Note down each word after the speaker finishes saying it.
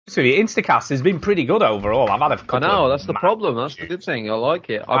So Instacast has been pretty good overall. I've had a couple. I know, that's the problem. That's the good thing. I like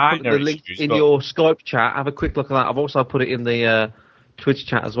it. I put the link in your Skype chat. Have a quick look at that. I've also put it in the Twitch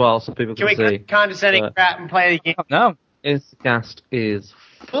chat as well, so people can see. Can we condescending crap and play the game? No. Instacast is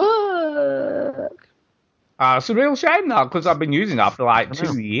fuck. It's a real shame, though, because I've been using that for like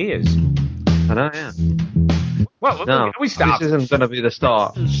 2 years. I know, yeah. Well, no, we start. This isn't going to be the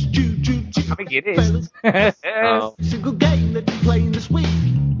start. I think it is. Oh. Single game that you're playing this week.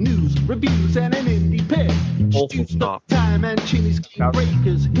 News, reviews, and an indie pick. Awful start. Time and Chinny's game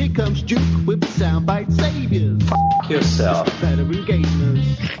breakers. Here comes Duke with the soundbite saviors. Fuck yourself. Veteran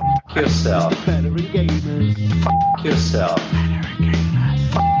gamers. Fuck yourself. Veteran gamers. Fuck yourself. Veteran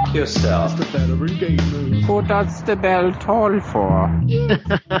gamers. Fuck yourself. The veteran gamers. Who does the bell toll for?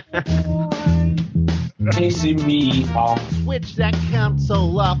 Crazy me. Switch that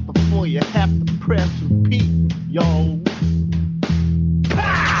console off before you have to press repeat, yo.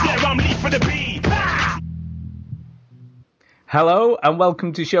 Hello and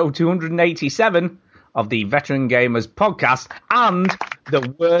welcome to show 287 of the Veteran Gamers podcast and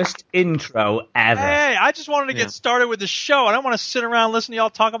the worst intro ever. Hey, I just wanted to get started with the show. I don't want to sit around and listen to y'all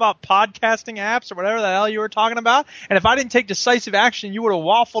talk about podcasting apps or whatever the hell you were talking about. And if I didn't take decisive action, you would have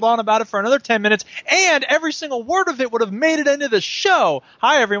waffled on about it for another 10 minutes, and every single word of it would have made it into the show.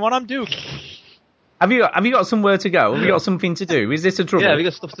 Hi, everyone. I'm Duke. Have you got somewhere to go? Have you got something to do? Is this a trouble? Yeah, we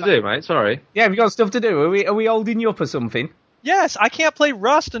got stuff to do, mate. Sorry. Yeah, have you got stuff to do? Are we holding you up or something? Yes, I can't play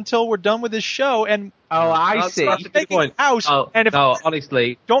Rust until we're done with this show. And I see. That's a good point. House, and if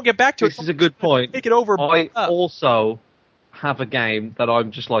honestly, don't get back to this is a good point. Take it over. I also have a game that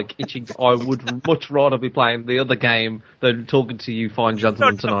I'm just like itching. I would much rather be playing the other game than talking to you fine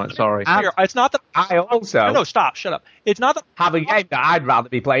gentlemen tonight. Sorry. It's not that I also no, stop, shut up. It's not that have a game that I'd rather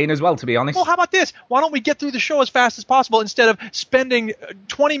be playing as well, to be honest. Well, how about this? Why don't we get through the show as fast as possible instead of spending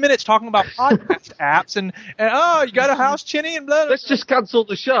 20 minutes talking about podcast apps and oh, you got a house, Chinny, and blah, blah. Let's just cancel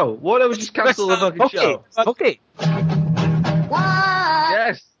the show. Why don't we just cancel the fucking show? Okay.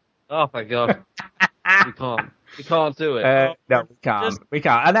 Yes. Oh my god. We can't. We can't do it. No, we can't. We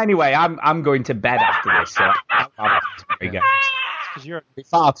can't. And anyway, I'm going to bed after this, so I'll have to play games. It's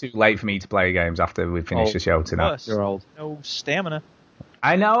far too late for me to play games after we finish the show tonight. You're old. No stamina.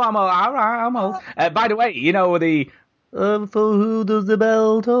 I know, I'm old. I'm old. By the way, you know the for who does the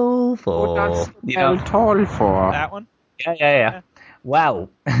bell toll for? Who does the bell toll for? That one? Yeah. Well,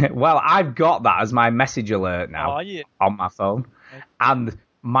 I've got that as my message alert now on my phone, and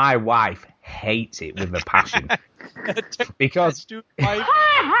my wife hates it with a passion because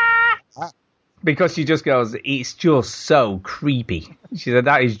she just goes, it's just so creepy. She said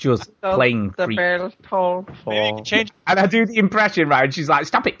that is just plain creepy. Bell toll for. Maybe you can change. And I do the impression, right? And she's like,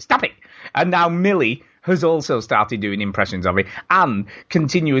 stop it. And now Millie has also started doing impressions of it and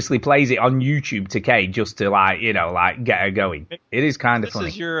continuously plays it on YouTube to Kay just to get her going. It is kind of funny.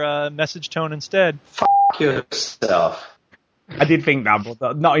 This is your message tone instead. Fuck yourself. I did think that,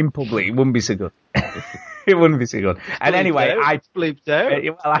 but not in public. It wouldn't be so good. It wouldn't be so good. And anyway, I bleeped out.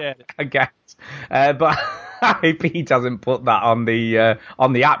 I guess. But Pete hasn't put that on the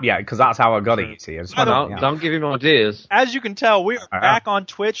app yet because that's how I got it. You see, don't give him ideas. As you can tell, we are back on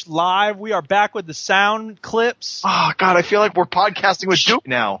Twitch live. We are back with the sound clips. Oh God, I feel like we're podcasting with Duke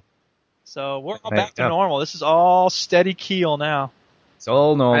now. So we're all back to normal. This is all steady keel now. It's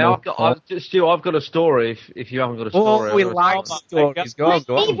all normal. Hey, Stu, I've got a story. If you haven't got a story, we like stories. Go on.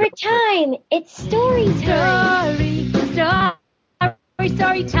 Favorite time. It's story time.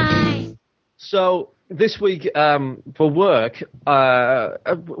 Story time. So this week, for work,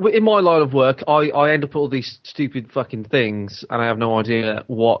 in my line of work, I end up with all these stupid fucking things, and I have no idea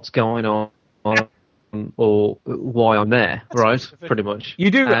what's going on or why I'm there. Right, pretty much. You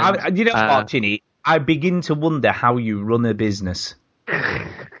do. You know what, Chinny? I begin to wonder how you run a business.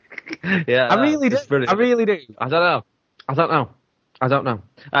 Yeah, I really do. Brilliant. I really do. I don't know.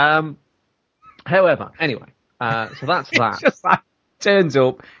 However, anyway, so that's that. It's just like turns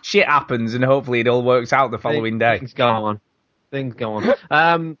up, shit happens, and hopefully it all works out the following day. Things go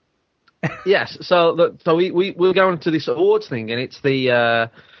on. Yes. So we're going to this awards thing, and it's the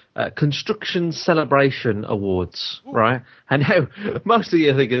Construction Celebration Awards, right? And now, most of you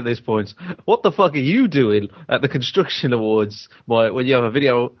are thinking at this point, what the fuck are you doing at the Construction Awards when you have a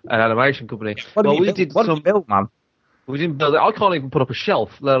video and animation company? What did you build, man? We didn't build it. I can't even put up a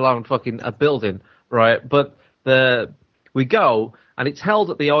shelf, let alone fucking a building, right? But we go, and it's held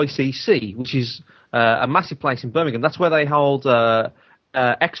at the ICC, which is a massive place in Birmingham. That's where they hold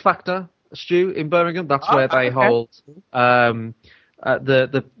X Factor, Stu, in Birmingham. That's where they hold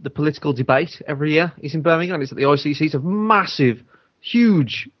the political debate every year is in Birmingham. It's at the ICC. It's a massive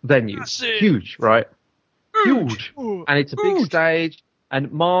huge venue, huge, right? Huge, and it's a big stage. And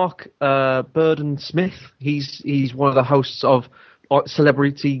Mark Burden Smith, he's one of the hosts of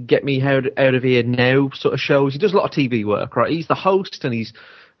Celebrity Get Me Out of Here Now sort of shows. He does a lot of TV work, right? He's the host, and he's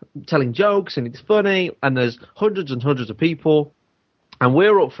telling jokes, and it's funny. And there's hundreds and hundreds of people, and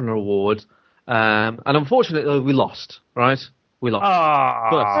we're up for an award. And unfortunately, we lost, right? We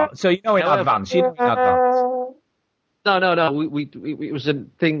lost. So you know in advance. You know in advance. No. We it was a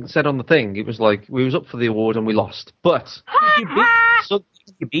thing said on the thing. It was like we was up for the award and we lost. But So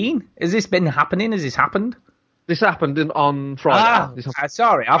you been? Has this been happening? Has this happened? This happened on Friday.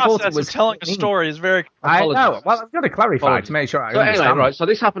 Sorry, I thought it was telling a story is very. I know. Well, I've got to clarify to make sure I understand. Anyway, right. So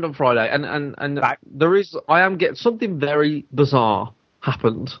this happened on Friday, and right. there is. I am getting something very bizarre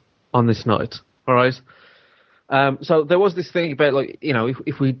happened on this night. All right. So there was this thing about like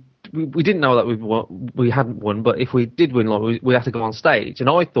if we didn't know that we hadn't won, but if we did win, like we had to go on stage, and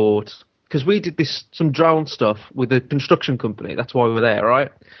I thought. Because we did some drone stuff with a construction company. That's why we were there,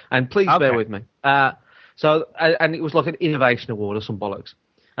 right? And please bear with me. So it was like an innovation award or some bollocks.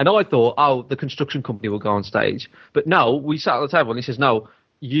 And I thought, the construction company will go on stage. But no, we sat at the table and he says, no,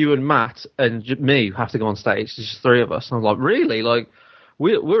 you and Matt and me have to go on stage. There's just three of us. And I'm like, really? Like,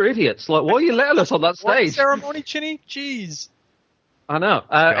 we're idiots. Like, why are you letting us on that stage? What ceremony, Chinny? Jeez. I know.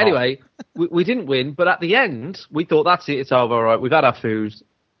 Anyway, we didn't win. But at the end, we thought, that's it. It's over. All right, we've had our food.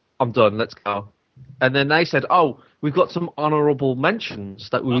 I'm done, let's go. And then they said, we've got some honourable mentions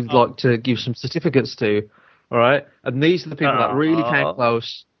that we'd like to give some certificates to, all right? And these are the people that really came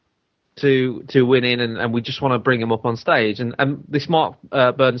close to winning, and we just want to bring them up on stage. And this Mark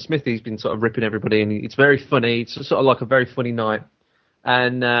Burden Smith, he's been sort of ripping everybody, and it's very funny. It's sort of like a very funny night.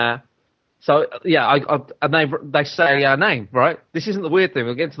 And so, yeah, and they say our name, right? This isn't the weird thing.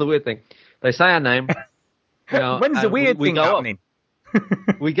 We'll get to the weird thing. They say our name. When's the weird thing happening?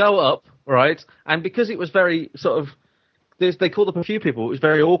 We go up, right? And because it was very sort of, they called up a few people. It was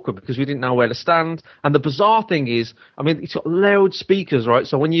very awkward because we didn't know where to stand. And the bizarre thing is, I mean, it's got loud speakers, right?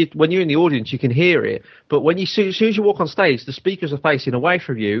 So when you're in the audience, you can hear it. But as soon as you walk on stage, the speakers are facing away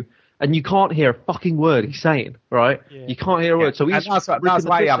from you, and you can't hear a fucking word he's saying, right? Yeah. You can't hear a word. So that's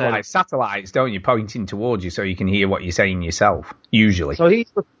why you have like satellites, don't you, pointing towards you so you can hear what you're saying yourself. Usually. So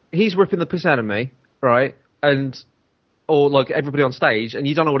he's ripping the piss out of me, right? Or like everybody on stage, and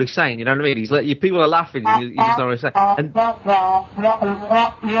you don't know what he's saying. You know what I mean? He's like, people are laughing, and you just don't know what he's saying.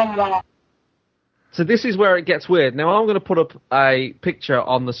 So this is where it gets weird. Now I'm going to put up a picture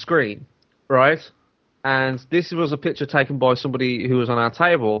on the screen, right? And this was a picture taken by somebody who was on our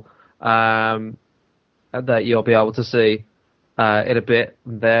table, that you'll be able to see in a bit.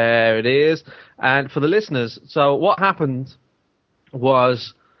 There it is. And for the listeners, so what happened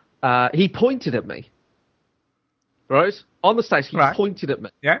was he pointed at me. Right? On the stage, he pointed at me.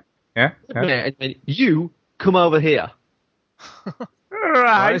 Yeah. And you come over here.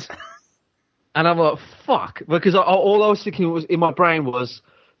 Right. And I'm like, fuck. Because all I was thinking was in my brain was,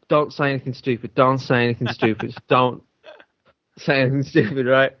 don't say anything stupid. Don't say anything stupid. Don't say anything stupid,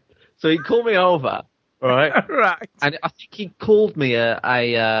 right? So he called me over, right? Right. And I think he called me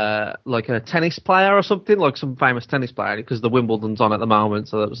a tennis player or something, like some famous tennis player, because the Wimbledon's on at the moment,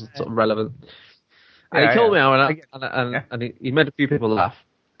 so that was sort of relevant. And he called me out, and he made a few people laugh.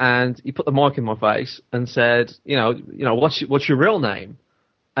 And he put the mic in my face and said, what's your real name?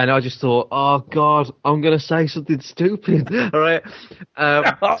 And I just thought, oh God, I'm going to say something stupid, all right?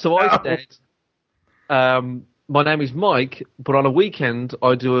 So I said, my name is Mike, but on a weekend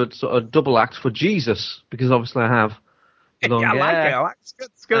I do a sort of double act for Jesus, because obviously I have long hair. I like it.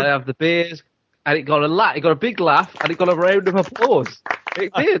 It's good. I have the beers, and it got a big laugh, and it got a round of applause.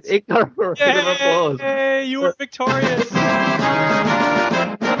 It did. It got a round of applause. Hey, you were victorious.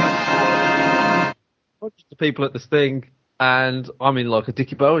 Bunch of people at this thing, and I'm in like a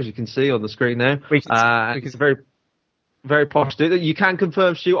dicky bow, as you can see on the screen now. It's a very, very posh dude. You can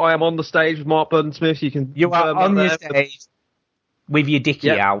confirm, Stu, I am on the stage with Mark Burden Smith. You are on the stage with your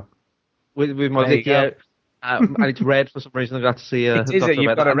dicky out. With my dicky out. And it's red for some reason. I got to see a doctor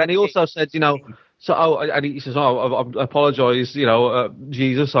about that. And he also said, and he says, I apologise,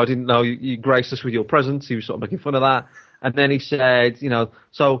 Jesus, I didn't know you graced us with your presence. He was sort of making fun of that. And then he said,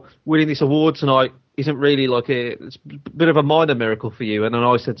 so winning this award tonight isn't really it's a bit of a minor miracle for you. And then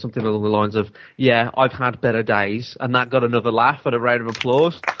I said something along the lines of, yeah, I've had better days. And that got another laugh and a round of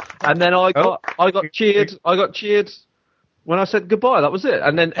applause. And then I got cheered when I said goodbye. That was it.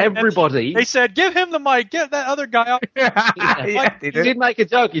 And then everybody... They said, give him the mic. Get that other guy up. He did make a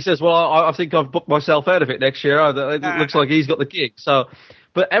joke. He says, well, I think I've booked myself out of it next year. It looks like he's got the gig. So,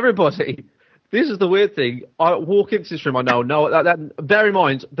 but everybody This is the weird thing. I walk into this room, I know, bear in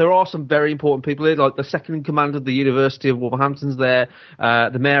mind, there are some very important people here, like the second in command of the University of Wolverhampton's there,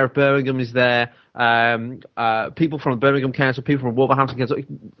 the Mayor of Birmingham is there, people from the Birmingham Council, people from Wolverhampton Council,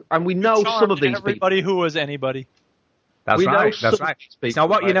 and we know some of these everybody people. who was anybody. That's right. It's not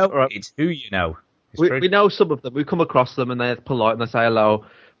what you know, right? It's who you know. We know some of them. We come across them and they're polite and they say hello.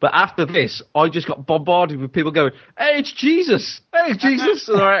 But after this, I just got bombarded with people going, "Hey, it's Jesus! Hey, it's Jesus!"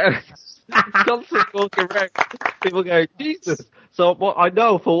 All right. Constant walking around, people going, "Jesus!" So what I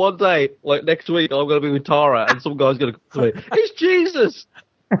know for one day, like next week, I'm going to be with Tara, and some guy's going to come to me. It's Jesus.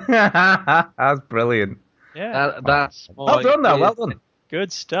 That's brilliant. Yeah, that's well done, though. Well done.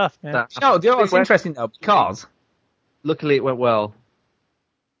 Good stuff, man. Do you know what's interesting though? Because luckily it went well.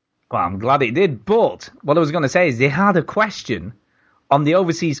 Well, I'm glad it did. But what I was going to say is they had a question on the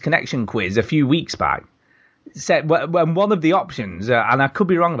Overseas Connection quiz a few weeks back. Said when one of the options, and I could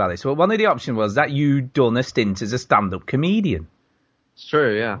be wrong about this, but one of the options was that you'd done a stint as a stand-up comedian. It's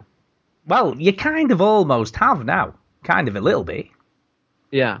true, yeah. Well, you kind of almost have now, kind of a little bit.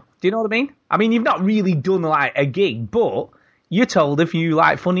 Yeah. Do you know what I mean? I mean, you've not really done like a gig, but you told a few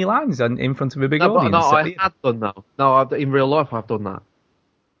like funny lines in front of a big audience. No, I had done that. No, in real life I've done that.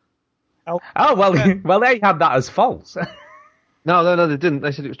 Oh well, they had that as false. No, they didn't.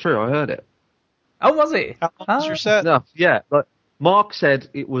 They said it was true. I heard it. Oh, was it? How long was your set? No, yeah. But Mark said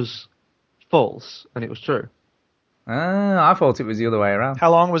it was false, and it was true. I thought it was the other way around.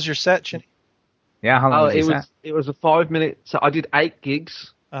 How long was your set, Chinny? Yeah, how long was your set? It was a 5-minute. So I did 8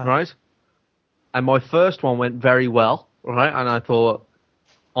 gigs, right? And my first one went very well, right? And I thought,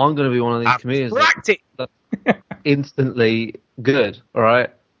 I'm going to be one of these comedians that's instantly good, all right?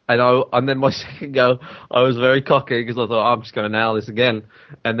 And then my second go, I was very cocky because I thought, I'm just going to nail this again.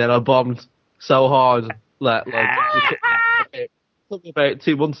 And then I bombed so hard that it took me about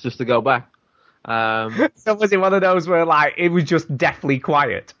 2 months just to go back. So was it one of those where like it was just deathly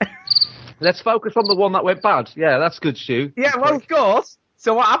quiet? Let's focus on the one that went bad. Yeah, that's good, Stu. Yeah, well, of course.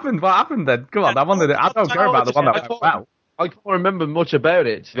 So what happened? What happened then? Come on, I don't care about the one that went well. I can't remember much about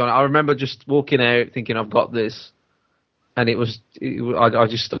it. To be honest. I remember just walking out thinking, I've got this. And then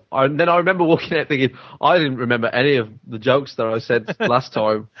I remember walking out thinking, I didn't remember any of the jokes that I said last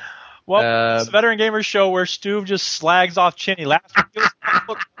time. Well, it's a Veteran Gamers show where Stu just slags off Chinny. Last week it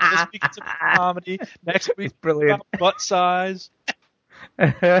was this week it's about comedy. Next week it's brilliant. About butt size.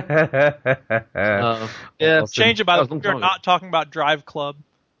 Yeah. Change it by the way. We're not talking about Drive Club.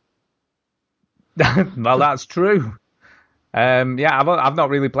 Well, that's true. Yeah, I've not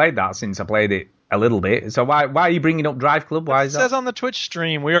really played that since I played it a little bit. So why are you bringing up Drive Club? Why is that? It says on the Twitch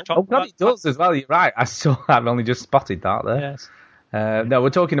stream. We are talking about it does as well. You're right. I've only just spotted that there. Yes. No, we're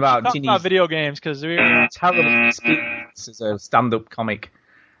talking about video games because we're terrible experience as a stand-up comic,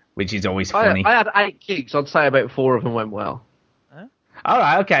 which is always funny. I had 8 gigs. I'd say about 4 of them went well. All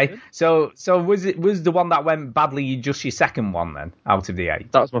right, okay. So was the one that went badly just your second one then, out of the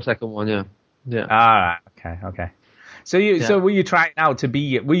 8? That was my second one, yeah. Yeah. All right, okay. So so were you trying out to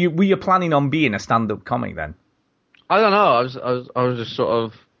be? Were you planning on being a stand-up comic then? I don't know. I was just sort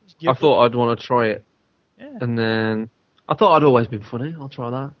of. I thought I'd want to try it, and then I thought I'd always been funny. I'll try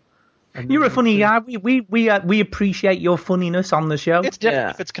that. You're a funny guy. We appreciate your funniness on the show. It's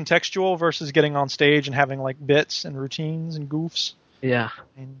different if it's contextual versus getting on stage and having like bits and routines and goofs. Yeah.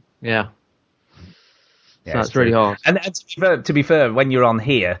 Yeah, so it's really hard. And to be fair, when you're on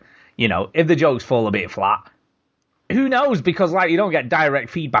here, you know, if the jokes fall a bit flat, who knows? Because like you don't get direct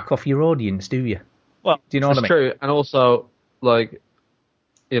feedback off your audience, do you? Well, do you know what I mean? That's true. And also, like,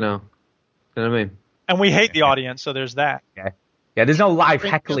 you know what I mean? And we hate the audience, so there's that. Yeah, there's no live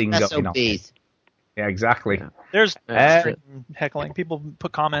heckling going on. Yeah, exactly. Yeah. There's heckling. People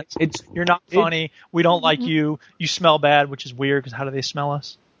put comments. You're not funny. We don't like you. You smell bad, which is weird because how do they smell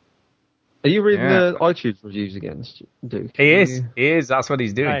us? Are you reading the iTunes reviews again, Duke? He is. That's what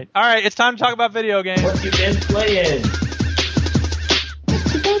he's doing. All right. It's time to talk about video games. What you been playing?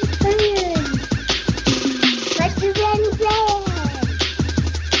 What you been playing? What you been playing?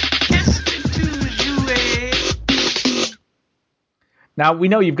 Now, we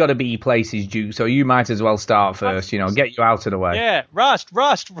know you've got to be places, Duke, so you might as well start first, you know, get you out of the way. Yeah, Rust.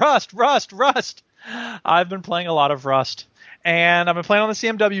 I've been playing a lot of Rust, And I've been playing on the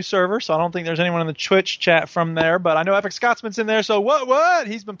CMW server, so I don't think there's anyone in the Twitch chat from there, but I know Epic Scotsman's in there, so what?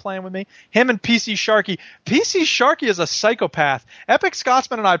 He's been playing with me. Him and PC Sharky. PC Sharky is a psychopath. Epic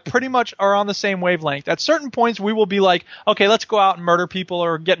Scotsman and I pretty much are on the same wavelength. At certain points, we will be like, okay, let's go out and murder people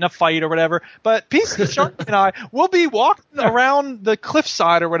or get in a fight or whatever, but PC Sharky and I will be walking around the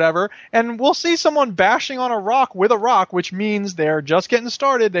cliffside or whatever, and we'll see someone bashing on a rock with a rock, which means they're just getting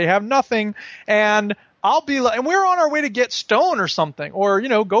started, they have nothing, and I'll be like, and we're on our way to get stone or something, or,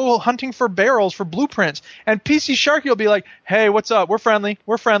 go hunting for barrels for blueprints. And PC Sharky will be like, hey, what's up? We're friendly.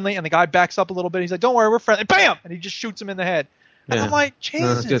 And the guy backs up a little bit. He's like, don't worry, we're friendly. Bam! And he just shoots him in the head. And I'm like,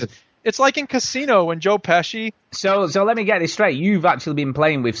 Jesus. It's like in Casino when Joe Pesci. So let me get this straight. You've actually been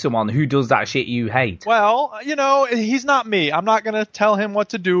playing with someone who does that shit you hate. Well, he's not me. I'm not going to tell him what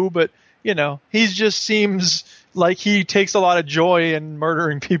to do, but, he just seems like he takes a lot of joy in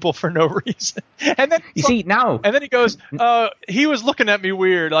murdering people for no reason. And then and then he goes, he was looking at me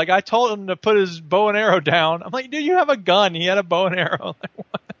weird. Like, I told him to put his bow and arrow down. I'm like, dude, you have a gun. He had a bow and arrow. Like,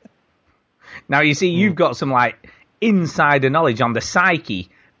 what? Now, you've got some, insider knowledge on the psyche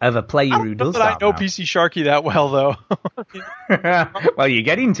of a player who does that. I know PC Sharky that well, though. Well, you're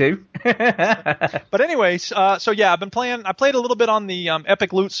getting to. But anyways, I've been playing. I played a little bit on the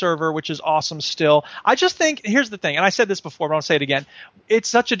Epic Loot server, which is awesome still. I just think, here's the thing, and I said this before, but I'll say it again. It's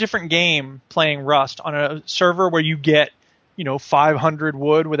such a different game playing Rust on a server where you get 500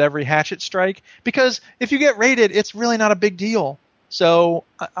 wood with every hatchet strike, because if you get raided, it's really not a big deal. So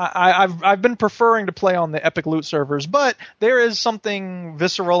I've been preferring to play on the Epic Loot servers, but there is something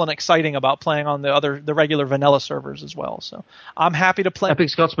visceral and exciting about playing on the regular vanilla servers as well. So I'm happy to play. Epic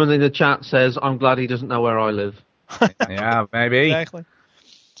Scotsman in the chat says, "I'm glad he doesn't know where I live." Yeah, maybe. Exactly.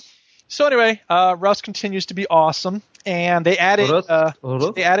 So anyway, Rust continues to be awesome, and they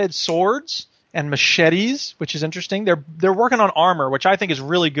added swords and machetes, which is interesting. They're working on armor, which I think is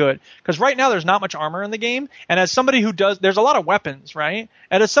really good, because right now there's not much armor in the game, and as somebody who there's a lot of weapons, right?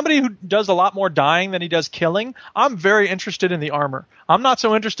 And as somebody who does a lot more dying than he does killing, I'm very interested in the armor. I'm not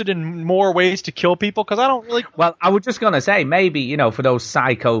so interested in more ways to kill people, because I don't really... Well, I was just going to say, maybe, for those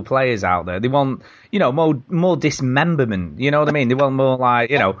psycho players out there, they want, more dismemberment, you know what I mean? They want more,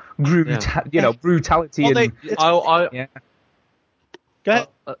 brutality. Well, Go ahead.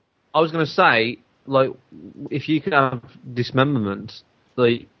 I was going to say, if you could have dismemberment,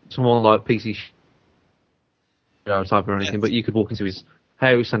 someone like PC type or anything, but you could walk into his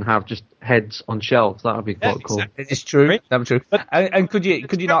house and have just heads on shelves. That would be quite cool. Exactly. It's true. That's true. And could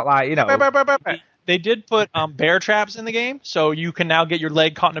you not They did put bear traps in the game, so you can now get your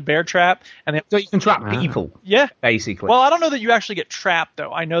leg caught in a bear trap, and so you can trap people. Yeah, basically. Well, I don't know that you actually get trapped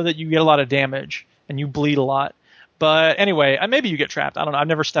though. I know that you get a lot of damage and you bleed a lot. But anyway, maybe you get trapped. I don't know. I've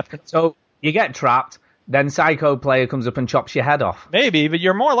never stepped in. So you get trapped, then Psycho player comes up and chops your head off. Maybe, but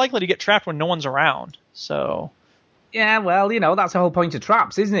you're more likely to get trapped when no one's around. So. Yeah, well, that's the whole point of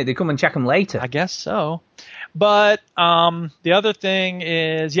traps, isn't it? They come and check them later. I guess so. But the other thing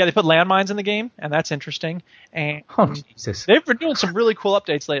is, they put landmines in the game, and that's interesting. And Jesus. They've been doing some really cool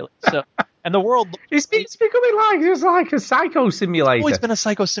updates lately. So, and the world... It's becoming like a Psycho simulator. It's always been a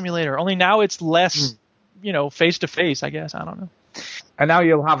Psycho simulator, only now it's less... face-to-face, I guess. I don't know. And now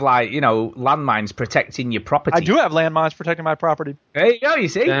you'll have, landmines protecting your property. I do have landmines protecting my property. There you go, you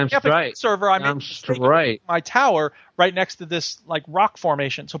see? Damn straight. Server, my tower right next to this, rock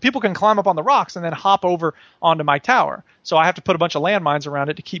formation. So people can climb up on the rocks and then hop over onto my tower. So I have to put a bunch of landmines around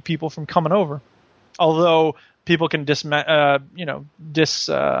it to keep people from coming over. Although people can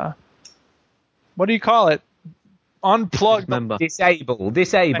what do you call it? Unplug,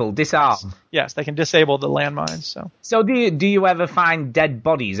 disarm. Yes, they can disable the landmines. So do you ever find dead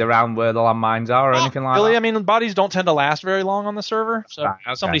bodies around where the landmines are or anything like that? Really, I mean, bodies don't tend to last very long on the server. So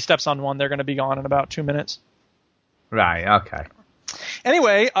if somebody steps on one, they're going to be gone in about 2 minutes. Right. Okay.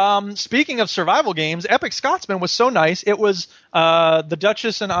 Anyway, speaking of survival games, Epic Scotsman was so nice. It was the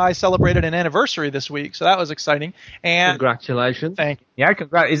Duchess and I celebrated an anniversary this week, so that was exciting. And congratulations! Thank you. Yeah,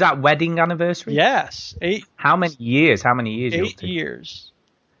 congrats. Is that wedding anniversary? Yes. 8. How many years? 8 years.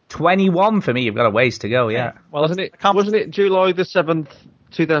 21 for me. You've got a ways to go. Yeah. Well, wasn't it July the 7th,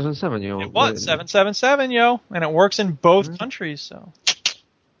 2007? It was 777, and it works in both countries. So.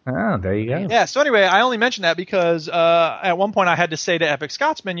 Oh, there you go. Yeah, so anyway, I only mentioned that because at one point I had to say to Epic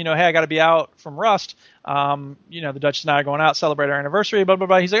Scotsman, hey, I got to be out from Rust. The Dutch and I are going out, celebrate our anniversary, blah, blah,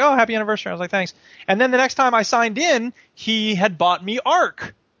 blah. He's like, oh, happy anniversary. I was like, thanks. And then the next time I signed in, he had bought me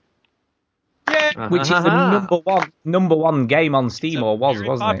Ark. Yeah. Which is the number one game on Steam, wasn't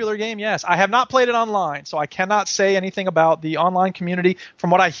it? Popular game, yes. I have not played it online, so I cannot say anything about the online community.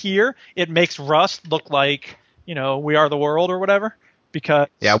 From what I hear, it makes Rust look like... We Are the World or whatever. Because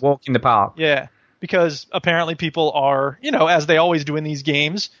walk in the park. Yeah, because apparently people are, as they always do in these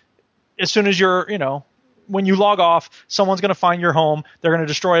games, as soon as you're, when you log off, someone's going to find your home. They're going to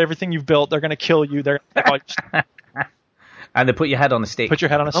destroy everything you've built. They're going to kill you. They're going to take all your stuff. And they put your head on a stick. Put your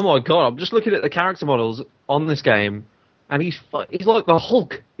head on a stick. Oh my god! I'm just looking at the character models on this game, and he's like the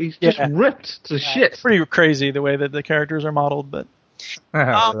Hulk. He's just ripped to shit. It's pretty crazy the way that the characters are modeled, but.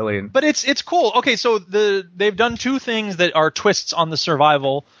 Brilliant. But it's cool. Okay, so they've done two things that are twists on the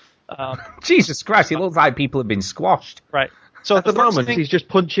survival. Jesus Christ! It looks like people have been squashed. Right. So at the moment, he's just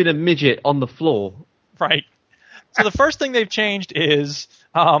punching a midget on the floor. Right. So the first thing they've changed is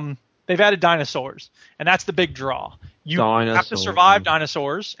they've added dinosaurs, and that's the big draw. You have to survive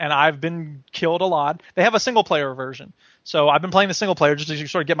dinosaurs, and I've been killed a lot. They have a single-player version, so I've been playing the single-player just to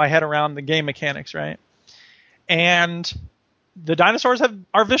sort of get my head around the game mechanics, right? And the dinosaurs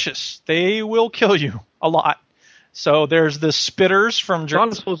are vicious. They will kill you a lot. So there's the spitters from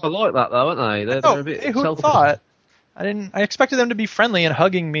dinosaurs are like that, though, aren't they? They're a bit who thought? I expected them to be friendly and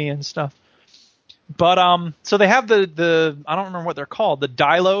hugging me and stuff. But so they have the I don't remember what they're called, the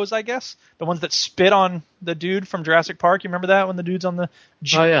Dilos, I guess, the ones that spit on the dude from Jurassic Park. You remember that when the dude's on the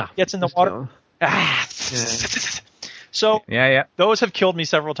gets in the water? So those have killed me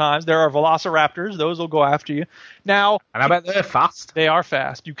several times. There are velociraptors; those will go after you. Now, and I bet they're fast. They are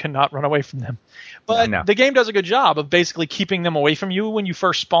fast. You cannot run away from them. But the game does a good job of basically keeping them away from you when you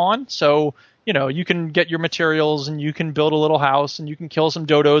first spawn. So you can get your materials and you can build a little house and you can kill some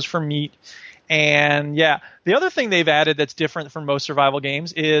dodos for meat. And the other thing they've added that's different from most survival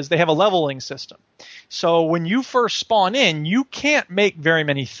games is they have a leveling system. So when you first spawn in, you can't make very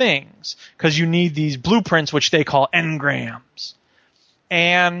many things because you need these blueprints, which they call engrams.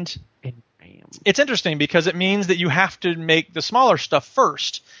 And it's interesting because it means that you have to make the smaller stuff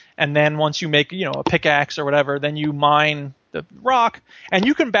first. And then once you make, a pickaxe or whatever, then you mine the rock, and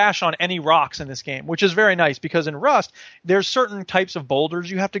you can bash on any rocks in this game, which is very nice because in Rust, there's certain types of boulders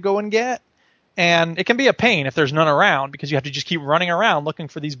you have to go and get. And it can be a pain if there's none around because you have to just keep running around looking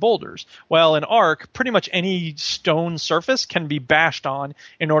for these boulders. Well, in Ark, pretty much any stone surface can be bashed on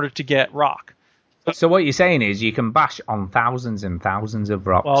in order to get rock. So what you're saying is you can bash on thousands and thousands of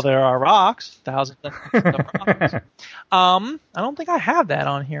rocks. Well, there are rocks, thousands and thousands of rocks. I don't think I have that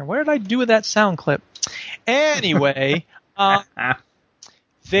on here. Where did I do with that sound clip? Anyway,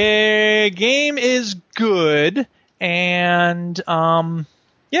 the game is good, and I'm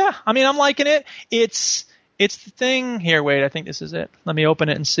liking it. It's the thing here. Wait, I think this is it. Let me open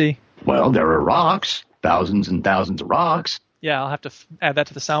it and see. Well, there are rocks, thousands and thousands of rocks. Yeah, I'll have to add that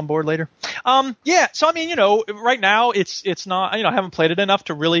to the soundboard later. So right now it's not, I haven't played it enough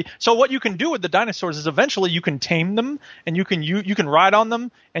to really. So what you can do with the dinosaurs is eventually you can tame them and you can ride on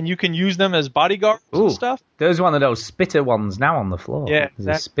them and you can use them as bodyguards and stuff. There's one of those spitter ones now on the floor. Yeah,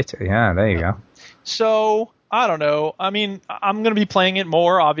 there's a spitter. Yeah, there you go. So I don't know. I mean, I'm going to be playing it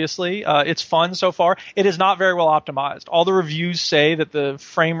more, obviously. It's fun so far. It is not very well optimized. All the reviews say that the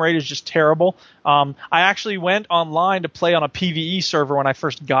frame rate is just terrible. I actually went online to play on a PvE server when I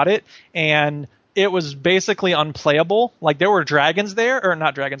first got it, and it was basically unplayable. Like, there were dragons there, or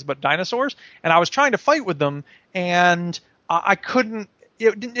not dragons, but dinosaurs, and I was trying to fight with them, and I couldn't.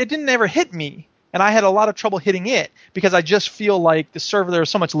 It didn't ever hit me. And I had a lot of trouble hitting it because I just feel like the server, there was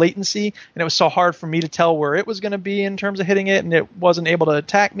so much latency and it was so hard for me to tell where it was going to be in terms of hitting it, and it wasn't able to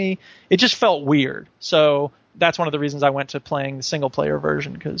attack me. It just felt weird. So that's one of the reasons I went to playing the single player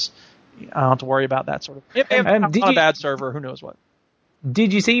version, because I don't have to worry about that sort of thing. If I'm on a bad server, who knows what.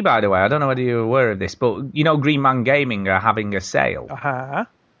 Did you see, by the way, I don't know whether you're aware of this, but Green Man Gaming are having a sale. Uh-huh.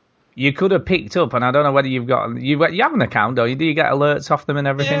 You could have picked up, and I don't know whether you have an account, don't you? Do you get alerts off them and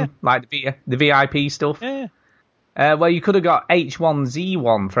everything? Yeah. Like the VIP stuff? Yeah. Well, you could have got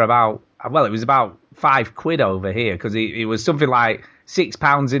H1Z1 for about it was about £5 over here, because it was something like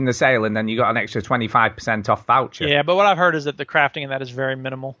 £6 in the sale, and then you got an extra 25% off voucher. Yeah, but what I've heard is that the crafting in that is very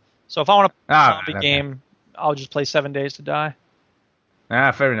minimal. So if I want to play a zombie game, I'll just play 7 Days to Die.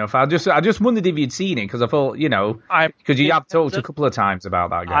 Fair enough. I just wondered if you'd seen it, because I thought, because you have talked a couple of times about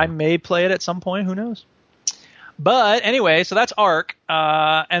that game. I may play it at some point. Who knows? But anyway, so that's Ark.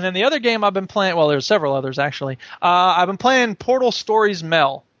 And then the other game I've been playing, well, there's several others actually. I've been playing Portal Stories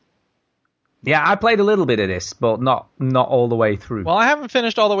Mel. Yeah, I played a little bit of this, but not all the way through. Well, I haven't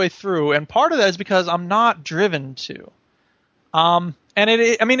finished all the way through, and part of that is because I'm not driven to. And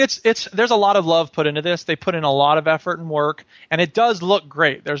there's a lot of love put into this. They put in a lot of effort and work, and it does look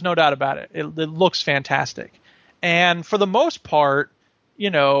great. There's no doubt about it. It looks fantastic. And for the most part,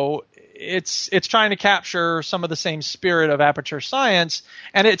 it's trying to capture some of the same spirit of Aperture Science,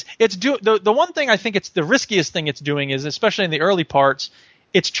 and the one thing I think it's the riskiest thing it's doing is, especially in the early parts,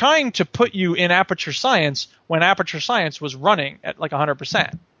 it's trying to put you in Aperture Science when Aperture Science was running at like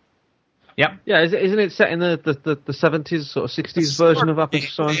 100%. Yep. Yeah, isn't it set in the 70s, sort of 60s version of Aperture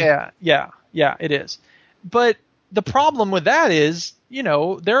Science? Yeah, it is. But the problem with that is,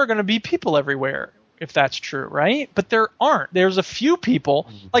 there are going to be people everywhere, if that's true, right? But there aren't. There's a few people.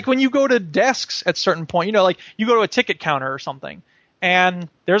 Like when you go to desks at certain point, like you go to a ticket counter or something, and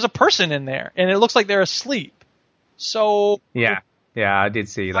there's a person in there, and it looks like they're asleep. So yeah, I did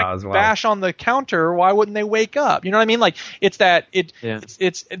see that as well. Bash on the counter. Why wouldn't they wake up? You know what I mean? Like it's that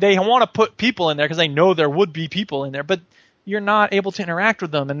it's they want to put people in there because they know there would be people in there, but you're not able to interact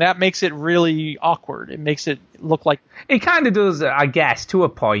with them, and that makes it really awkward. It makes it look like it kind of does, I guess, to a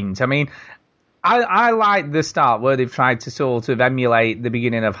point. I mean, I like the start where they've tried to sort of emulate the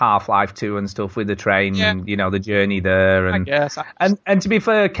beginning of Half-Life 2 and stuff with the train and, the journey there. And, I guess. And to be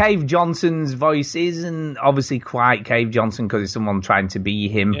fair, Cave Johnson's voice isn't obviously quite Cave Johnson because it's someone trying to be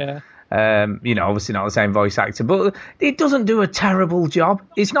him. Yeah. Obviously not the same voice actor, but it doesn't do a terrible job.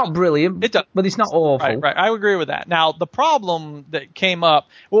 It's not brilliant, but it's not awful. Right. I agree with that. Now, the problem that came up,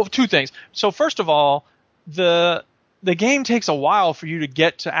 well, two things. So first of all, the game takes a while for you to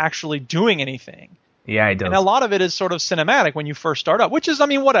get to actually doing anything. Yeah, it does. And a lot of it is sort of cinematic when you first start up, which is,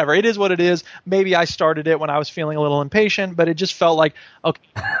 whatever. It is what it is. Maybe I started it when I was feeling a little impatient, but it just felt like, okay.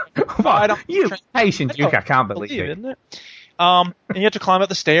 Patient, I can't believe it. Isn't it? And you have to climb up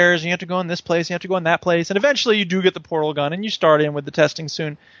the stairs, and you have to go in this place, and you have to go in that place, and eventually you do get the portal gun, and you start in with the testing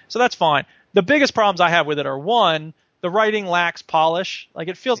soon. So that's fine. The biggest problems I have with it are, one, the writing lacks polish. Like,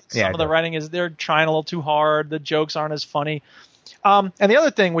 it feels like some of the writing is they're trying a little too hard. The jokes aren't as funny. And the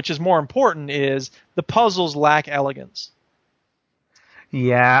other thing, which is more important, is the puzzles lack elegance.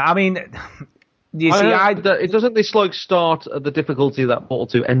 Yeah, I mean, it doesn't this start at the difficulty that Portal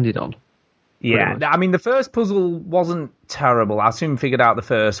 2 ended on. Yeah, I mean, the first puzzle wasn't terrible. I soon figured out the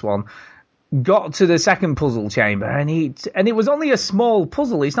first one. Got to the second puzzle chamber, and it was only a small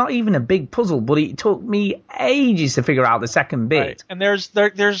puzzle. It's not even a big puzzle, but it took me ages to figure out the second bit. Right. And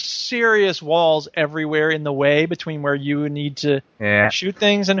there's serious walls everywhere in the way between where you need to shoot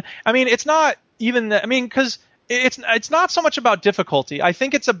things. And it's not even because it's not so much about difficulty. I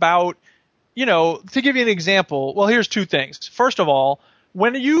think it's about, to give you an example. Well, here's two things. First of all,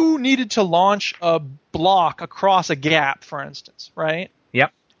 when you needed to launch a block across a gap, for instance, right?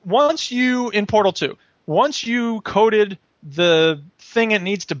 Yep. In Portal 2, once you coated the thing it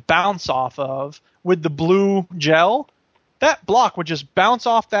needs to bounce off of with the blue gel, that block would just bounce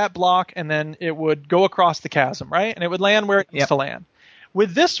off that block and then it would go across the chasm, right? And it would land where it needs to land.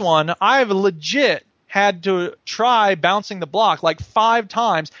 With this one, I've legit had to try bouncing the block like 5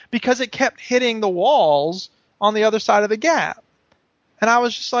 times because it kept hitting the walls on the other side of the gap. And I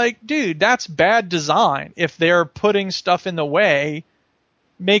was just like, dude, that's bad design if they're putting stuff in the way,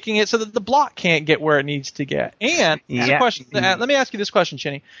 making it so that the block can't get where it needs to get. And let me ask you this question,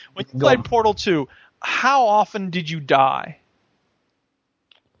 Chinny. When you played Portal 2, how often did you die?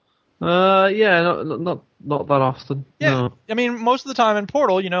 Not that often. Yeah. No. Most of the time in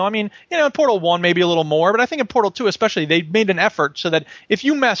Portal, in Portal 1 maybe a little more, but I think in Portal 2 especially, they made an effort so that if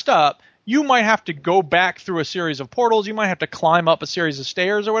you messed up, you might have to go back through a series of portals. You might have to climb up a series of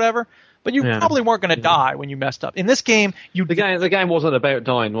stairs or whatever. But you probably weren't going to die when you messed up. In this game, the game wasn't about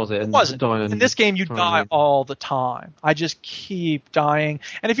dying, was it? It wasn't. In this game, you die all the time. I just keep dying,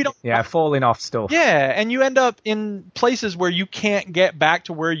 and if you don't, falling off stuff. Yeah, and you end up in places where you can't get back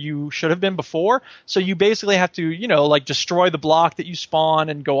to where you should have been before. So you basically have to, destroy the block that you spawn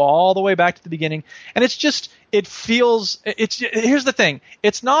and go all the way back to the beginning. And it's just, here's the thing.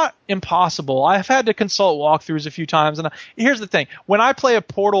 It's not impossible. I've had to consult walkthroughs a few times, and here's the thing. When I play a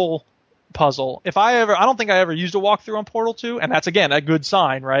Portal puzzle, I don't think I ever used a walkthrough on Portal 2, and that's again a good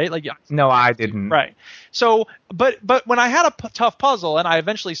sign, right? No, I didn't. Right. So, but when I had a tough puzzle and I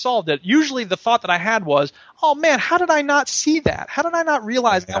eventually solved it, usually the thought that I had was, oh man, how did I not see that? How did I not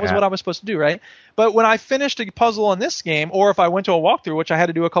realize that was what I was supposed to do, right? But when I finished a puzzle in this game, or if I went to a walkthrough, which I had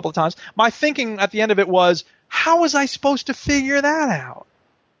to do a couple of times, my thinking at the end of it was, how was I supposed to figure that out?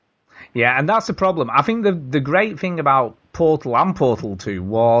 Yeah, and that's the problem. I think the great thing about Portal and Portal 2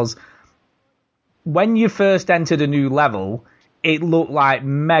 was, when you first entered a new level, it looked like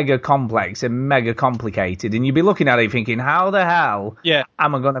mega complex and mega complicated, and you'd be looking at it thinking, how the hell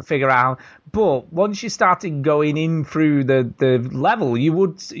am I going to figure out? But once you started going in through the level,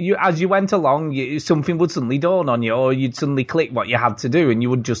 as you went along, something would suddenly dawn on you, or you'd suddenly click what you had to do, and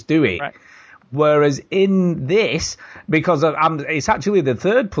you would just do it. Right. Whereas in this, because it's actually the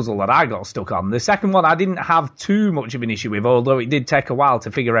third puzzle that I got stuck on. The second one I didn't have too much of an issue with, although it did take a while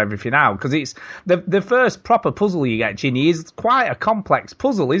to figure everything out. Because it's the first proper puzzle you get, Ginny, is quite a complex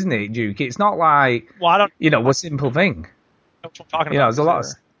puzzle, isn't it, Duke? It's not like, a simple thing. What I'm talking about. There's a lot.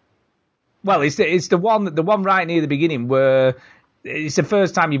 Well, it's the one right near the beginning where it's the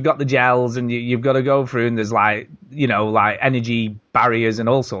first time you've got the gels and you've got to go through, and there's like energy barriers and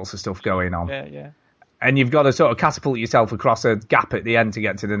all sorts of stuff going on. Yeah. And you've got to sort of catapult yourself across a gap at the end to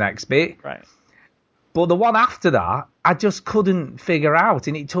get to the next bit. Right. But the one after that, I just couldn't figure out,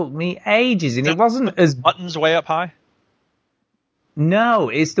 and it took me ages, and it wasn't as buttons way up high. No,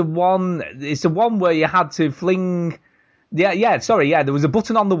 it's the one where you had to fling. There was a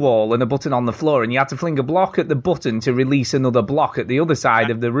button on the wall and a button on the floor, and you had to fling a block at the button to release another block at the other side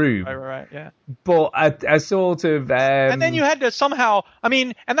of the room. Right, yeah. But a sort of... and then you had to somehow...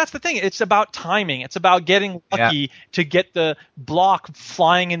 and that's the thing. It's about timing. It's about getting lucky to get the block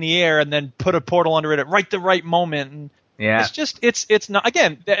flying in the air and then put a portal under it at the right moment. And it's not...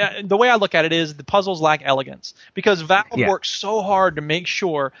 Again, the way I look at it is the puzzles lack elegance. Because Valve works so hard to make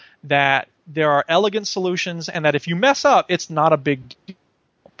sure that there are elegant solutions, and that if you mess up, it's not a big deal.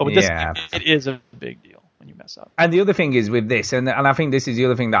 But with this, it is a big deal when you mess up. And the other thing is with this, and I think this is the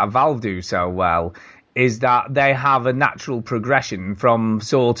other thing that Valve do so well, is that they have a natural progression from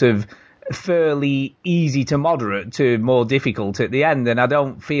sort of fairly easy to moderate to more difficult at the end, and I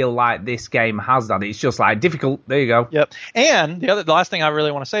don't feel like this game has that. It's just like difficult. There you go. Yep. And the last thing I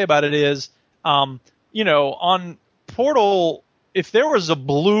really want to say about it is, on Portal, if there was a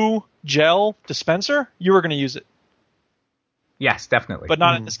blue gel dispenser, you were going to use it. Yes, definitely. But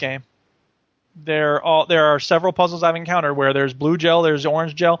not in this game. There are several puzzles I've encountered where there's blue gel, there's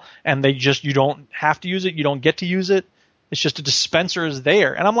orange gel, and you don't have to use it, you don't get to use it. It's just a dispenser is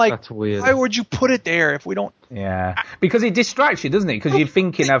there. And I'm like, that's weird. Why would you put it there if we don't... Yeah, because it distracts you, doesn't it? Because you're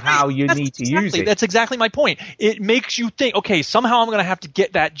thinking of how you need to use it. That's exactly my point. It makes you think, okay, somehow I'm going to have to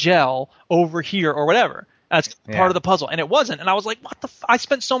get that gel over here or whatever. That's part of the puzzle. And it wasn't. And I was like, what the I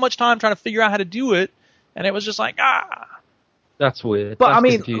spent so much time trying to figure out how to do it. And it was just like, That's weird. But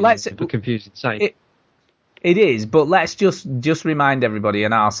that's confusing sake. It is, but let's just remind everybody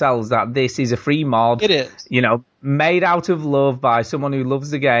and ourselves that this is a free mod. It is. Made out of love by someone who loves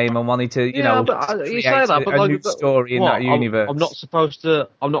the game and wanted to, create a new story in that universe. I'm not supposed to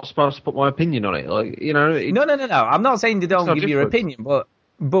put my opinion on it. No. I'm not saying they don't give your opinion,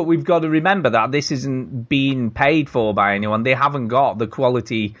 but we've got to remember that this isn't being paid for by anyone. They haven't got the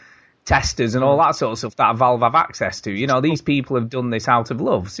quality testers and all that sort of stuff that Valve have access to. These people have done this out of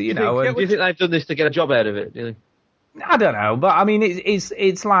love. So, do you think they've done this to get a job out of it? Do you think? I don't know, but I mean,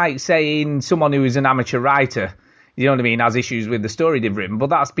 it's like saying someone who is an amateur writer, you know what I mean, has issues with the story they've written,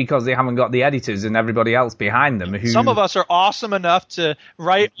 but that's because they haven't got the editors and everybody else behind them. Some of us are awesome enough to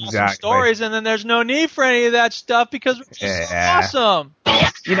write awesome stories, and then there's no need for any of that stuff because we're just awesome.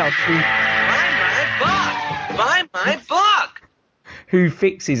 Buy my book. Who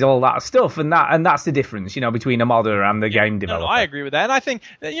fixes all that stuff, and that's the difference, between a modder and the game developer. No, I agree with that, and I think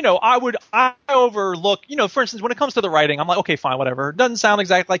that, I overlook, for instance, when it comes to the writing, I'm like, okay, fine, whatever. It doesn't sound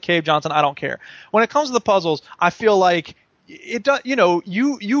exactly like Cave Johnson, I don't care. When it comes to the puzzles, I feel like it does.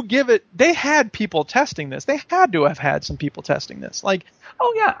 You give it. They had people testing this. They had to have had some people testing this. Like,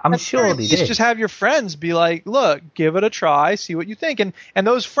 oh yeah, I'm sure they did. Just have your friends be like, look, give it a try, see what you think, and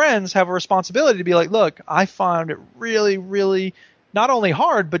those friends have a responsibility to be like, look, I found it really, really. Not only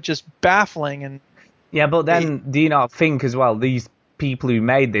hard, but just baffling. And yeah, but then do you not think as well, these people who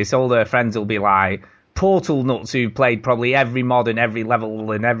made this, all their friends will be like Portal nuts who played probably every mod and every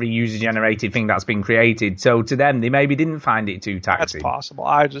level and every user-generated thing that's been created. So to them, they maybe didn't find it too taxing. That's possible.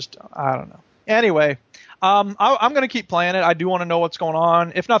 I don't know. Anyway, I'm going to keep playing it. I do want to know what's going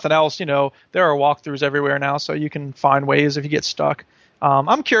on. If nothing else, there are walkthroughs everywhere now, so you can find ways if you get stuck.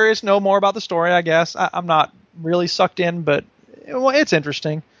 I'm curious to know more about the story, I guess. I'm not really sucked in, but... Well, it's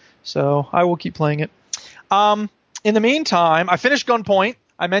interesting, so I will keep playing it. In the meantime, I finished Gunpoint.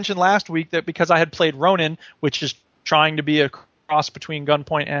 I mentioned last week that because I had played Ronin, which is trying to be a cross between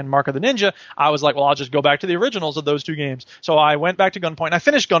Gunpoint and Mark of the Ninja, I was like, well, I'll just go back to the originals of those two games. So I went back to Gunpoint. I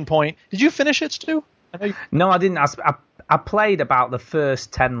finished Gunpoint. Did you finish it, Stu? No, I didn't. I played about the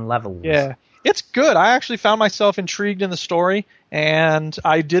first 10 levels. Yeah. It's good. I actually found myself intrigued in the story, and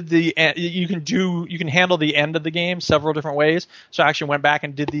I did you can handle the end of the game several different ways. So I actually went back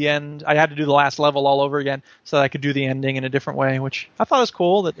and did the end. I had to do the last level all over again so that I could do the ending in a different way, which I thought was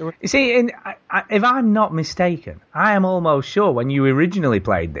cool. You see, if I'm not mistaken, I am almost sure when you originally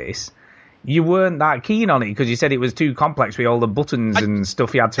played this, you weren't that keen on it because you said it was too complex with all the buttons and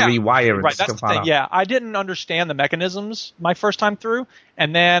stuff you had to rewire and right, stuff that's the like thing. that. Yeah, I didn't understand the mechanisms my first time through,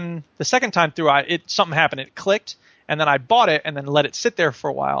 and then the second time through, something happened. It clicked, and then I bought it and then let it sit there for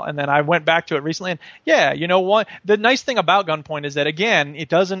a while, and then I went back to it recently. And yeah, you know what? The nice thing about Gunpoint is that again, it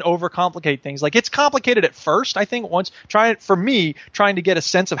doesn't overcomplicate things. Like it's complicated at first. I think trying to get a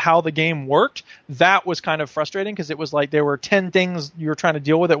sense of how the game worked, that was kind of frustrating because it was like there were 10 things you were trying to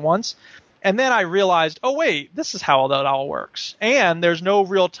deal with at once. And then I realized, oh wait, this is how that all works. And there's no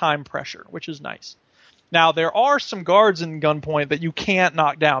real time pressure, which is nice. Now, there are some guards in Gunpoint that you can't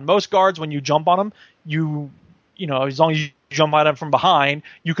knock down. Most guards, when you jump on them, you know, as long as you jump at them from behind,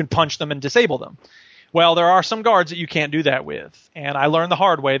 you can punch them and disable them. Well, there are some guards that you can't do that with. And I learned the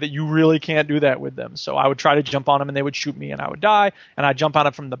hard way that you really can't do that with them. So I would try to jump on them and they would shoot me and I would die. And I'd jump on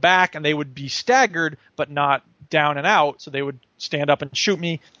them from the back and they would be staggered, but not down and out. So they would stand up and shoot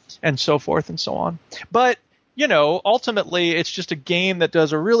me and so forth and so on. But, you know, ultimately it's just a game that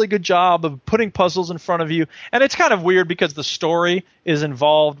does a really good job of putting puzzles in front of you. And it's kind of weird because the story is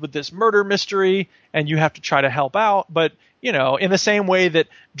involved with this murder mystery and you have to try to help out. But, you know, in the same way that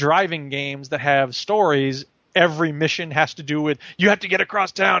driving games that have stories, every mission has to do with you have to get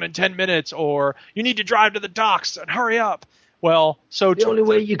across town in 10 minutes or you need to drive to the docks and hurry up. Well, so the only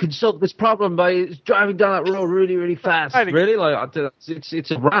way you can solve this problem by driving down that road really, really fast. Really, like it's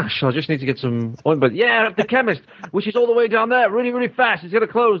a rash. I just need to get some ointment. Yeah, at the chemist, which is all the way down there, really, really fast. It's going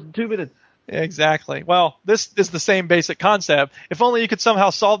to close in 2 minutes. Exactly. Well, this is the same basic concept. If only you could somehow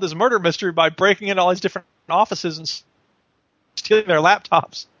solve this murder mystery by breaking into all these different offices and stealing their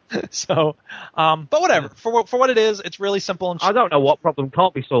laptops. So, but whatever. For what it is, it's really simple. And I don't know what problem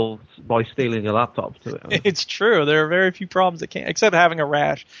can't be solved by stealing a laptop. To it. It's true. There are very few problems that can't, except having a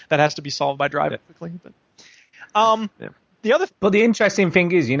rash that has to be solved by driving quickly. But, the other. But the interesting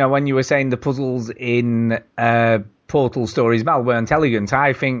thing is, you know, when you were saying the puzzles in Portal Stories Mel weren't elegant,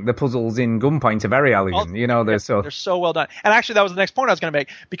 I think the puzzles in Gunpoint are very elegant. You know, they're so well done. And actually, that was the next point I was going to make,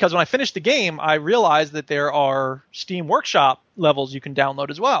 because when I finished the game, I realized that there are Steam Workshop levels you can download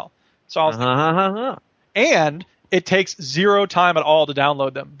as well. So I was and it takes zero time at all to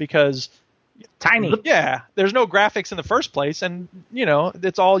download them because tiny. Yeah, there's no graphics in the first place, and you know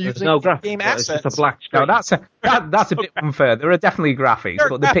it's all using game assets. It's just a black screen. No, that's a bit unfair. There are definitely graphics,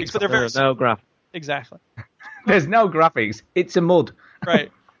 but the graphics, but they're very no graphics. Exactly. There's no graphics. It's a mud.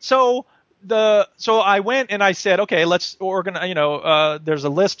 Right. So I went and I said, okay, let's organize. You know, there's a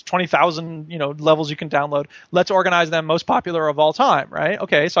list, 20,000 levels you can download. Let's organize them most popular of all time. Right.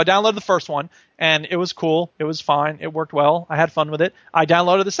 Okay. So I downloaded the first one and it was cool. It was fine. It worked well. I had fun with it. I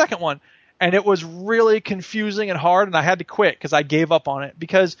downloaded the second one and it was really confusing and hard, and I had to quit because I gave up on it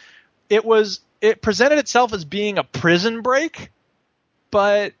because it presented itself as being a prison break,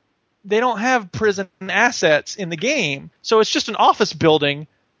 but they don't have prison assets in the game. So it's just an office building,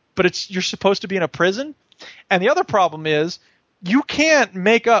 but you're supposed to be in a prison. And the other problem is you can't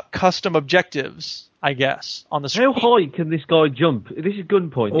make up custom objectives, I guess, on the screen. How high can this guy jump? This is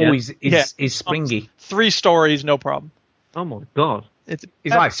Gunpoint. He's springy. 3 stories, no problem. Oh my god. He's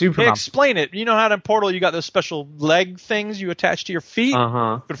like Superman. They explain it. You know how in Portal you got those special leg things you attach to your feet?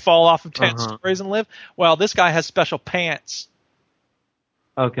 You could fall off of 10 stories and live. Well, this guy has special pants.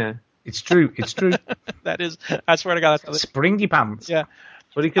 Okay. It's true. It's true. I swear to God, that's springy pants. Yeah.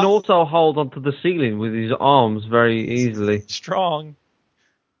 But he can also hold onto the ceiling with his arms very easily. Strong.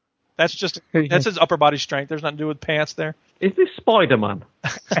 That's his upper body strength. There's nothing to do with pants there. Is this Spider-Man?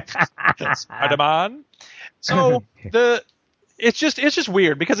 Spider-Man. So it's just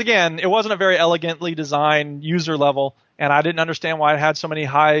weird because again, it wasn't a very elegantly designed user level, and I didn't understand why it had so many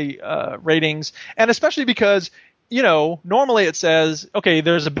high ratings, and especially because normally it says, okay,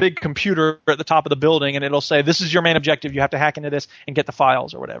 there's a big computer at the top of the building, and it'll say, this is your main objective. You have to hack into this and get the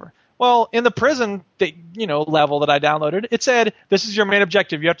files or whatever. Well, in the prison, level that I downloaded, it said, this is your main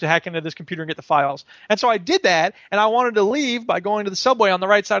objective. You have to hack into this computer and get the files. And so I did that, and I wanted to leave by going to the subway on the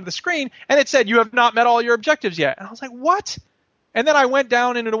right side of the screen, and it said, you have not met all your objectives yet. And I was like, what? And then I went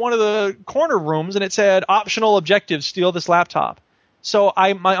down into one of the corner rooms, and it said, optional objectives, steal this laptop. So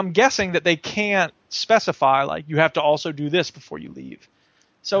I'm guessing that they can't specify, like, you have to also do this before you leave.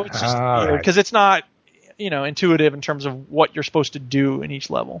 So it's just because it's not, intuitive in terms of what you're supposed to do in each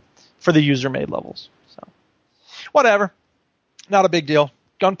level for the user-made levels. So whatever. Not a big deal.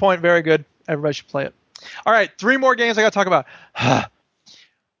 Gunpoint, very good. Everybody should play it. All right, 3 more games I got to talk about.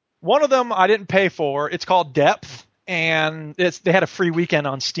 One of them I didn't pay for. It's called Depth. And they had a free weekend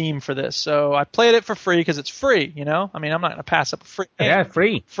on Steam for this. So I played it for free because it's free, I mean, I'm not going to pass up a free game. Yeah,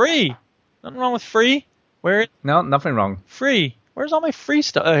 free. Free. Nothing wrong with free. No, nothing wrong. Free. Where's all my free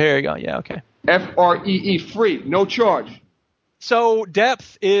stuff? Oh, here you go. Yeah, okay. FREE, free, no charge. So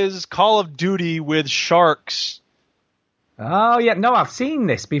Depth is Call of Duty with sharks. Oh, yeah. No, I've seen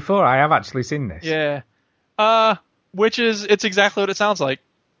this before. I have actually seen this. Yeah. It's exactly what it sounds like.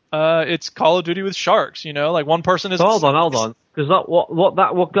 It's Call of Duty with sharks, like one person is... So hold on. Because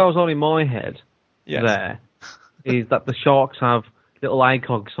what goes on in my head there is that the sharks have little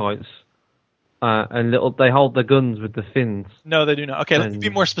ACOG sights, and they hold their guns with the fins. No, they do not. Okay, let me be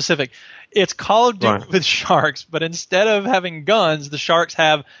more specific. It's Call of Duty with sharks, but instead of having guns, the sharks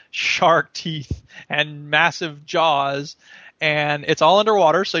have shark teeth and massive jaws, and it's all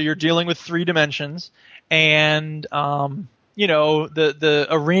underwater, so you're dealing with 3 dimensions, and the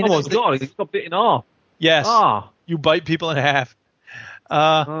arena. Oh my god, it's got bitten off. Yes. You bite people in half.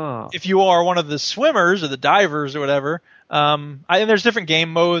 If you are one of the swimmers or the divers or whatever, and there's different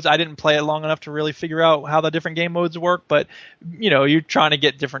game modes. I didn't play it long enough to really figure out how the different game modes work, but you're trying to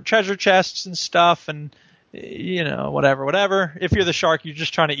get different treasure chests and stuff, and whatever. If you're the shark, you're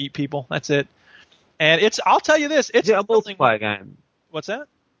just trying to eat people. That's it. And I'll tell you this, it's a multiplayer game. What's that?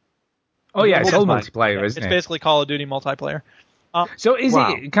 Oh yeah, it's all multiplayer, isn't it? It's basically Call of Duty multiplayer. So is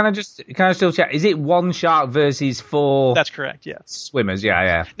it? Can I still check? Is it 1 shark versus 4? That's correct. Yeah. Swimmers.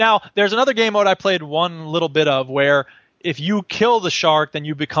 Yeah. Now there's another game mode I played one little bit of where if you kill the shark, then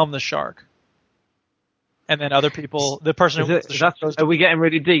you become the shark, and then other people, the person who the shark goes. Are we getting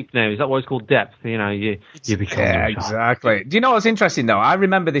really deep now? Is that what it's called? Depth. You become. Yeah, exactly. Do you know what's interesting though? I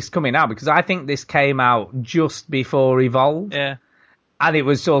remember this coming out because I think this came out just before Evolve. Yeah. And it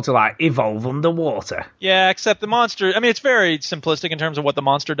was sort of like Evolve underwater. Yeah, except the monster... I mean, it's very simplistic in terms of what the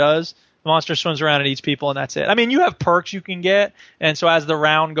monster does. The monster swims around and eats people, and that's it. I mean, you have perks you can get, and so as the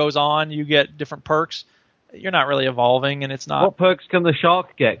round goes on, you get different perks. You're not really evolving, and it's not... What perks can the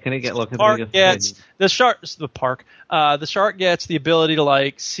shark get? Can it get, like, a bigger thing? The shark gets the ability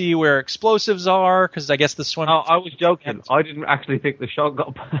to, see where explosives are, because I guess the swim... Oh, I was joking. I didn't actually think the shark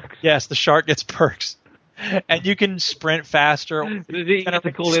got perks. Yes, the shark gets perks. And you can sprint faster.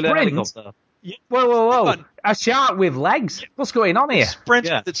 Sprint? Whoa. A shark with legs? What's going on here? Sprint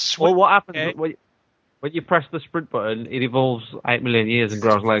that swims. Well, what happens when you press the sprint button, it evolves 8 million years and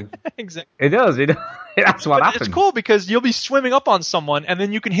grows legs. Exactly. It does. That's what happens. It's cool because you'll be swimming up on someone, and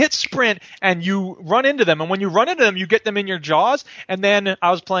then you can hit sprint, and you run into them. And when you run into them, you get them in your jaws. And then I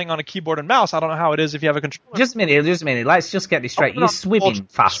was playing on a keyboard and mouse. I don't know how it is if you have a controller. Just a minute. Let's just get this straight. You're swimming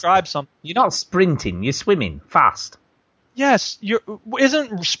fast. Describe something. You're not sprinting. You're swimming fast. Yes.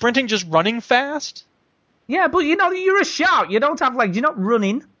 Isn't sprinting just running fast? Yeah, but you're a shark. You don't have legs. You're not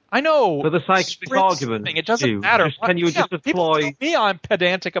running. I know. For the sake of this argument, it doesn't matter. Can you just apply... Me, I'm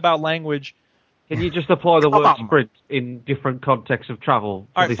pedantic about language. Can you just apply the word sprint in different contexts of travel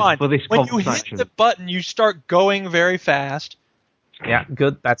fine. For this when conversation? You hit the button, you start going very fast. Yeah,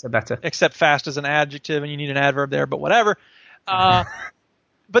 good. Better. Except fast is an adjective, and you need an adverb there, but whatever.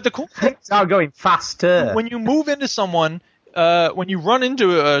 But the cool thing... It's not going faster. When you move into someone... when you run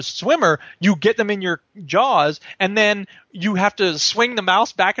into a swimmer, you get them in your jaws, and then you have to swing the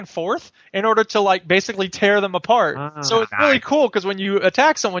mouse back and forth in order to basically tear them apart. So it's really cool because when you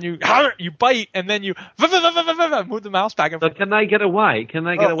attack someone, you bite, and then you move the mouse back and forth. So can they get away?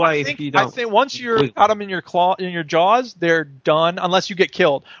 If you don't? I think once you're got them in your jaws, they're done unless you get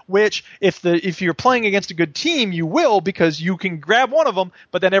killed. Which if you're playing against a good team, you will because you can grab one of them,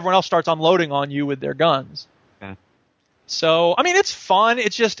 but then everyone else starts unloading on you with their guns. So, I mean, it's fun.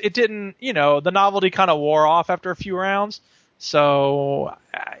 It's just, it didn't, the novelty kind of wore off after a few rounds. So,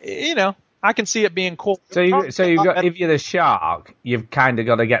 I can see it being cool. So you've got, if you're the shark, you've kind of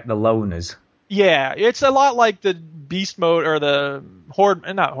got to get the loners. Yeah, it's a lot like the beast mode or the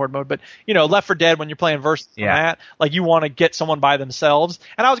not horde mode, but, Left 4 Dead when you're playing versus that. Like, you want to get someone by themselves.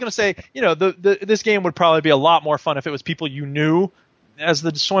 And I was going to say, this game would probably be a lot more fun if it was people you knew as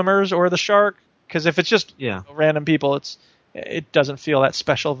the swimmers or the shark. Because if it's just random people, it doesn't feel that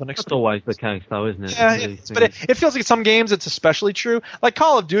special of an experience. That's always the case, though, isn't it? Yeah, but it feels like some games it's especially true. Like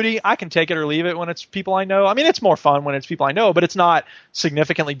Call of Duty, I can take it or leave it when it's people I know. I mean, it's more fun when it's people I know, but it's not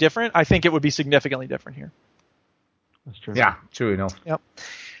significantly different. I think it would be significantly different here. That's true. Yeah, true enough. Yep.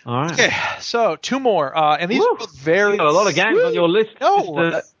 All right. Okay, so 2 more. And these are both very... You got a lot of games on your list.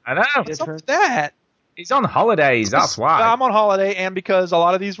 No, I know. What's up with that? He's on holidays, that's why. I'm on holiday, and because a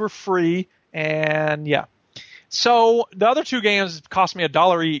lot of these were free, and yeah. So the other 2 games cost me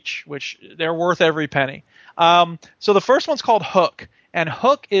 $1 each, which they're worth every penny. So the first one's called Hook, and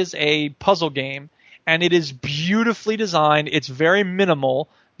Hook is a puzzle game, and it is beautifully designed. It's very minimal.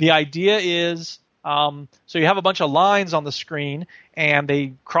 The idea is, so you have a bunch of lines on the screen, and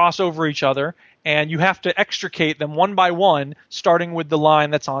they cross over each other, and you have to extricate them one by one, starting with the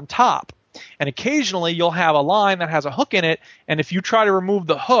line that's on top. And occasionally you'll have a line that has a hook in it, and if you try to remove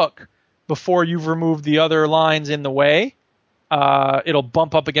the hook before you've removed the other lines in the way, it'll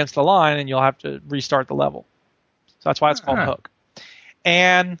bump up against the line and you'll have to restart the level. So that's why it's called hook.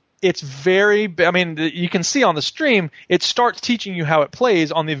 And it's you can see on the stream, it starts teaching you how it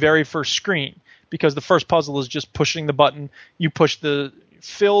plays on the very first screen, because the first puzzle is just pushing the button. You push the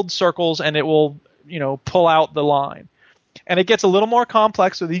filled circles and it will, pull out the line. And it gets a little more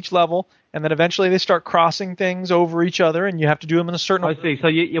complex with each level, and then eventually they start crossing things over each other, and you have to do them in a certain I see. So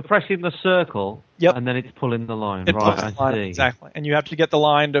you're pressing the circle, and then it's pulling the line. I see. Exactly. And you have to get the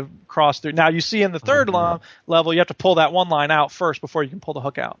line to cross through. Now, you see in the third level, you have to pull that one line out first before you can pull the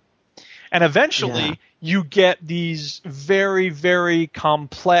hook out. And eventually, you get these very, very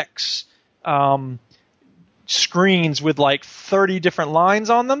complex screens with like 30 different lines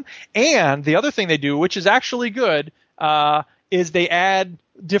on them. And the other thing they do, which is actually good, is they add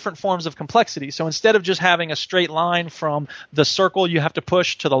different forms of complexity. So instead of just having a straight line from the circle you have to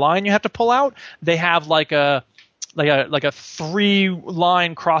push to the line you have to pull out, they have like a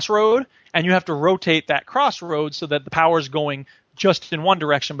 3-line crossroad, and you have to rotate that crossroad so that the power is going just in one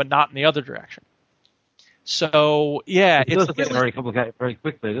direction but not in the other direction. So it does get very complicated very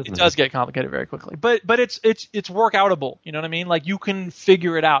quickly, doesn't it? It does get complicated very quickly, but it's workoutable. You know what I mean? Like, you can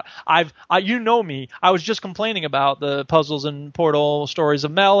figure it out. You know me. I was just complaining about the puzzles and Portal, Stories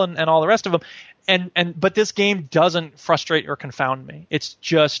of Mel, and all the rest of them. But this game doesn't frustrate or confound me. It's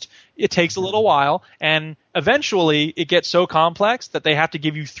just, it takes a little while, and eventually it gets so complex that they have to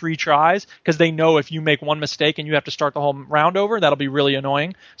give you 3 tries, because they know if you make one mistake and you have to start the whole round over, that'll be really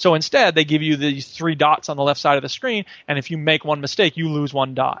annoying. So instead, they give you these 3 dots on the left side of the screen, and if you make one mistake, you lose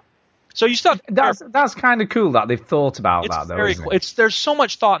 1 dot. So you start. That's kind of cool that they've thought about that, though. Very isn't cool. it? There's so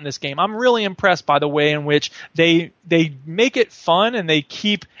much thought in this game. I'm really impressed by the way in which they make it fun and they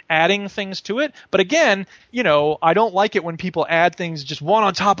keep adding things to it. But again, I don't like it when people add things just one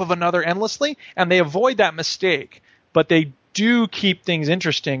on top of another endlessly, and they avoid that mistake. But they do keep things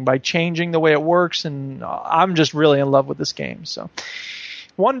interesting by changing the way it works, and I'm just really in love with this game. So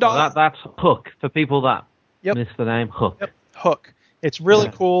 $1. Well, that's Hook for people that miss the name. Hook. Yep. Hook. It's really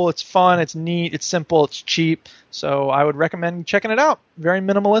cool. It's fun. It's neat. It's simple. It's cheap. So I would recommend checking it out. Very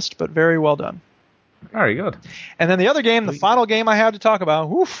minimalist, but very well done. Very good. And then the other game, the final game I have to talk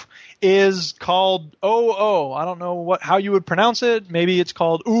about, is called OO. I don't know how you would pronounce it. Maybe it's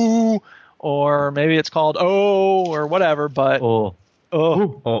called Ooh, or maybe it's called O, or whatever. But Ooh.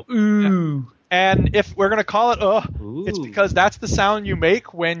 Yeah. And if we're going to call it it's because that's the sound you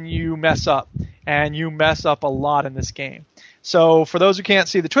make when you mess up. And you mess up a lot in this game. So for those who can't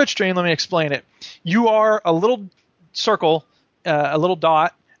see the Twitch stream, let me explain it. You are a little circle, a little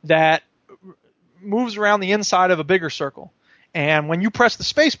dot that moves around the inside of a bigger circle. And when you press the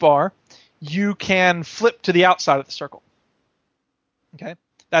space bar, you can flip to the outside of the circle. Okay?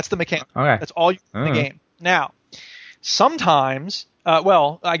 That's the mechanic. Okay. That's all you do in the game. Now, sometimes,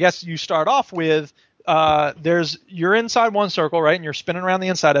 I guess you start off with you're inside one circle, right? And you're spinning around the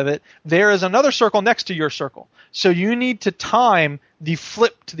inside of it. There is another circle next to your circle. So you need to time the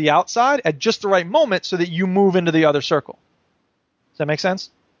flip to the outside at just the right moment so that you move into the other circle. Does that make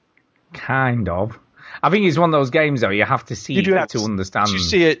sense? Kind of. I think it's one of those games, though. You have to see it to understand. Once you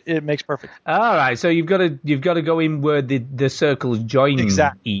see it, it makes perfect. All right, so you've got to go in where the circles join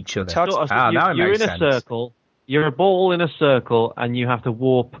each other. You're in a circle. You're a ball in a circle, and you have to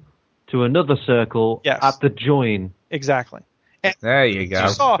warp to another circle at the join. Exactly. And there you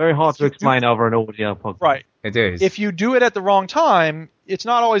go. Very hard to explain over an audio podcast. Right. It is. If you do it at the wrong time, it's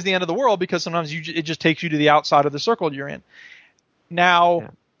not always the end of the world, because sometimes it just takes you to the outside of the circle you're in.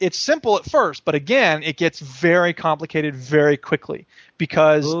 Now, it's simple at first, but again, it gets very complicated very quickly,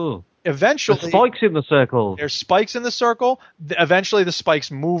 because eventually there's spikes in the circle. There's spikes in the circle. Eventually, the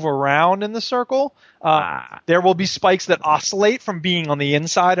spikes move around in the circle. There will be spikes that oscillate from being on the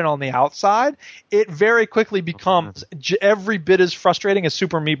inside and on the outside. It very quickly becomes every bit as frustrating as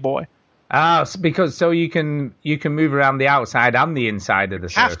Super Meat Boy. Because you can move around the outside and the inside of the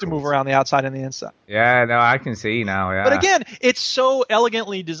circle. You have to move around the outside and the inside. Yeah, no, I can see now. Yeah. But again, it's so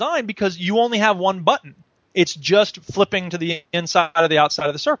elegantly designed because you only have one button. It's just flipping to the inside or the outside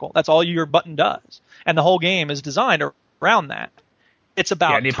of the circle. That's all your button does. And the whole game is designed around that. It's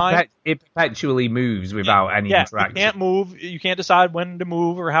about time. It perpetually moves without any interaction. You can't move. You can't decide when to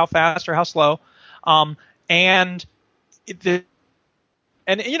move or how fast or how slow. And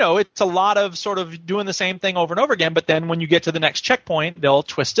And, it's a lot of sort of doing the same thing over and over again, but then when you get to the next checkpoint, they'll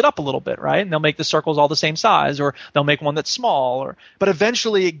twist it up a little bit, right? And they'll make the circles all the same size, or they'll make one that's small. But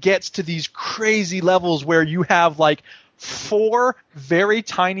eventually it gets to these crazy levels where you have like 4 very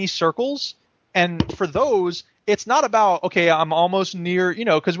tiny circles, and for those, it's not about, okay, I'm almost near,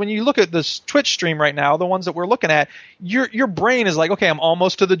 because when you look at this Twitch stream right now, the ones that we're looking at, your brain is like, okay, I'm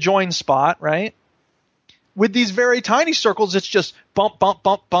almost to the join spot, right? With these very tiny circles, it's just bump, bump,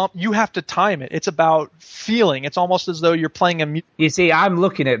 bump, bump. You have to time it. It's about feeling. It's almost as though you're playing a music. You see, I'm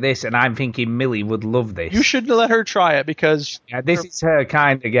looking at this and I'm thinking Millie would love this. You should let her try it because this is her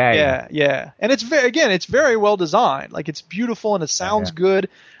kind of game. Yeah. And it's very well designed. Like, it's beautiful and it sounds good.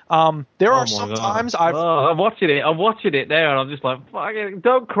 There are some times I'm watching it there, and I'm just like, fucking,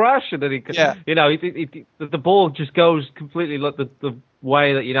 don't crash. And then the ball just goes completely like the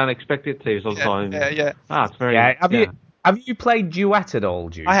way that you don't expect it to sometimes. Yeah. It's very. Have you played Duet at all,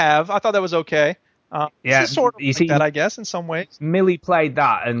 Jude? I have. I thought that was okay. It's sort of you see, that, I guess, in some ways. Millie played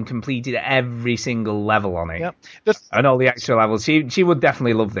that and completed every single level on it. Yep. And all the extra levels. She would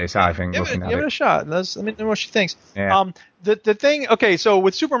definitely love this, I think, give looking at it. Give it a shot. Let me know what she thinks. Yeah. The thing, okay, so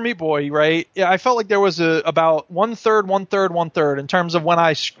with Super Meat Boy, right, I felt like there was about one-third in terms of when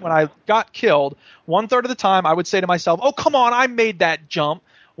I got killed. 1/3 of the time, I would say to myself, oh, come on, I made that jump.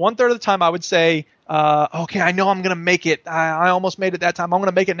 1/3 of the time, I would say, okay, I know I'm going to make it. I almost made it that time. I'm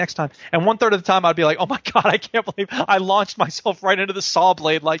going to make it next time. And 1/3 of the time, I'd be like, oh, my God, I can't believe I launched myself right into the saw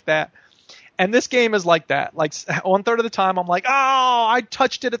blade like that. And this game is like that. Like 1/3 of the time, I'm like, oh, I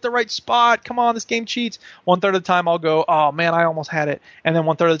touched it at the right spot. Come on, this game cheats. 1/3 of the time, I'll go, oh, man, I almost had it. And then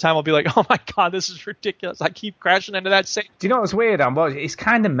 1/3 of the time, I'll be like, oh, my God, this is ridiculous. I keep crashing into that same. Do you know what's weird? It's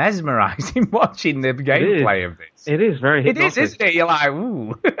kind of mesmerizing watching the gameplay of this. It is very hypnotic. It is, isn't it? You're like,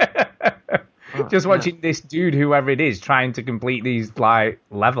 ooh. Just watching this dude, whoever it is, trying to complete these like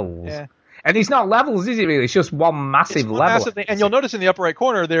levels. Yeah. And it's not levels, is it really? It's just one massive level. Massive thing. And you'll notice in the upper right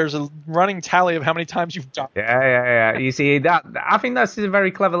corner, there's a running tally of how many times you've done. Yeah. You see, that I think that's a very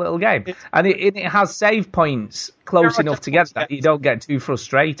clever little game. And it has save points close enough together that you don't get too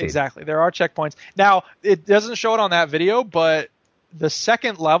frustrated. Exactly. There are checkpoints. Now, it doesn't show it on that video, but the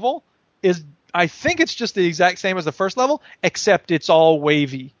second level is, I think it's just the exact same as the first level, except it's all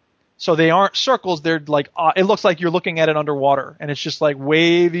wavy. So they aren't circles. They're like, it looks like you're looking at it underwater, and it's just like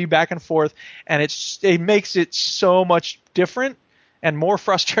wavy back and forth, and it makes it so much different and more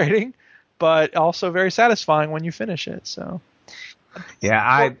frustrating, but also very satisfying when you finish it. So,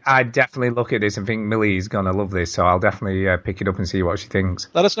 yeah, I definitely look at this and think Millie's gonna love this, so I'll definitely pick it up and see what she thinks.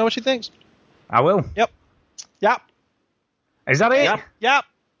 Let us know what she thinks. I will. Yep. Is that it? Yep.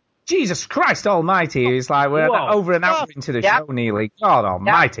 Jesus Christ Almighty! It's like we're over an hour into the show nearly. God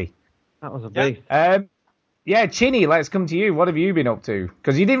Almighty. That was a big. Yeah, Chinny, let's come to you. What have you been up to?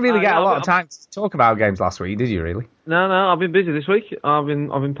 Because you didn't really get a lot of time to talk about games last week, did you? Really? No, I've been busy this week. I've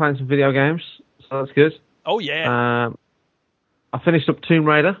been playing some video games, so that's good. Oh yeah. I finished up Tomb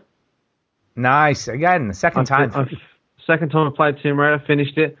Raider. Nice. Again, the second time. Second time I played Tomb Raider,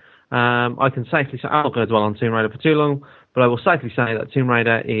 finished it. I can safely say, I'm not going to dwell on Tomb Raider for too long, but I will safely say that Tomb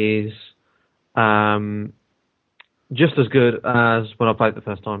Raider is just as good as when I played it the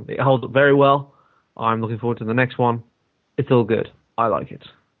first time. It holds up very well. I'm looking forward to the next one. It's all good. I like it.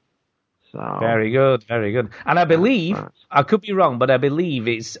 So very good. And I believe, I could be wrong, but I believe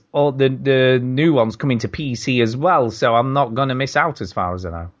it's all the new ones coming to PC as well, so I'm not going to miss out as far as I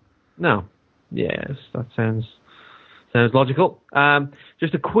know. No. Yes, that sounds logical.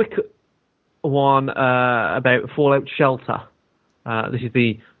 Just a quick one about Fallout Shelter. This is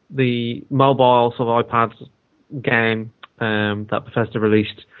the mobile sort of iPad game that Bethesda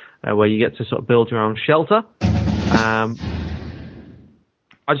released, where you get to sort of build your own shelter. I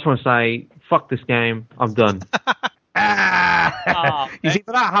just want to say, fuck this game. I'm done. You see,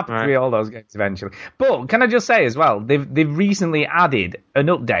 but that happens with all those games eventually. But can I just say as well, they've recently added an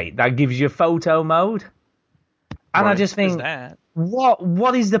update that gives you photo mode, and I just think,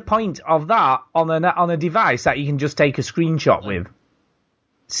 what is the point of that on a device that you can just take a screenshot with?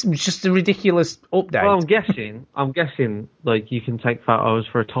 It's just a ridiculous update. Well, I'm guessing, like you can take photos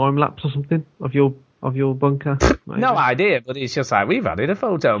for a time lapse or something of your bunker. No idea, but it's just like we've added a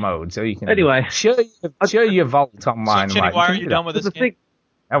photo mode, so you can show your vault online. So, Chinny, why are you done with this game?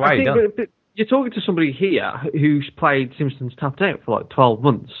 Why are you done? But you're talking to somebody here who's played Simpsons Tapped Out for like 12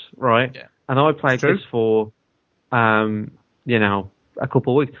 months, right? Yeah. And I played this for, a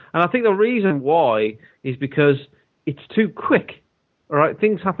couple of weeks. And I think the reason why is because it's too quick. All right,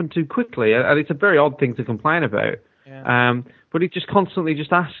 things happen too quickly, and it's a very odd thing to complain about. Yeah. But it just constantly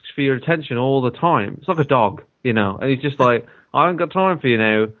just asks for your attention all the time. It's like a dog. you know. And he's just like, I haven't got time for you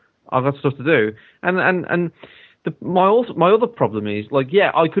now. I've got stuff to do. And my other problem is, like,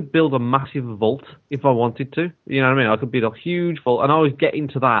 yeah, I could build a massive vault if I wanted to. You know what I mean? I could build a huge vault, and I was getting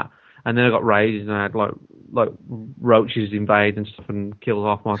to that, and then I got raided, and I had like roaches invade and stuff and kill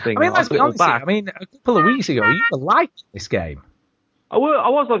half my thing. I mean, let's be honest. I mean, a couple of weeks ago, you were liking this game. I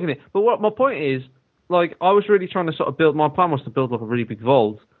was liking it, but what my point is, like, I was really trying to sort of build. My plan was to build like a really big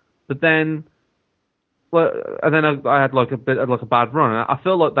vault, but then, and then I had like a bad run. And I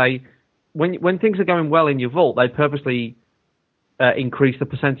feel like when things are going well in your vault, they purposely increase the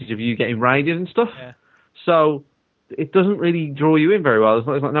percentage of you getting raided and stuff. Yeah. So it doesn't really draw you in very well. It's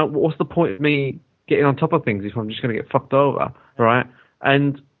like, no, what's the point of me getting on top of things if I'm just going to get fucked over, right?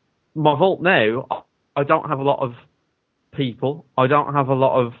 And my vault now, I don't have a lot of people. I don't have a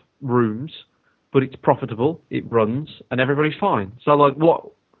lot of rooms, but it's profitable. It runs, and everybody's fine. So, like,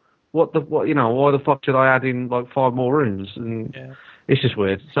 why the fuck should I add in like 5 more rooms? And it's just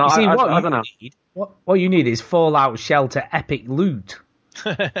weird. So I don't know. What you need is Fallout Shelter epic loot.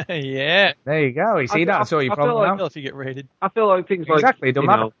 Yeah. There you go. You see, that's all your problem now. If you get raided. I feel like things like exactly don't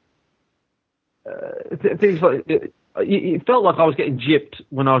matter. Things like it felt like I was getting gypped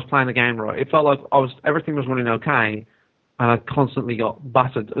when I was playing the game. Right, it felt like everything was running okay, and I constantly got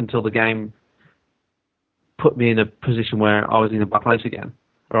battered until the game put me in a position where I was in a bad place again.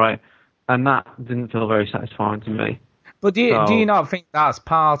 Right, and that didn't feel very satisfying to me. But do you not think that's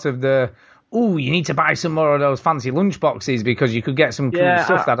part of the? Oh, you need to buy some more of those fancy lunchboxes because you could get some cool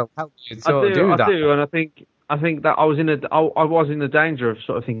stuff that'll help you do that. I do, and I think that I was in the danger of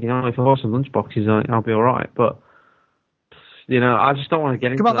sort of thinking, oh, if I buy some lunchboxes, I'll be all right. But you know, I just don't want to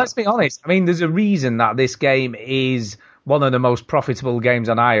get into that. Come on, let's be honest. I mean, there's a reason that this game is one of the most profitable games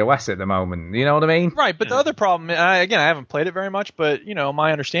on iOS at the moment. You know what I mean? Right, but the other problem, again, I haven't played it very much, but, you know,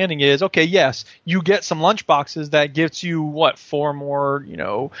 my understanding is, okay, yes, you get some lunchboxes that gets you, 4 more,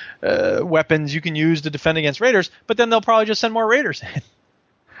 weapons you can use to defend against raiders, but then they'll probably just send more raiders in.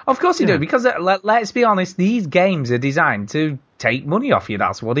 Of course they do, because let's be honest, these games are designed to take money off you.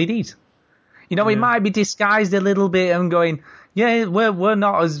 That's what it is. You know, it might be disguised a little bit and going, yeah, we're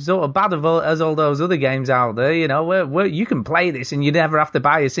not as sort of bad as all those other games out there. You know, you can play this and you never have to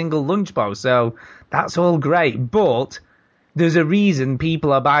buy a single lunchbox. So that's all great. But there's a reason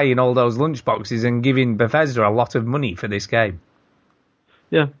people are buying all those lunchboxes and giving Bethesda a lot of money for this game.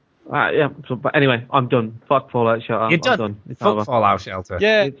 Yeah. So, but anyway, I'm done. Fuck Fallout Shelter. You're done. I'm done. It's Fuck over. Fallout Shelter.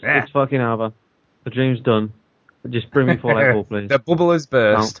 Yeah. It's fucking over. The dream's done. Just bring me Fallout 4, please. The bubble has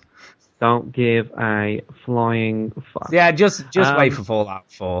burst. Don't give a flying fuck. Yeah, just wait for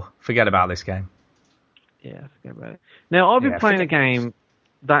Fallout 4. Forget about this game. Yeah, forget about it. Now, I've been playing a game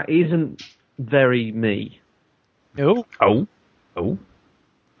that isn't very me. Oh.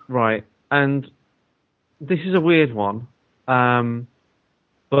 Right, and this is a weird one.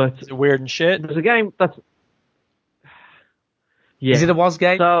 But is it weird and shit? There's a game that's... Yeah. Is it a WAS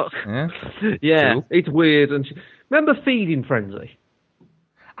game? So, yeah. Cool. It's weird. And remember Feeding Frenzy?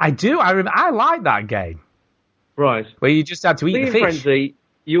 I do. I like that game. Right. Where you just had to eat the fish. Feeding Frenzy,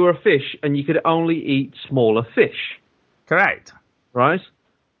 you were a fish and you could only eat smaller fish. Correct. Right?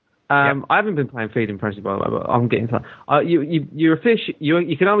 I haven't been playing Feeding Frenzy, by the way, but I'm getting to that. You're a fish.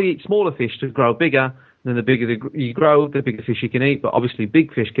 You can only eat smaller fish to grow bigger. And then the bigger you grow, the bigger fish you can eat. But obviously,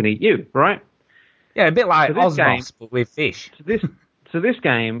 big fish can eat you, right? Yeah, a bit like Osmos, but with fish. So this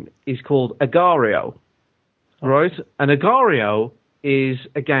game is called Agario, right? And Agario is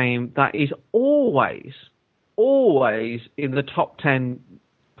a game that is always in the top 10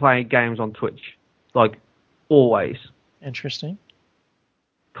 playing games on Twitch. Like, always. Interesting.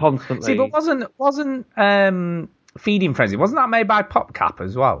 Constantly. See, but wasn't Feeding Frenzy, wasn't that made by PopCap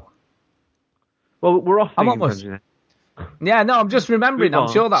as well? Well, we're off Feeding Frenzy now. Yeah, no, I'm just remembering.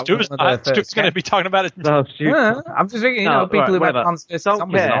 I'm sure that Stu's going to be talking about it. No, I'm just thinking, people who went on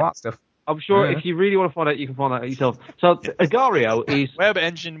zombies and all that stuff. I'm sure if you really want to find out, you can find out yourself. So Agario is web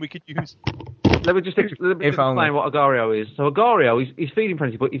engine we could use. Let me just explain what Agario is. So Agario is Feeding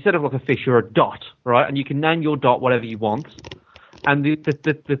Frenzy, but instead of like a fish, you're a dot, right? And you can name your dot whatever you want. And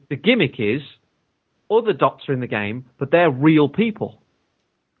the gimmick is other dots are in the game, but they're real people.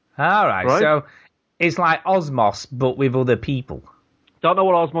 All right? So it's like Osmos, but with other people. Don't know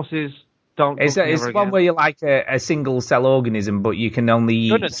what Osmos is. It's one where you're like a single cell organism, but you can only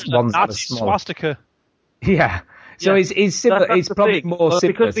eat ones that are small. Swastika. Yeah. So it's similar. It's probably more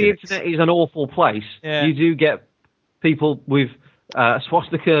simple. Because the internet is an awful place, you do get people with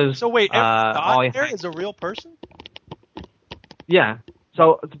swastikas. So wait, every there is a real person? Yeah.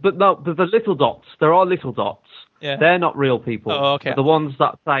 So, but the little dots, there are little dots. Yeah. They're not real people. Oh, okay. The ones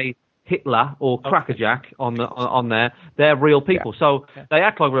that say Hitler or Crackerjack on there, they're real people. So they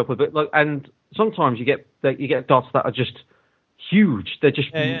act like real people. But look, and sometimes you get dots that are just huge. They're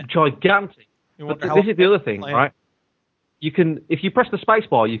just gigantic. But this is the other thing, right? You can, if you press the space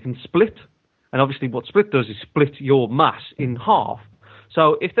bar, you can split. And obviously what split does is split your mass in half.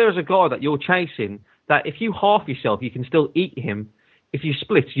 So if there's a guy that you're chasing, that if you half yourself, you can still eat him. If you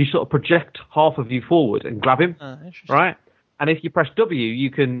split, you sort of project half of you forward and grab him, right? And if you press W,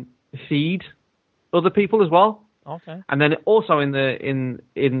 you can feed other people as well. Okay. And then also in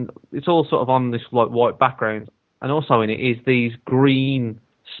it's all sort of on this like white background, and also in it is these green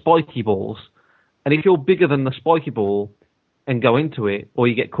spiky balls. And if you're bigger than the spiky ball and go into it, or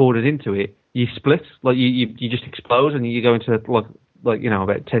you get corded into it, you split, like you just explode, and you go into like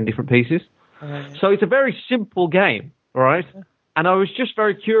about 10 different pieces. So it's a very simple game, right? And I was just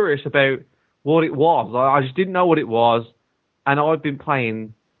very curious about what it was. I just didn't know what it was, and I've been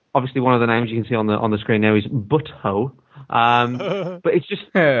playing. Obviously, one of the names you can see on the screen now is Butthole. But it's just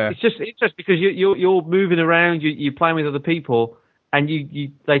interesting because you're moving around, you're playing with other people, and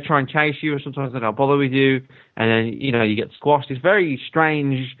they try and chase you, or sometimes they don't bother with you, and then you get squashed. It's a very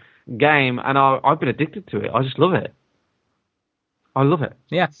strange game, and I've been addicted to it. I just love it. I love it.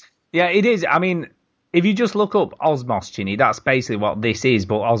 Yeah, it is. I mean, if you just look up Osmos, Chinny, that's basically what this is,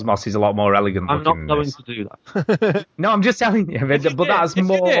 but Osmos is a lot more elegant I'm looking not than going this. to do that. No, I'm just telling you, but that's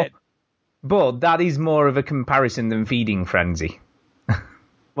more. But that is more of a comparison than Feeding Frenzy.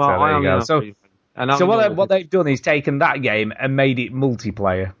 Well, so there you go. So what they've done is taken that game and made it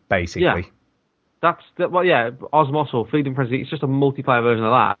multiplayer, basically. Yeah. Osmos or Feeding Frenzy, it's just a multiplayer version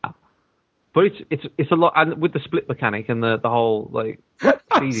of that. But it's a lot, and with the split mechanic and the whole like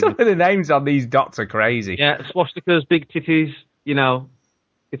feeding. Some of the names on these dots are crazy. Yeah, swastikas, big titties,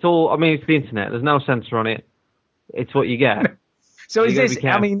 it's all. I mean, it's the internet. There's no censor on it. It's what you get. So is this?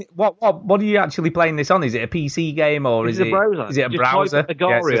 I mean, what are you actually playing this on? Is it a PC game or is it a browser? Is it a Just browser? Type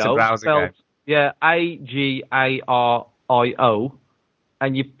Agario, it's a browser game. Yeah, Agario,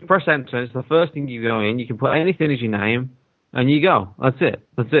 and you press enter. It's the first thing you go in. You can put anything as your name. And you go. That's it.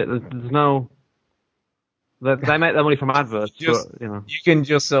 There's no. They make their money from adverts. You can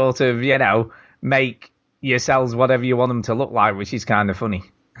just sort of, make yourselves whatever you want them to look like, which is kind of funny.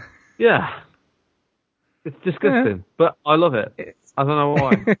 Yeah. It's disgusting, but I love it. I don't know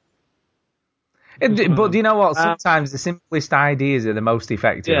why. But do you know what? Sometimes the simplest ideas are the most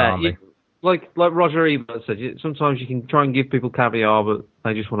effective, aren't they? Like Roger Ebert said, sometimes you can try and give people caviar, but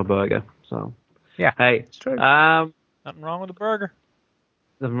they just want a burger. So. Yeah. Hey. It's true. Nothing wrong with a burger.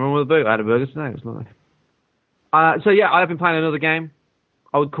 Nothing wrong with a burger. I had a burger today. It was nice. So yeah, I have been playing another game.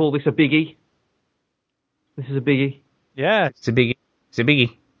 I would call this a biggie. This is a biggie. Yeah. It's a biggie. You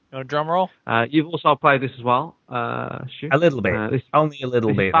want a drum roll? You've also played this as well, Stu. A little bit. Only a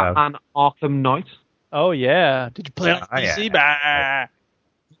little bit, though. Batman Arkham Knight. Oh, yeah. Did you play on PC? Yeah.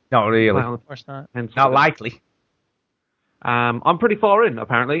 Not really. Of course not. Not likely. I'm pretty far in.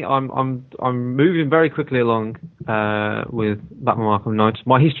 Apparently, I'm moving very quickly along with Batman Arkham Knight.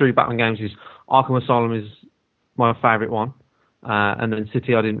 My history of Batman games is Arkham Asylum is my favourite one, and then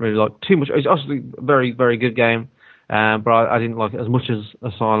City I didn't really like too much. It's obviously a very very good game, but I didn't like it as much as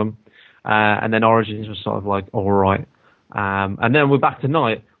Asylum, and then Origins was sort of like all right, and then we're back to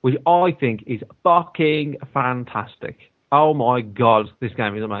Knight, which I think is fucking fantastic. Oh my God, this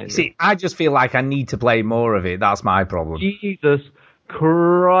game is amazing. See, I just feel like I need to play more of it. That's my problem. Jesus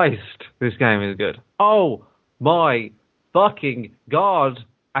Christ, this game is good. Oh my fucking God.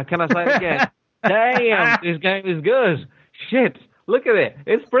 And can I say it again? Damn, this game is good. Shit, look at it.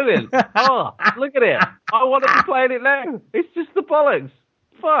 It's brilliant. Oh, look at it. I want to be playing it now. It's just the bollocks.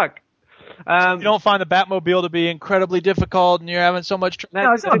 Fuck. You don't find the Batmobile to be incredibly difficult and you're having so much trouble?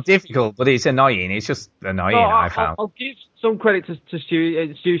 No, it's not difficult, but it's annoying. It's just annoying, I found. I'll give some credit to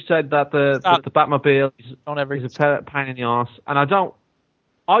Stu. Stu said that the Batmobile is a pain in the arse, and I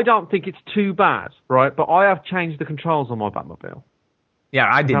don't think it's too bad, right? But I have changed the controls on my Batmobile. Yeah,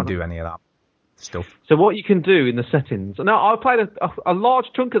 I didn't do any of that stuff. So what you can do in the settings... Now, I played a large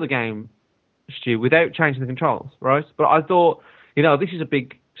chunk of the game, Stu, without changing the controls, right? But I thought, this is a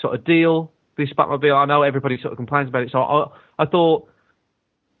big sort of deal, this Batmobile. I know everybody sort of complains about it, so I thought,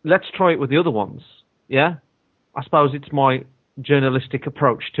 let's try it with the other ones, yeah? I suppose it's my journalistic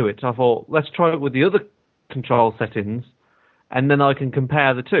approach to it. So I thought, let's try it with the other control settings, and then I can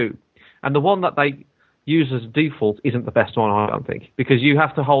compare the two. And the one that they use as default isn't the best one, I don't think, because you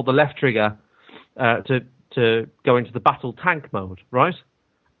have to hold the left trigger to go into the battle tank mode, right?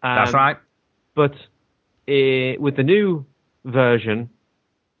 That's right. But with the new version,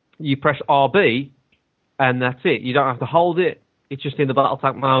 you press RB, and that's it. You don't have to hold it. It's just in the battle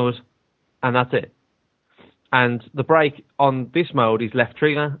tank mode, and that's it. And the brake on this mode is left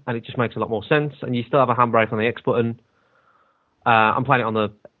trigger, and it just makes a lot more sense. And you still have a handbrake on the X button. I'm playing it on the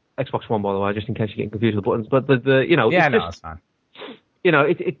Xbox One, by the way, just in case you're getting confused with the buttons. But that's fine.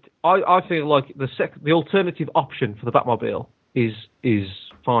 I feel like the alternative option for the Batmobile is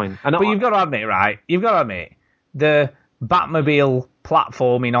fine. And but you've got to admit, right? The Batmobile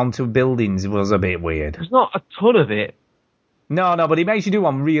platforming onto buildings was a bit weird. There's not a ton of it. No, but it makes you do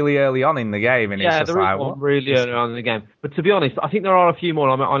one really early on in the game, and it's just there like, is one really early on in the game. But to be honest, I think there are a few more.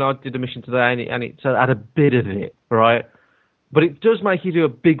 I did a mission today, and it had a bit of it, right? But it does make you do a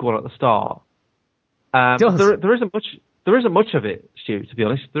big one at the start. There isn't much of it, Stu. To be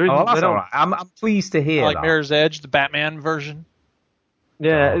honest, there isn't. Oh, that's all right. I'm pleased to hear like that. Mirror's Edge, the Batman version.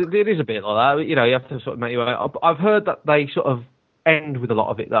 Yeah, it is a bit like that. You have to sort of make your way. I've heard that they sort of end with a lot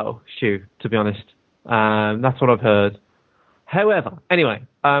of it, though, Stu. To be honest, that's what I've heard. However, anyway,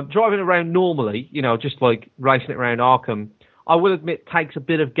 driving around normally, just like racing it around Arkham, I will admit takes a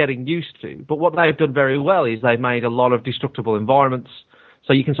bit of getting used to. But what they've done very well is they've made a lot of destructible environments,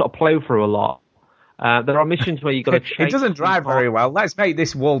 so you can sort of plow through a lot. There are missions where you've got to chase. It doesn't drive very well. Let's make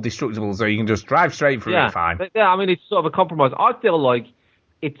this wall destructible so you can just drive straight through it fine. Yeah, I mean, it's sort of a compromise. I feel like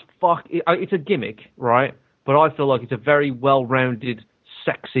it's a gimmick, right? But I feel like it's a very well-rounded,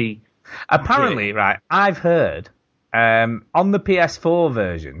 sexy... Apparently, right, I've heard... on the PS4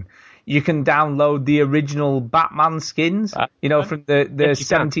 version, you can download the original Batman skins, from the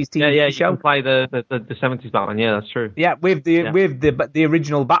 70s TV show. You can play the 70s Batman. Yeah, that's true. Yeah, with the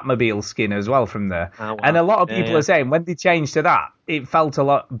original Batmobile skin as well from there. Oh, wow. And a lot of people are saying when they changed to that, it felt a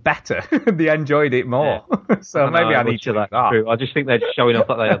lot better. They enjoyed it more. Yeah. So maybe I need to do that. True. I just think they're just showing off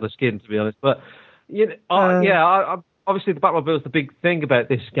that they have the skin, to be honest. But obviously the Batmobile is the big thing about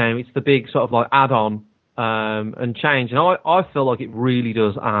this game. It's the big sort of like add-on. And change, and I feel like it really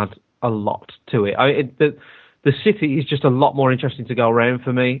does add a lot to it. The city is just a lot more interesting to go around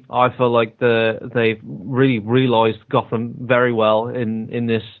for me. I feel like they've really realised Gotham very well in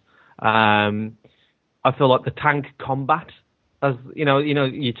this. I feel like the tank combat, as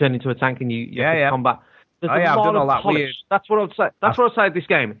you turn into a tank and you have to combat. I've done all that weird. That's what I'd say. That's what I'd say of this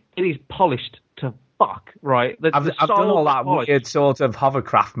game. It is polished to fuck, right? I've done all that weird sort of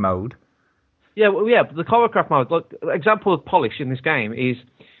hovercraft mode. Yeah, but the hovercraft mode, like, example of polish in this game is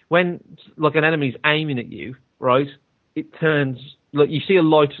when, like, an enemy's aiming at you, right, it turns, like, you see a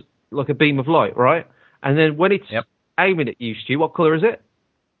light, like a beam of light, right? And then when it's aiming at you, Stu, what colour is it?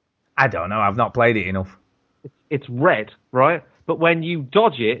 I don't know, I've not played it enough. It's red, right? But when you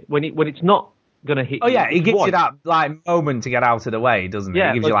dodge it, when it's not going to hit you... Oh, yeah, it gives you that, like, moment to get out of the way, doesn't it?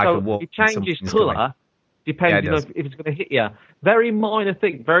 Yeah, it gives you, like, so a walk. It changes colour. Depending on if it's going to hit you. Very minor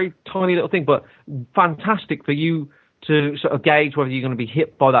thing, very tiny little thing, but fantastic for you to sort of gauge whether you're going to be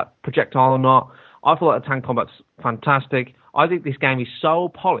hit by that projectile or not. I feel like the tank combat's fantastic. I think this game is so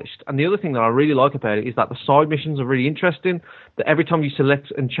polished. And the other thing that I really like about it is that the side missions are really interesting. That every time you select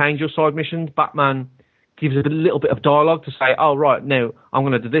and change your side missions, Batman gives a little bit of dialogue to say, oh, right, now I'm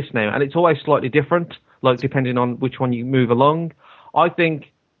going to do this now. And it's always slightly different, like depending on which one you move along. I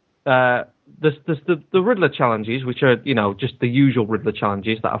think... There's the Riddler challenges, which are, just the usual Riddler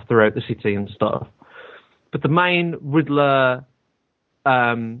challenges that are throughout the city and stuff. But the main Riddler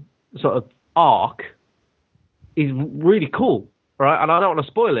sort of arc is really cool, right? And I don't want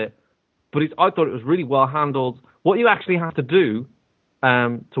to spoil it, but I thought it was really well handled. What you actually have to do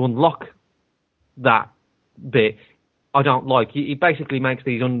to unlock that bit, I don't like. He basically makes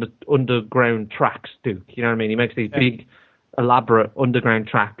these underground tracks, Duke. You know what I mean? He makes these big, elaborate underground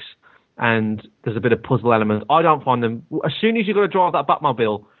tracks. And there's a bit of puzzle element. I don't find them... As soon as you've got to drive that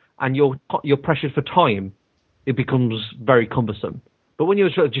Batmobile and you're pressured for time, it becomes very cumbersome. But when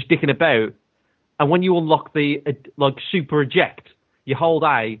you're sort of just dicking about, and when you unlock the, super eject, you hold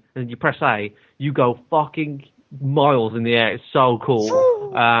A and you press A, you go fucking miles in the air. It's so cool.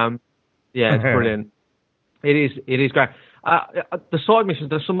 It's brilliant. It is great. The side missions,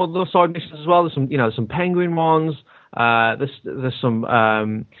 there's some other side missions as well. There's some penguin ones. There's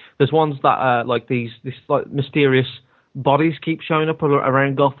ones that like these like mysterious bodies keep showing up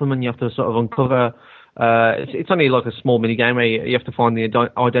around Gotham, and you have to sort of uncover. It's only like a small mini game where you have to find the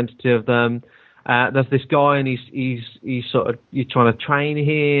identity of them. There's this guy, and he's sort of, you're trying to train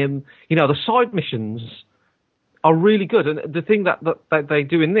him. The side missions are really good, and the thing that they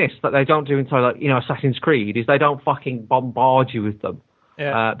do in this that they don't do inside, like, Assassin's Creed, is they don't fucking bombard you with them.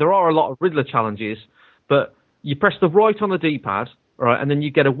 Yeah. There are a lot of Riddler challenges, but you press the right on the D-pad, right, and then you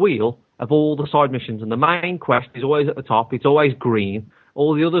get a wheel of all the side missions, and the main quest is always at the top. It's always green.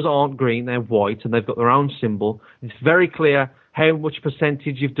 All the others aren't green; they're white, and they've got their own symbol. It's very clear how much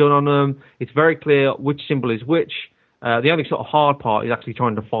percentage you've done on them. It's very clear which symbol is which. The only sort of hard part is actually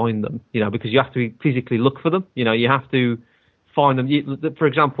trying to find them, because you have to physically look for them. You have to find them. For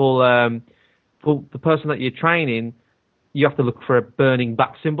example, for the person that you're training, you have to look for a burning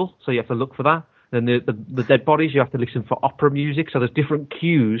bat symbol, so you have to look for that. Then the dead bodies, you have to listen for opera music, so there's different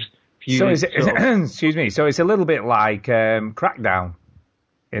cues. So excuse me, so it's a little bit like Crackdown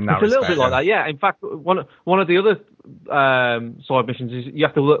in that respect. It's a little bit like that, yeah. In fact, one of the other side missions is you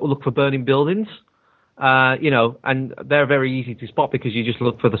have to look for burning buildings, and they're very easy to spot because you just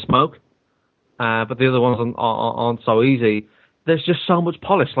look for the smoke. But the other ones aren't so easy. There's just so much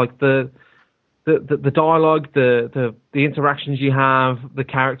polish, like the dialogue, the interactions you have, the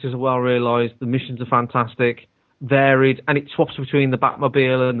characters are well realised, the missions are fantastic, varied, and it swaps between the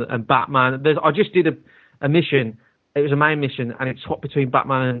Batmobile and Batman. I just did a mission. It was a main mission, and it swapped between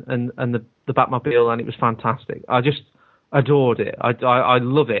Batman and the Batmobile, and it was fantastic. I just adored it. I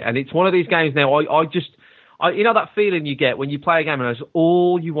love it, and it's one of these games now. I that feeling you get when you play a game and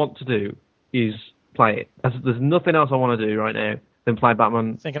all you want to do is play it. There's nothing else I want to do right now than play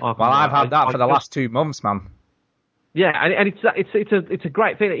Batman. Well, I've had that for the last 2 months, man. Yeah, and it's a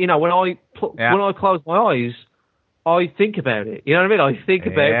great thing. When I close my eyes, I think about it. You know what I mean? I think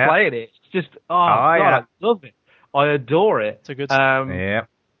about playing it. It's just I love it. I adore it. It's a good.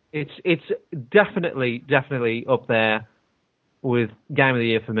 It's definitely up there with Game of the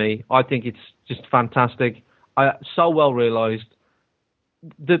Year for me. I think it's just fantastic. So well realised.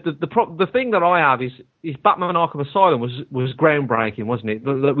 The thing that I have is Batman Arkham Asylum was groundbreaking, wasn't it?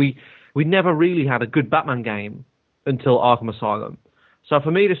 That we never really had a good Batman game until Arkham Asylum. So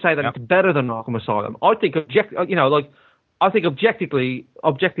for me to say that it's better than Arkham Asylum, I think objectively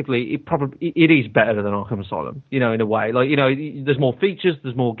it is better than Arkham Asylum. In a way, there's more features,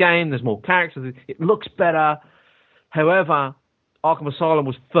 there's more game, there's more characters. It looks better. However, Arkham Asylum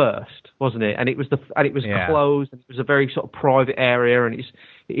was first, wasn't it? And it was closed, and it was a very sort of private area, and it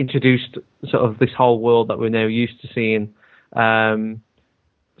introduced sort of this whole world that we're now used to seeing. So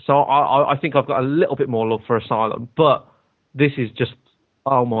I think I've got a little bit more love for Asylum, but this is just,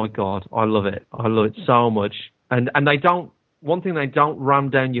 oh my God, I love it. I love it so much. And one thing they don't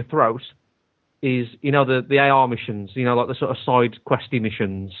ram down your throat is, the AR missions, like the sort of side questy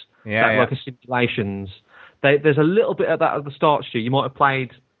missions, like simulations. There's a little bit of that at the start, Stu. You might have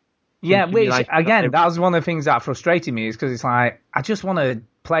played. Yeah, which, again, that was one of the things that frustrated me, is because it's like, I just want to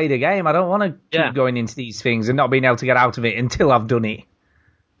play the game. I don't want to keep going into these things and not being able to get out of it until I've done it.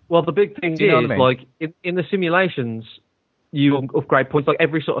 Well, the big thing is, like, in the simulations, you upgrade points. Like,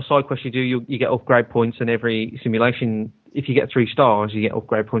 every sort of side quest you do, you get upgrade points, and every simulation, if you get 3 stars, you get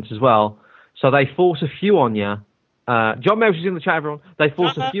upgrade points as well. So they force a few on you. John Mouse is in the chat, everyone. They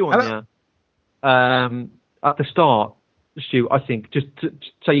force a few on you at the start, Stu, I think, just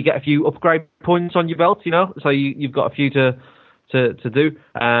so you get a few upgrade points on your belt, so you've got a few to do,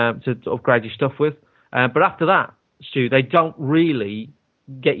 to upgrade your stuff with. But after that, Stu, they don't really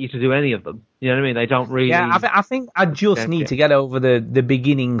get you to do any of them. You know what I mean? They don't really. Yeah, I think I just need to get over the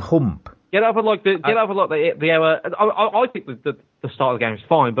beginning hump. Get over the hour. I think the start of the game is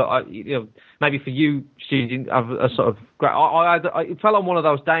fine, but maybe for you, Stu, you didn't have a sort of. It fell on one of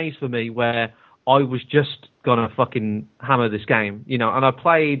those days for me where I was just gonna fucking hammer this game, and I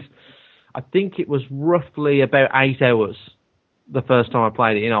played. I think it was roughly about 8 hours the first time I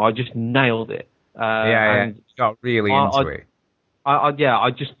played it. I just nailed it. And got really into it.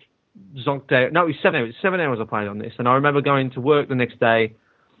 I just zonked out. No, it was 7 hours. 7 hours I played on this, and I remember going to work the next day,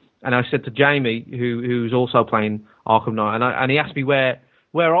 and I said to Jamie, who's also playing Arkham Knight, and he asked me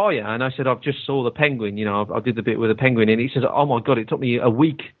where are you? And I said, I've just saw the Penguin. I did the bit with the Penguin, and he says, oh my God, it took me a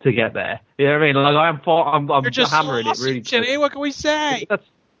week to get there. You know what I mean? Like I'm just hammering awesome, it really. Jimmy, what can we say? That's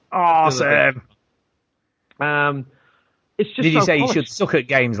awesome. It's just. Did you say polished. you should suck at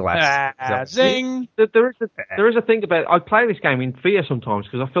games less? Zing. There is a thing about. I play this game in fear sometimes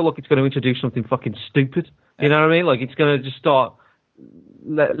because I feel like it's going to introduce something fucking stupid. You know what I mean? Like it's going to just start.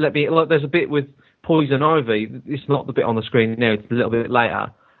 Let me. Like there's a bit with Poison Ivy. It's not the bit on the screen now. It's a little bit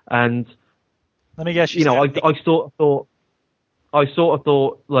later. And let me guess. I sort of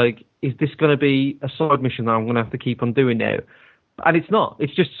thought, like, is this going to be a side mission that I'm going to have to keep on doing now? And it's not.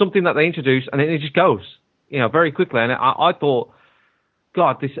 It's just something that they introduce, and then it just goes, very quickly. And I thought,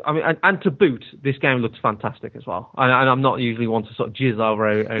 God, this. I mean, and to boot, this game looks fantastic as well. And I'm not usually one to sort of jizz over.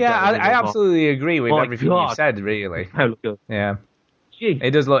 I absolutely agree with everything you said. Really, good. Yeah, Jeez.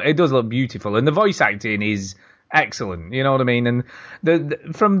 It does look beautiful, and the voice acting is excellent. You know what I mean? And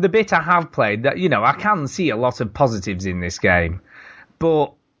from the bit I have played, that I can see a lot of positives in this game,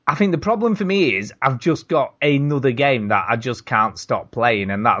 but I think the problem for me is I've just got another game that I just can't stop playing,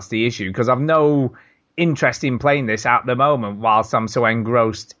 and that's the issue, because I've no interest in playing this at the moment whilst I'm so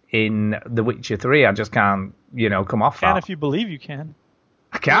engrossed in The Witcher 3. I just can't, come off Can that. if you believe you can.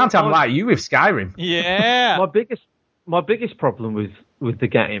 I can't. I'm like you with Skyrim. Yeah. My biggest problem with the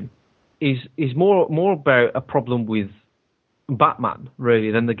game is more about a problem with Batman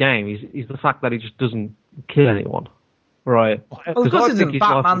really than the game. Is the fact that he just doesn't kill anyone. Right. Well, of course,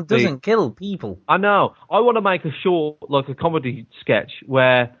 Batman doesn't kill people. I know. I want to make a short, like a comedy sketch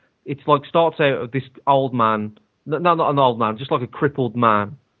where it's like starts out of this old man, no, not an old man, just like a crippled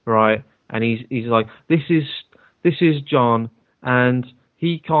man, right? And he's like, this is John, and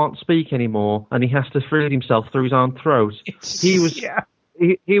he can't speak anymore, and he has to free himself through his own throat. He was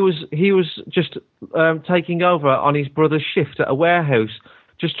just taking over on his brother's shift at a warehouse,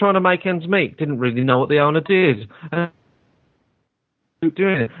 just trying to make ends meet. Didn't really know what the owner did.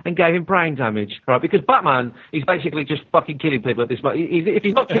 Doing it and gave him brain damage, right? Because Batman is basically just fucking killing people at this point. If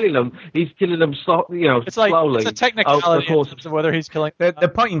he's not killing them, he's killing them slowly. It's it's a technicality in terms of whether he's killing.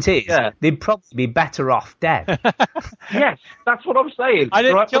 The point is, they'd probably be better off dead. Yes, that's what I'm saying. I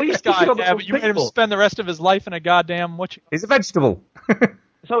didn't right? kill this guy, but you made him spend the rest of his life in a goddamn He's a vegetable.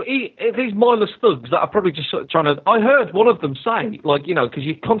 So these mindless thugs that are probably just sort of trying to... I heard one of them say, like, because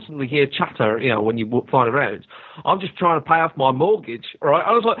you constantly hear chatter, when you fly around, I'm just trying to pay off my mortgage, right?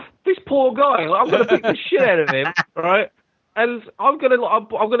 I was like, this poor guy, I'm going to beat the shit out of him, right? And I'm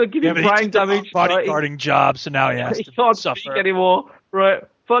going to give him brain damage. Bodyguarding job, so now he has to can't suffer. speak anymore, right?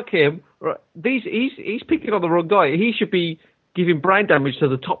 Fuck him. Right? He's picking on the wrong guy. He should be giving brain damage to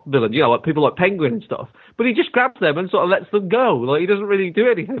the top villain, like people like Penguin and stuff. But he just grabs them and sort of lets them go. Like, he doesn't really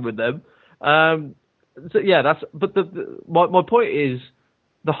do anything with them. So yeah, that's. But my point is,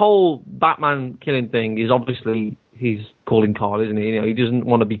 the whole Batman killing thing is obviously his calling card, isn't he? He doesn't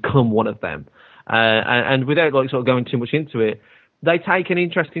want to become one of them. And without sort of going too much into it, they take an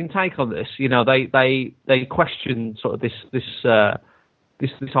interesting take on this. They question sort of this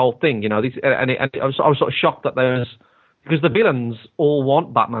whole thing. I was sort of shocked that there's. Because the villains all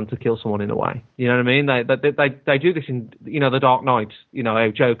want Batman to kill someone in a way. You know what I mean? They do this in, The Dark Knight, how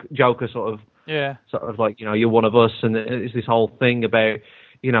Joker sort of like, you're one of us, and it's this whole thing about,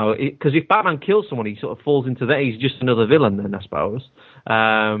 because if Batman kills someone, he sort of falls into that, he's just another villain then, I suppose.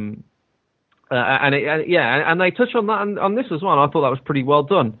 And they touch on that on this as well, and I thought that was pretty well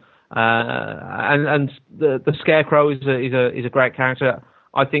done. And the Scarecrow is a great character.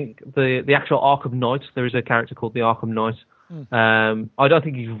 I think the actual Arkham Knight, there is a character called the Arkham Knight. I don't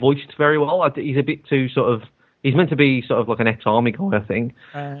think he's voiced very well. I think he's a bit too he's meant to be sort of like an ex-army guy, I think.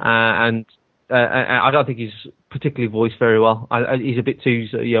 And I don't think he's particularly voiced very well. He's a bit too,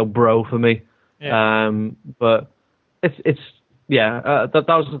 bro for me. Yeah. But it's that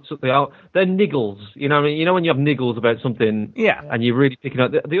was they're niggles. You know what I mean? When you have niggles about something, and you're really picking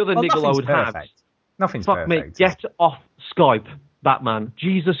up the other niggle I would perfect. have. Nothing's fuck perfect. Me, get off Skype. Batman,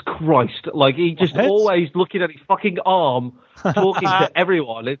 Jesus Christ, he just always looking at his fucking arm, talking to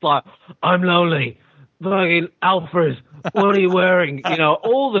everyone. It's like, I'm lonely. Fucking Alfred, what are you wearing?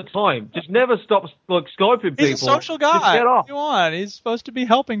 All the time. Just never stops Skyping people. He's a social guy. Just get off. What do you want? He's supposed to be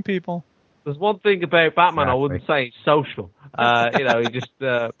helping people. There's one thing about Batman I wouldn't say he's social. He just...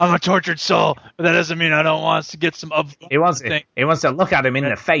 I'm a tortured soul, but that doesn't mean I don't want to get some... He wants to look at him in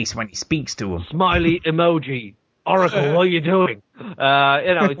the face when he speaks to him. Smiley emoji. Oracle, what are you doing?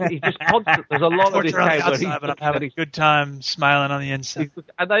 He's just constant. There's a lot of this game where he's but I'm having a good time smiling on the inside.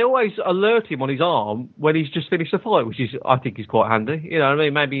 And they always alert him on his arm when he's just finished the fight, which I think is quite handy. You know what I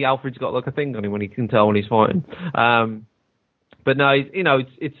mean? Maybe Alfred's got a thing on him when he can tell when he's fighting. But no,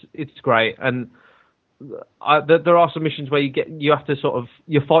 it's great. And there are some missions where you have to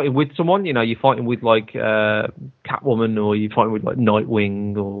you're fighting with someone. You're fighting with Catwoman, or you're fighting with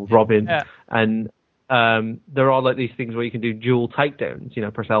Nightwing or Robin, and there are these things where you can do dual takedowns,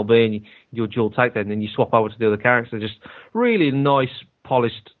 press LB and you do a dual takedown, and then you swap over to the other character. Just really nice,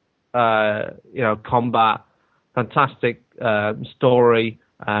 polished, combat, fantastic story,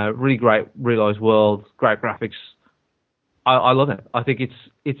 really great realised world, great graphics. I love it. I think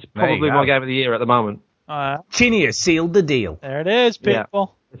it's probably my game of the year at the moment. Chinny has sealed the deal. There it is,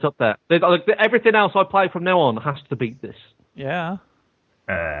 people. Yeah, it's up there. Everything else I play from now on has to beat this. Yeah.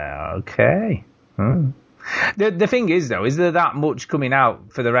 Okay. The thing is, though, is there that much coming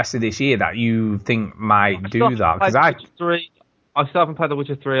out for the rest of this year that you think might do that? Because I still haven't played The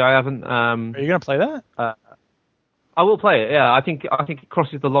Witcher 3. I haven't. Are you going to play that? I will play it. Yeah, I think it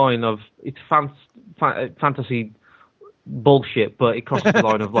crosses the line of it's fantasy bullshit, but it crosses the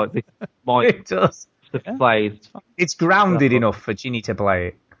line of it does. Play. It's grounded enough for Ginny to play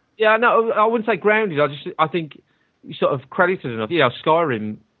it. Yeah, no, I wouldn't say grounded. I think you sort of credited enough.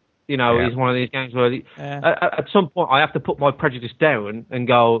 Skyrim, is one of these games where at some point I have to put my prejudice down and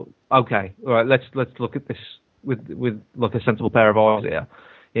go, okay, all right, let's look at this with like a sensible pair of eyes here,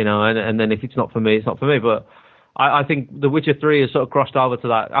 and then if it's not for me, it's not for me. But I think The Witcher 3 has sort of crossed over to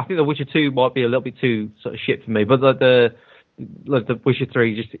that. I think The Witcher 2 might be a little bit too sort of shit for me, but the Witcher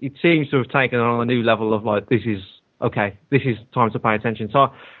 3 it seems to have taken on a new level of like, this is time to pay attention.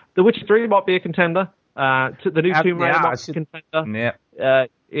 So The Witcher 3 might be a contender. The new Tomb Raider might be a contender. Yeah.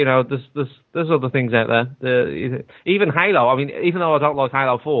 There's other things out there. Even Halo. I mean, even though I don't like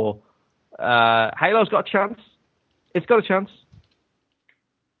Halo 4, Halo's got a chance. It's got a chance.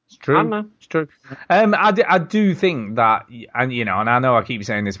 It's true. It's true. I do think that, and I know I keep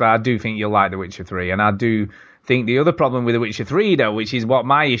saying this, but I do think you'll like The Witcher 3, and I do think the other problem with The Witcher 3, though, which is what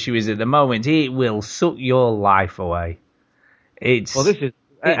my issue is at the moment, it will suck your life away. This is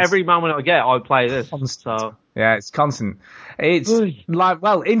every moment I get, I play this. Constant. So. Yeah, it's constant. It's like,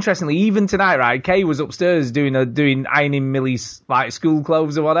 well, interestingly, even tonight, right? Kay was upstairs doing ironing Millie's like school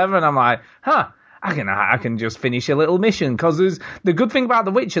clothes or whatever, and I'm like, I can just finish a little mission, because there's the good thing about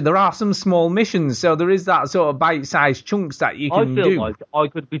The Witcher, there are some small missions, so there is that sort of bite-sized chunks that you can do. I feel like I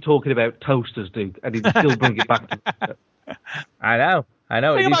could be talking about toasters, Duke, and he'd still bring it back to it. I know.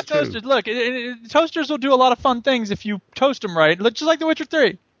 The thing about toasters, look, toasters will do a lot of fun things if you toast them right, just like The Witcher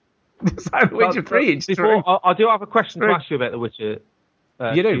 3. It's like The Witcher 3, it's true. I do have a question to ask you about The Witcher.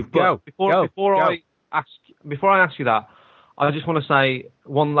 You do, go. Before I ask you that, I just want to say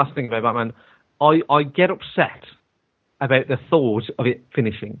one last thing about Batman. I get upset about the thought of it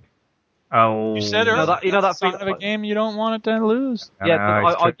finishing. Oh, you said earlier, that sign of a game you don't want it to lose.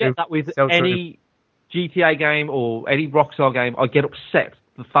 I get that with any GTA game or any Rockstar game. I get upset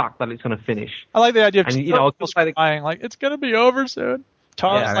the fact that it's going to finish. I like the idea of crying, like it's going to be over soon.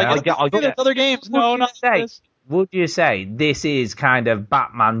 I get other games. No, not this. Would you say this is kind of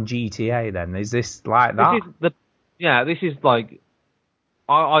Batman GTA then? Is this like that? This is like.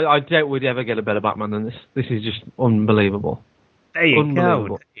 I doubt we'd ever get a better Batman than this. This is just unbelievable. There you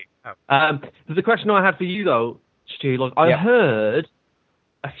go. There's a question I had for you, though, Stu. Like, I heard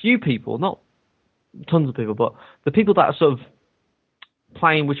a few people, not tons of people, but the people that are sort of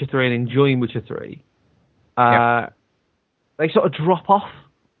playing Witcher 3 and enjoying Witcher 3, they sort of drop off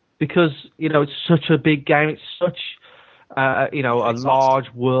because, it's such a big game. It's such, a large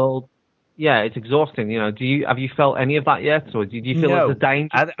world. Yeah, it's exhausting. Have you felt any of that yet, or did you feel there's a danger?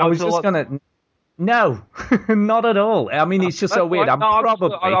 I was just gonna. No, not at all. I mean, it's just so weird. I'm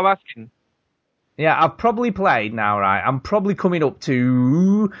asking. Yeah, I've probably played now, right? I'm probably coming up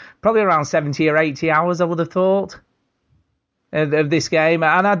to probably around 70 or 80 hours, I would have thought, of this game,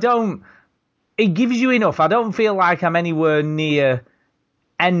 and it gives you enough. I don't feel like I'm anywhere near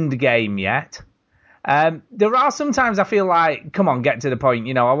end game yet. There are sometimes I feel like, come on, get to the point.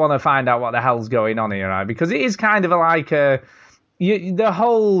 I want to find out what the hell's going on here, right? Because it is kind of like the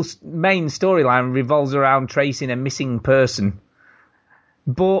whole main storyline revolves around tracing a missing person,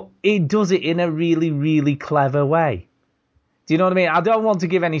 but it does it in a really, really clever way. Do you know what I mean? I don't want to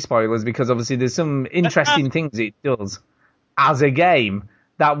give any spoilers because obviously there's some interesting things it does as a game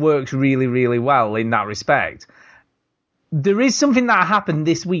that works really, really well in that respect. There is something that happened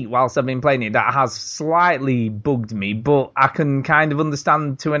this week whilst I've been playing it that has slightly bugged me, but I can kind of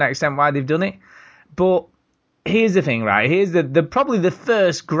understand to an extent why they've done it. But here's the thing, right? Here's probably the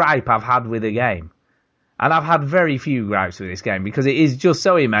first gripe I've had with a game. And I've had very few gripes with this game because it is just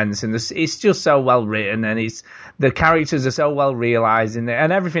so immense and it's just so well written and the characters are so well realised and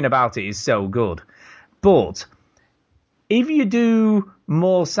everything about it is so good. But if you do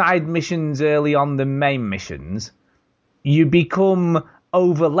more side missions early on than main missions, you become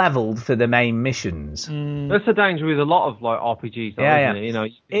over-leveled for the main missions. That's the danger with a lot of like RPGs, isn't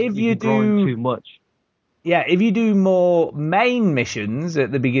it? If you do too much. Yeah, if you do more main missions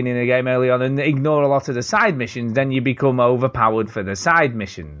at the beginning of the game early on and ignore a lot of the side missions, then you become overpowered for the side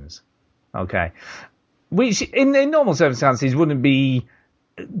missions. Okay. Which, in normal circumstances, wouldn't be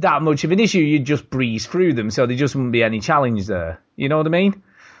that much of an issue. You'd just breeze through them, so there just wouldn't be any challenge there. You know what I mean?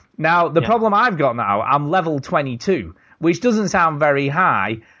 Now, the problem I've got now, I'm level 22, which doesn't sound very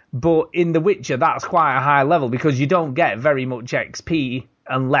high, but in The Witcher, that's quite a high level because you don't get very much XP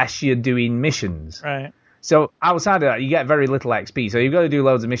unless you're doing missions. Right. So outside of that, you get very little XP. So you've got to do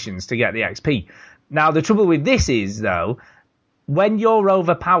loads of missions to get the XP. Now, the trouble with this is, though, when you're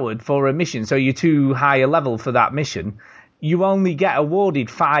overpowered for a mission, so you're too high a level for that mission, you only get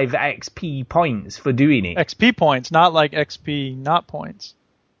awarded 5 XP points for doing it. XP points, not like XP not points.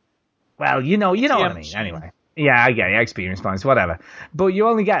 Well, you know what I mean, anyway. Yeah, I get it, experience points, whatever. But you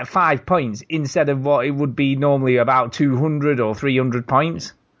only get 5 points instead of what it would be normally about 200 or 300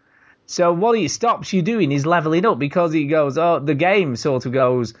 points. So what it stops you doing is leveling up, because it goes, the game sort of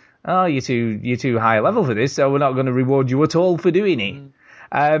goes, you're too high level for this, so we're not going to reward you at all for doing it.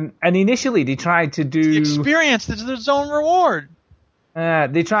 And initially they tried to do... The experience, there's its own reward.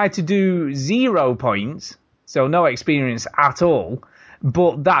 They tried to do 0 points, so no experience at all,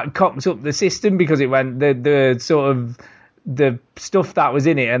 but that cocked up the system because it went, the sort of, the stuff that was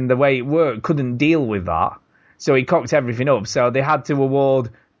in it and the way it worked couldn't deal with that. So it cocked everything up, so they had to award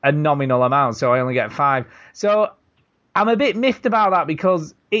a nominal amount, so I only get 5. So I'm a bit miffed about that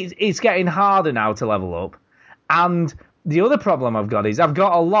because it's getting harder now to level up. And the other problem I've got is I've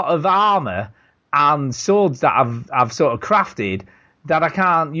got a lot of armor and swords that I've sort of crafted that I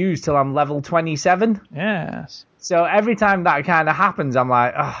can't use till I'm level 27. Yes. So every time that kind of happens, I'm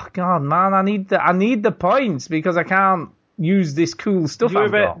like, oh god, man, I need the points because I can't use this cool stuff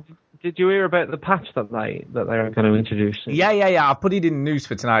I've got. Did you hear about the patch that they were going to introduce? Yeah. I put it in the news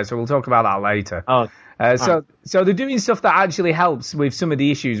for tonight, so we'll talk about that later. Oh. So they're doing stuff that actually helps with some of the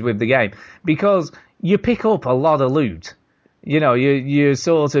issues with the game, because you pick up a lot of loot. You know, you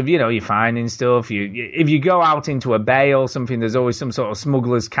sort of, you're finding stuff. If you go out into a bay or something, there's always some sort of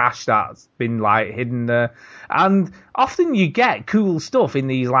smuggler's cache that's been like hidden there. And often you get cool stuff in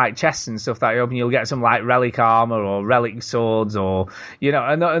these like chests and stuff that you open. You'll get some like relic armor or relic swords, or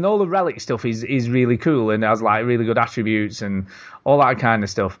and all the relic stuff is really cool and has like really good attributes and all that kind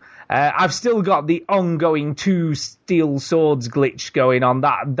of stuff. I've still got the ongoing 2 steel swords glitch going on.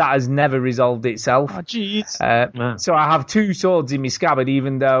 That has never resolved itself. Oh, jeez. So I have 2 swords in my scabbard,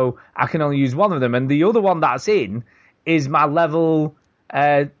 even though I can only use one of them. And the other one that's in is my level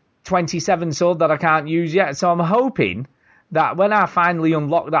 27 sword that I can't use yet. So I'm hoping that when I finally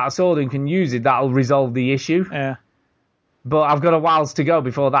unlock that sword and can use it, that'll resolve the issue. Yeah. But I've got a whiles to go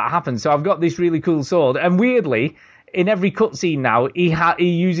before that happens. So I've got this really cool sword. And weirdly, in every cutscene now, he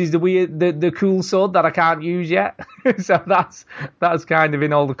uses the cool sword that I can't use yet. So that's kind of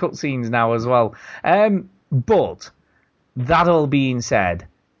in all the cutscenes now as well. But that all being said,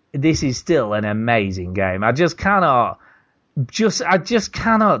 this is still an amazing game. I just cannot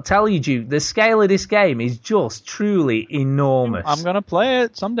tell you, Duke. The scale of this game is just truly enormous. I'm gonna play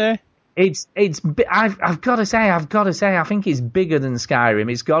it someday. I've got to say, I think it's bigger than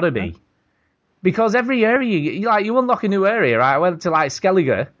Skyrim. It's got to be. Because every area, you unlock a new area, right? I went to, like,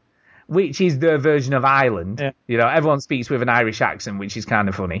 Skellige, which is their version of Ireland. Yeah. Everyone speaks with an Irish accent, which is kind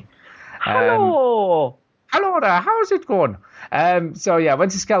of funny. Hello! Hello there, how's it going? So, yeah, I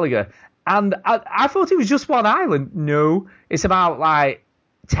went to Skellige. And I thought it was just one island. No, it's about, like,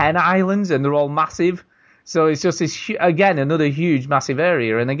 10 islands, and they're all massive. So it's just this, again, another huge, massive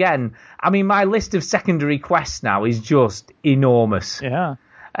area. And again, I mean, my list of secondary quests now is just enormous. Yeah.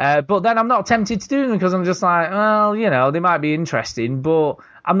 But then I'm not tempted to do them because I'm just like, well, they might be interesting, but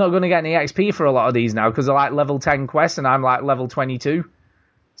I'm not going to get any XP for a lot of these now because they're like level 10 quests and I'm like level 22.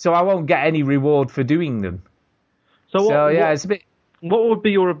 So I won't get any reward for doing them. It's a bit... What would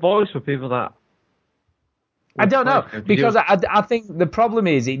be your advice for people that... I don't know, because I think the problem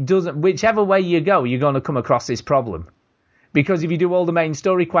is whichever way you go, you're going to come across this problem. Because if you do all the main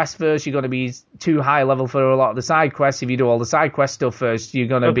story quests first, you're going to be too high level for a lot of the side quests. If you do all the side quest stuff first, you're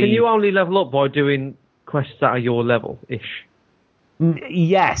going to be... Can you only level up by doing quests that are your level-ish?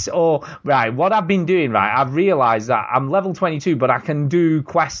 Yes, right, what I've been doing, right, I've realised that I'm level 22, but I can do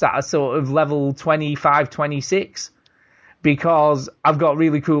quests that are sort of level 25, 26, because I've got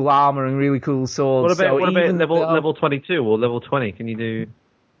really cool armour and really cool swords. What about level 22 or level 20? Can you do...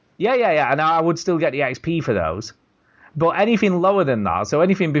 Yeah, and I would still get the XP for those. But anything lower than that, so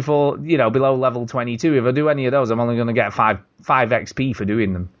anything before, below level 22, if I do any of those, I'm only going to get 5 XP for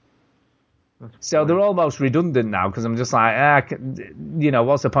doing them. So they're almost redundant now, because I'm just like,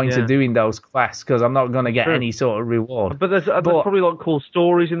 what's the point of doing those quests? Because I'm not going to get any sort of reward. But there's probably like cool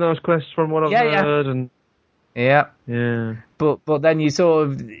stories in those quests from what I've heard. And... Yeah. But then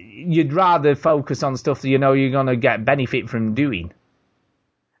you'd rather focus on stuff that you're going to get benefit from doing.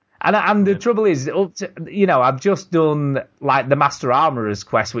 And the trouble is, I've just done like the Master Armourer's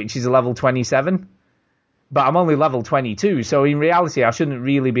quest, which is a level 27, but I'm only level 22, so in reality I shouldn't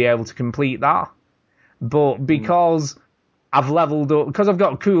really be able to complete that. But because I've leveled up, because I've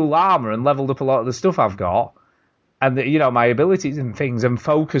got cool armour and leveled up a lot of the stuff I've got, and my abilities and things, and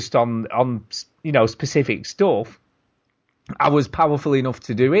focused on specific stuff, I was powerful enough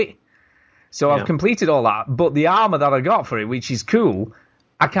to do it. So I've completed all that, but the armour that I got for it, which is cool,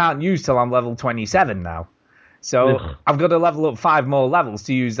 I can't use till I'm level 27 now. So I've got to level up 5 more levels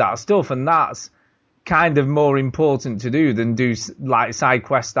to use that stuff, and that's kind of more important to do than do like side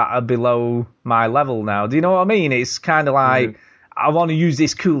quests that are below my level now. Do you know what I mean? It's kind of like I want to use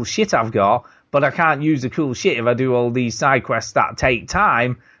this cool shit I've got, but I can't use the cool shit if I do all these side quests that take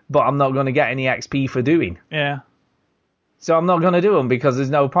time, but I'm not going to get any XP for doing. Yeah. So I'm not going to do them because there's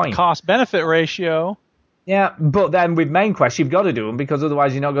no point. Cost-benefit ratio. Yeah, but then with main quests, you've got to do them because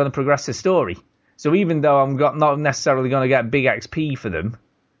otherwise you're not going to progress the story. So even though I'm not necessarily going to get big XP for them,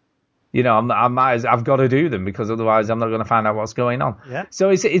 you know, I've got to do them because otherwise I'm not going to find out what's going on. Yeah.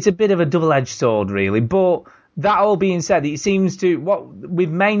 So it's a bit of a double-edged sword, really. But that all being said, it seems to with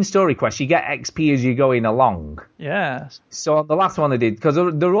main story quests, you get XP as you're going along. Yes. So on the last one I did, because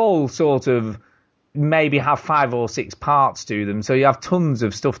they're all sort of maybe have 5 or 6 parts to them, so you have tons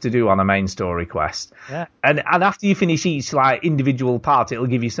of stuff to do on a main story quest. Yeah. And after you finish each like individual part, it'll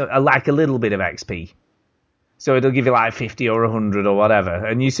give you like a little bit of XP. So it'll give you like 50 or 100 or whatever,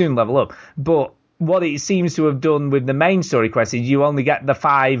 and you soon level up. But what it seems to have done with the main story quest is you only get the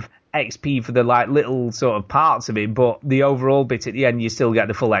 5 XP for the like little sort of parts of it, but the overall bit at the end you still get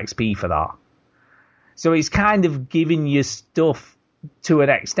the full XP for that. So it's kind of giving you stuff to an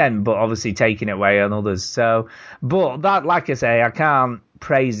extent, but obviously taking it away on others. So, but that, like I say, I can't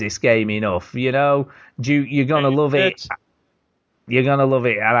praise this game enough. You know, you're gonna love it. You're gonna love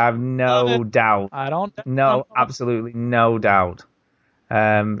it, and I have no doubt. Absolutely no doubt.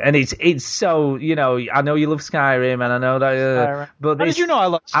 And it's so, you know, I know you love Skyrim, and I know that. But how did you know I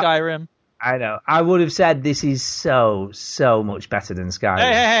love Skyrim? I know. I would have said this is so much better than Skyrim.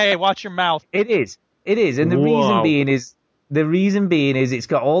 Hey, watch your mouth. It is, and the reason being is it's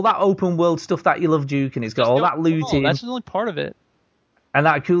got all that open world stuff that you love, Duke, and it's got all that looting. That's only part of it. And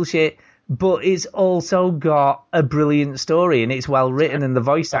that cool shit. But it's also got a brilliant story, and it's well written, and the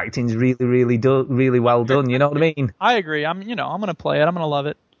voice acting's really well done. You know what I mean? I agree. I'm gonna play it. I'm gonna love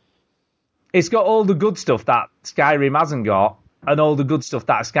it. It's got all the good stuff that Skyrim hasn't got, and all the good stuff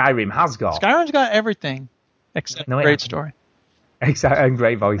that Skyrim has got. Skyrim's got everything except great story. Exactly, and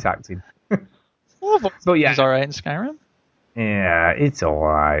great voice acting. But yeah, it's all right in Skyrim. Yeah, it's all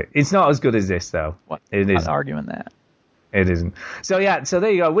right. It's not as good as this, though. What? It is. I'm not arguing that. It isn't. So yeah, so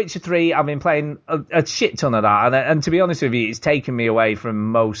there you go. Witcher 3, I've been playing a shit ton of that, and to be honest with you, it's taken me away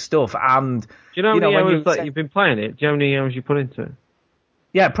from most stuff. And do you know how many hours that you've been playing it? Do you know how many hours you put into it?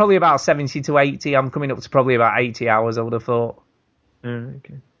 Yeah, probably about 70 to 80. I'm coming up to probably about 80 hours, I would have thought.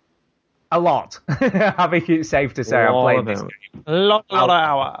 Okay. A lot. I think it's safe to say I've played this game. A lot of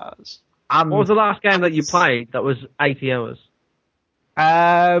hours. What was the last game that you played that was 80 hours?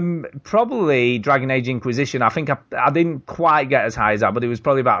 Probably Dragon Age Inquisition. I think I didn't quite get as high as that, but it was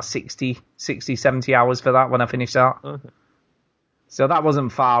probably about 60, 70 hours for that when I finished that. Okay. So that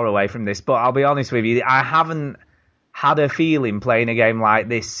wasn't far away from this, but I'll be honest with you, I haven't had a feeling playing a game like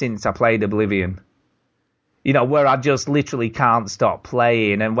this since I played Oblivion. You know, where I just literally can't stop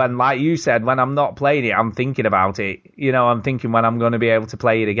playing. And when, like you said, when I'm not playing it, I'm thinking about it. You know, I'm thinking when I'm going to be able to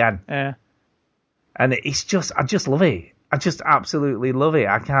play it again. Yeah. And it's just, I just love it. I just absolutely love it.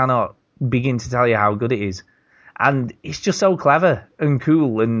 I cannot begin to tell you how good it is. And it's just so clever and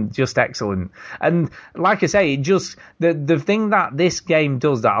cool and just excellent. And like I say, it just the thing that this game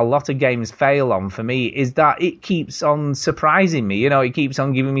does that a lot of games fail on for me is that it keeps on surprising me. You know, it keeps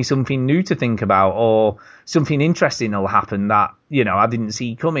on giving me something new to think about, or something interesting will happen that, you know, I didn't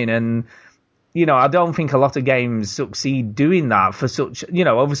see coming. And, you know, I don't think a lot of games succeed doing that for such, you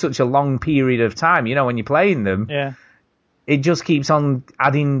know, over such a long period of time. You know, when you're playing them. Yeah. It just keeps on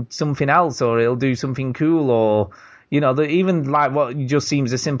adding something else, or it'll do something cool, or, you know, even like what just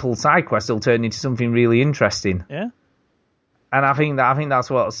seems a simple side quest will turn into something really interesting. Yeah. And I think that's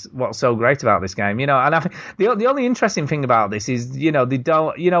what's so great about this game, you know. And I think the only interesting thing about this is, you know, they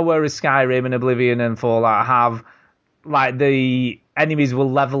don't, you know, whereas Skyrim and Oblivion and Fallout have, like, the enemies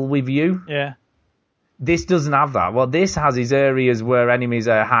will level with you. Yeah. This doesn't have that. What this has is areas where enemies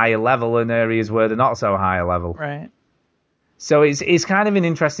are higher level and areas where they're not so higher level. Right. So it's kind of an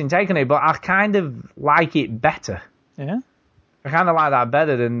interesting take on it, but I kind of like it better. Yeah. I kind of like that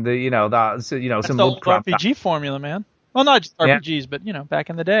better than the, you know, that, you know, That's some the old crap RPG formula, man. Well, not just RPGs, but, you know,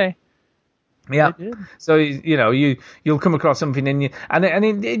 back in the day. Yeah. So, you know, you'll come across something and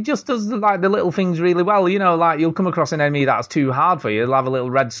it just does like the little things really well. You know, like you'll come across an enemy that's too hard for you. It'll have a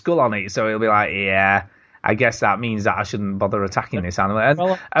little red skull on it. So it'll be like, yeah, I guess that means that I shouldn't bother attacking this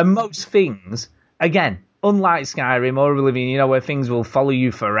animal. And most things, again, unlike Skyrim or Oblivion, you know, where things will follow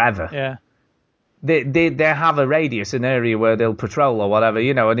you forever. Yeah. They have a radius, an area where they'll patrol or whatever,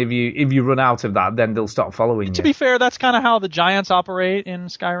 you know, and if you run out of that, then they'll stop following you. To be fair, that's kind of how the giants operate in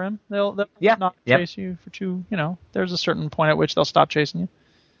Skyrim. They'll not chase you for you know, there's a certain point at which they'll stop chasing you.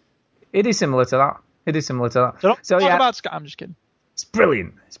 It is similar to that. It is similar to that. So don't talk yeah, about Sky. I'm just kidding. it's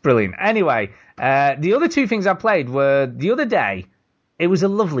brilliant. It's brilliant. Anyway, the other two things I played were the other day. It was a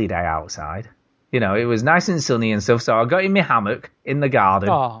lovely day outside. You know, it was nice and sunny and stuff. So I got in my hammock in the garden.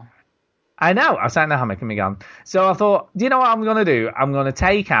 Oh. I know. I sat in the hammock in my garden. So I thought, do you know what I'm going to do? I'm going to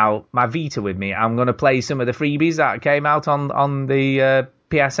take out my Vita with me. I'm going to play some of the freebies that came out on the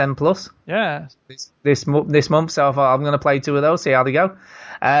PSN Plus. Yeah. This month. So I thought I'm going to play two of those, see how they go.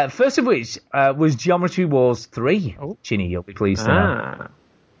 First of which was Geometry Wars 3. Oh. Chinny, you'll be pleased to know.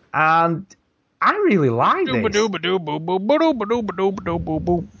 And I really like this.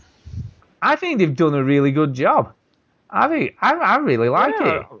 I think they've done a really good job. I really like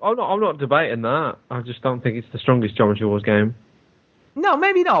it. I'm not debating that. I just don't think it's the strongest Geometry Wars game. No,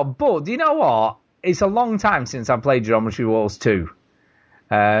 maybe not. But do you know what? It's a long time since I played Geometry Wars 2.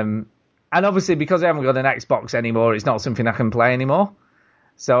 And obviously, because I haven't got an Xbox anymore, it's not something I can play anymore.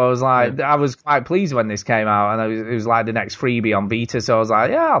 So I was like, I was quite pleased when this came out, and it was like the next freebie on Vita. So I was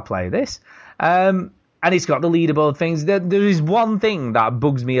like, yeah, I'll play this. And it's got the leaderboard things. There is one thing that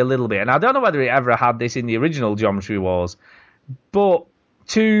bugs me a little bit, and I don't know whether it ever had this in the original Geometry Wars, but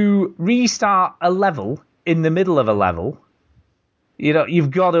to restart a level in the middle of a level, you know, you've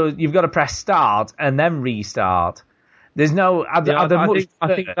got to press start and then restart. There's no. I think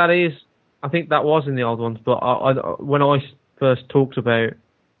that was in the old ones, but when I first talked about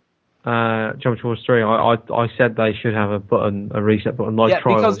Geometry Wars 3, I said they should have a reset button like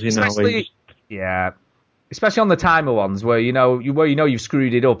Trials. Especially on the timer ones where you've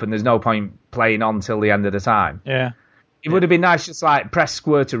screwed it up and there's no point playing on till the end of the time. Yeah. It would have been nice just like press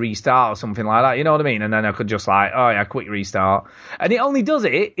square to restart or something like that, you know what I mean? And then I could just quick restart. And it only does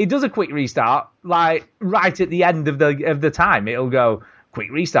it does a quick restart like right at the end of the time. It'll go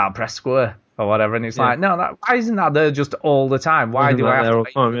quick restart, press square or whatever, and it's like, no, why isn't that there just all the time? Why do I have there to all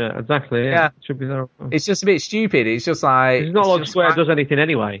the time? Yeah, exactly. Yeah. It should be there all the time. It's just a bit stupid. It's just like it's not like Square does anything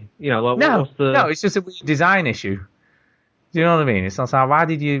anyway. You know, like no, what's the... no, it's just a weird design issue. Do you know what I mean? It's not like why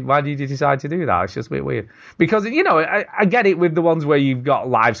did you decide to do that? It's just a bit weird because I get it with the ones where you've got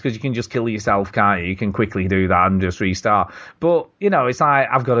lives because you can just kill yourself, can't you? You can quickly do that and just restart. But it's like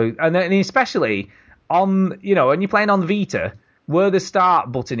I've got to, and especially on when you're playing on Vita. Where the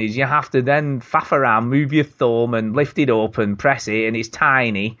start button is, you have to then faff around, move your thumb and lift it up and press it, and it's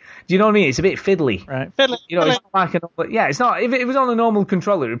tiny. Do you know what I mean? It's a bit fiddly. Right, fiddly. It's not like it's not. If it was on a normal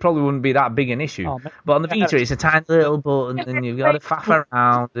controller, it probably wouldn't be that big an issue. Oh, but on the Vita, it's a tiny little button, and you've got to faff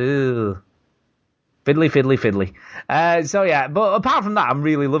around. Ugh. Fiddly. But apart from that, I'm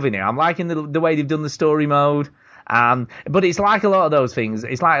really loving it. I'm liking the way they've done the story mode. But it's like a lot of those things.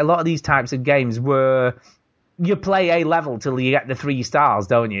 It's like a lot of these types of games where you play a level till you get the 3 stars,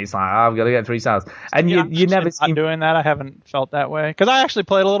 don't you? It's like, I've got to get 3 stars. And you never seem... doing that. I haven't felt that way. Because I actually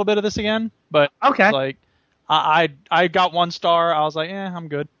played a little bit of this again. But okay. Like, I got 1 star. I was like, I'm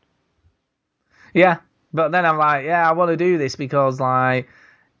good. Yeah. But then I'm like, I want to do this because, like...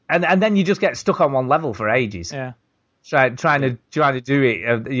 And then you just get stuck on one level for ages. Yeah. Trying to do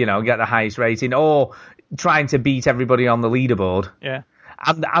it, get the highest rating. Or trying to beat everybody on the leaderboard. Yeah.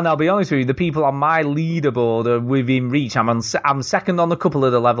 And I'll be honest with you, the people on my leaderboard are within reach. I'm second on a couple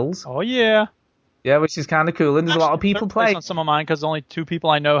of the levels. Oh, yeah. Yeah, which is kind of cool. And there's a lot of people playing. On some of mine because only 2 people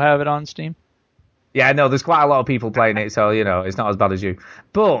I know have it on Steam. Yeah, no, there's quite a lot of people playing it, so, it's not as bad as you.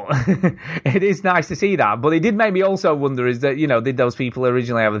 But it is nice to see that. But it did make me also wonder is that, did those people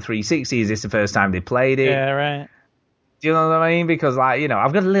originally have a 360? Is this the first time they played it? Yeah, right. Do you know what I mean? Because, I've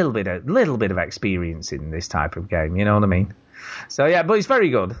got a little bit of experience in this type of game. You know what I mean? So, yeah, but it's very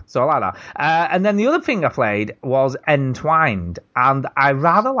good. So I like that. And then the other thing I played was Entwined. And I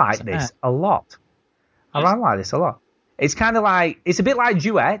rather like this a lot. It's kind of like, it's a bit like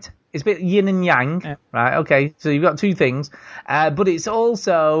Duet. It's a bit yin and yang. Yeah. Right, okay. So you've got 2 things. But it's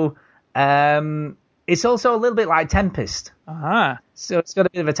also a little bit like Tempest. Uh-huh. So it's got a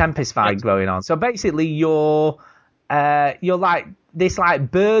bit of a Tempest vibe going on. So basically you're like this like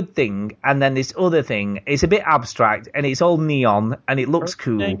bird thing and then this other thing. It's a bit abstract and it's all neon and it looks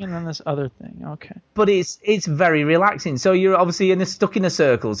cool. And then this other thing, okay. But it's very relaxing. So you're obviously stuck in a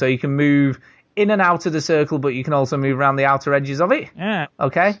circle, so you can move in and out of the circle, but you can also move around the outer edges of it. Yeah.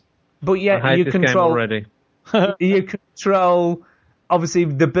 Okay. But yeah, you control already. You control obviously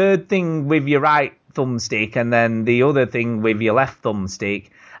the bird thing with your right thumbstick and then the other thing with your left thumbstick,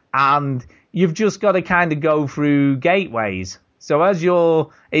 and you've just got to kind of go through gateways.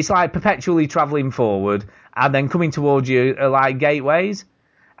 So it's like perpetually travelling forward and then coming towards you are like gateways,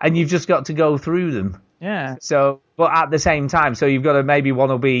 and you've just got to go through them. Yeah. So, but at the same time, so you've got to maybe one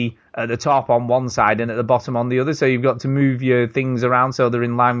will be at the top on one side and at the bottom on the other, so you've got to move your things around so they're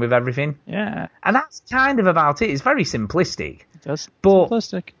in line with everything. Yeah. And that's kind of about it. It's very simplistic. That's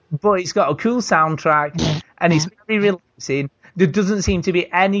simplistic. But it's got a cool soundtrack, and it's very relaxing. There doesn't seem to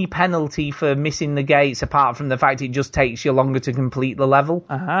be any penalty for missing the gates, apart from the fact it just takes you longer to complete the level.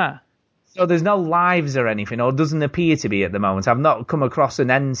 Uh-huh. So there's no lives or anything, or doesn't appear to be at the moment. I've not come across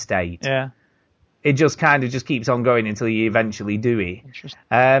an end state. Yeah. It just kind of just keeps on going until you eventually do it.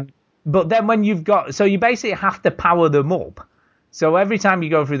 Interesting. But then when you've got... So you basically have to power them up. So every time you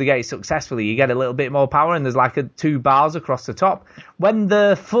go through the gate successfully, you get a little bit more power, and there's like 2 bars across the top. When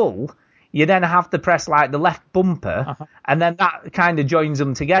they're full, you then have to press like the left bumper, and then that kind of joins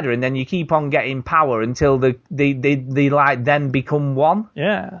them together, and then you keep on getting power until they like then become one.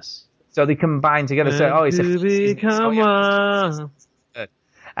 Yes. So they combine together. So it's become one.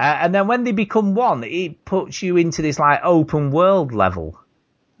 And then when they become one, it puts you into this like open world level.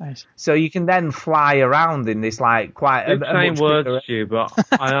 Nice. So you can then fly around in this like quite a much words, Stu, but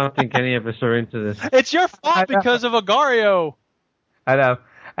I don't think any of us are into this. It's your fault because of Agario. I know.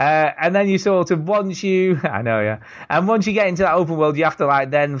 And then you sort of once you get into that open world, you have to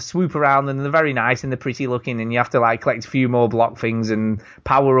like then swoop around, and they're very nice and they're pretty looking, and you have to like collect a few more block things and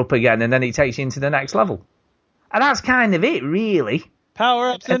power up again, and then it takes you into the next level. And that's kind of it, really. Power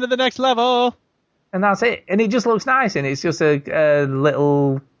ups into the next level. And that's it. And it just looks nice, and it's just a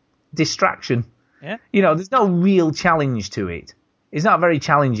little distraction. Yeah. You know, there's no real challenge to it. It's not a very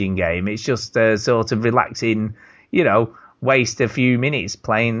challenging game. It's just a sort of relaxing, waste a few minutes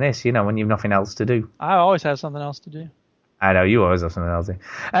playing this, when you've nothing else to do. I always have something else to do. I know, you always have something else to do.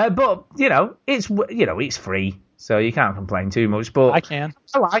 But, it's free, so you can't complain too much. But I can.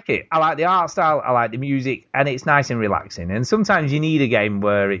 I like it. I like the art style. I like the music, and it's nice and relaxing. And sometimes you need a game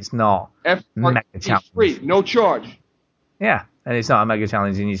where it's not mega challenging. Free, no charge. Yeah, and it's not a mega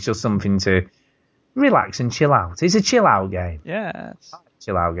challenging. It's just something to relax and chill out. It's a chill out game. Yeah.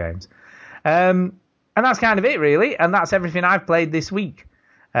 Chill out games. And that's kind of it, really. And that's everything I've played this week.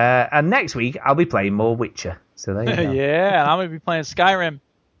 And next week, I'll be playing more Witcher. So there you go. Yeah, I'm going to be playing Skyrim.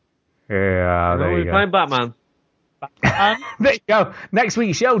 Yeah, there you go. Playing Batman. There you go. Next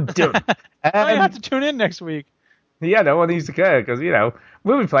week's show done. You have to tune in next week. Yeah, no one needs to care, because,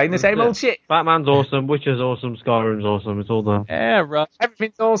 we'll be playing the same old shit. Batman's awesome, Witcher's awesome, Skyrim's awesome, it's all done. Yeah, right.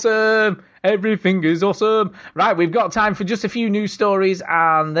 Everything's awesome. Everything is awesome. Right, we've got time for just a few news stories,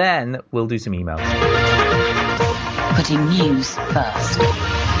 and then we'll do some emails. Putting news first.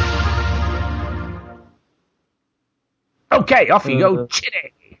 Okay, off you go,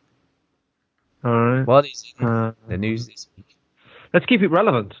 Chitty. All right. What is in the news this week? Let's keep it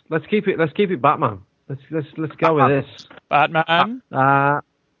relevant. Let's keep it Batman. Let's go with this. Batman.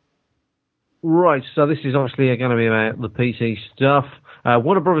 Right, so this is obviously going to be about the PC stuff.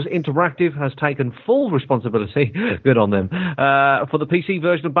 Warner Brothers Interactive has taken full responsibility, good on them, for the PC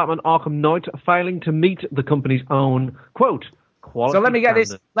version of Batman Arkham Knight failing to meet the company's own, quote, quality So let me get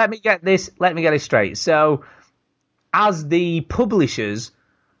standard. this straight. So, as the publishers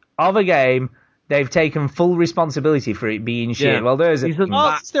of a game, they've taken full responsibility for it being shit. Yeah. Well, there's since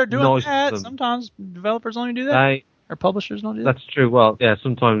they're doing noise that, system. sometimes developers only do that. Or publishers don't do that. That's true. Well, yeah,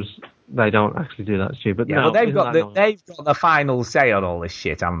 sometimes they don't actually do that, Stu. But yeah, no, but they've got noise? the final say on all this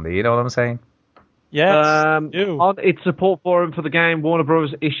shit, haven't they? You know what I'm saying? Yes. On its support forum for the game, Warner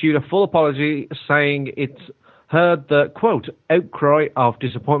Bros. Issued a full apology, saying it's heard the, quote, outcry of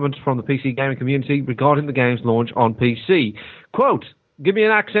disappointment from the PC gaming community regarding the game's launch on PC. Quote, give me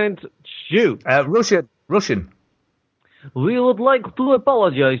an accent, Stu. Russian. We would like to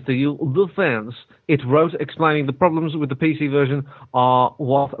apologize to you, the fans. It wrote, explaining the problems with the PC version are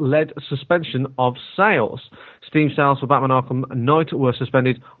what led suspension of sales. Steam sales for Batman Arkham Knight were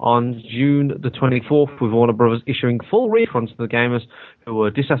suspended on June the 24th, with Warner Bros. Issuing full refunds to the gamers who were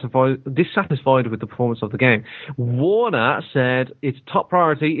dissatisfied with the performance of the game. Warner said its top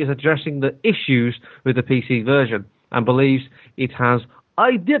priority is addressing the issues with the PC version and believes it has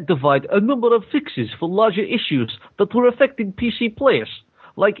identified a number of fixes for larger issues that were affecting PC players.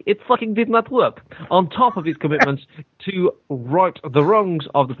 Like, it fucking did not work. On top of its commitments to right the wrongs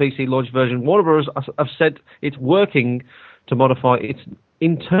of the PC launch version, Warner Bros. Have said it's working to modify its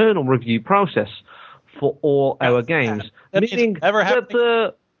internal review process for all our games. Meaning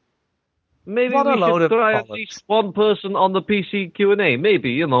that maybe we should try at least one person on the PC Q&A.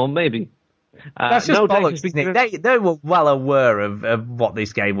 Maybe, maybe. That's just bollocks, isn't it? They were well aware of what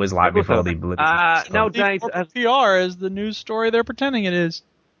this game was like before they blew it. No date PR is the news story they're pretending it is.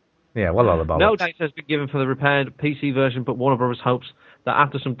 Yeah, well, all the bollocks. No date has been given for the repaired PC version, but Warner Bros. Hopes that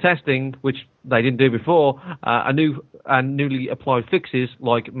after some testing, which they didn't do before, newly applied fixes,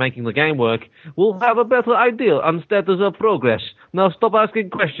 like making the game work, we'll have a better idea on status of progress. Now stop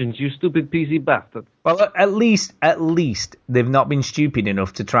asking questions, you stupid PC bastard. Well, at least they've not been stupid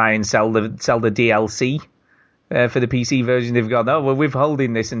enough to try and sell the DLC for the PC version. They've gone, oh, well, we're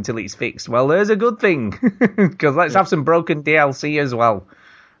holding this until it's fixed. Well, there's a good thing, because let's have some broken DLC as well.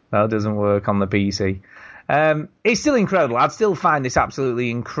 That doesn't work on the PC. It's still incredible. I'd still find this absolutely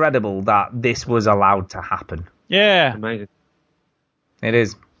incredible that this was allowed to happen. Yeah. Amazing. It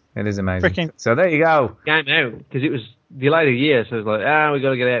is. It is amazing. Freaking. So there you go. Game out, because it was delayed a year, so it's like, we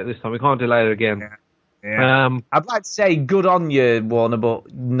got to get out this time. We can't delay it again. Yeah. I'd like to say good on you, Warner,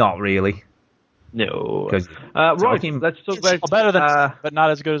 but not really. No. Right, let's talk about... better than, but not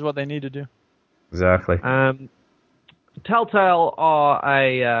as good as what they need to do. Exactly. Telltale are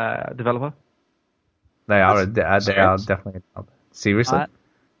a developer. They are definitely a developer. Seriously?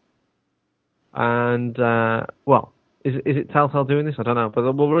 And, well, is it Telltale doing this? I don't know.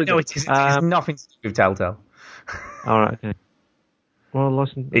 But we'll read no, it isn't. It has nothing to do with Telltale. All right, okay. Well,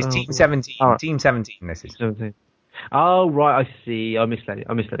 listen. It's Team 17. Right. Team 17, this is. 17. Oh, right, I see. I misled it.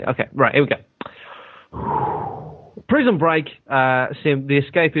 Okay, right, here we go. Prison Break sim, The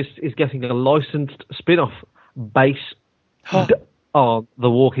Escapist is getting a licensed spin-off based on The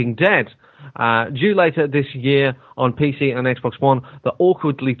Walking Dead. Due later this year on PC and Xbox One, the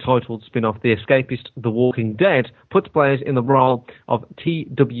awkwardly titled spin-off The Escapist The Walking Dead puts players in the role of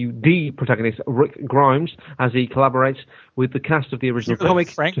TWD protagonist Rick Grimes as he collaborates with the cast of the original comic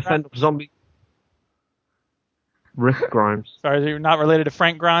to fend off zombie... Rick Grimes. Sorry, you're not related to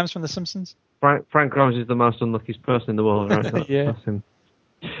Frank Grimes from The Simpsons? Frank Grimes is the most unluckiest person in the world, right? Yeah. That's him.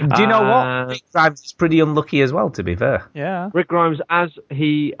 Do you know what? Rick Grimes is pretty unlucky as well, to be fair. Yeah. Rick Grimes, as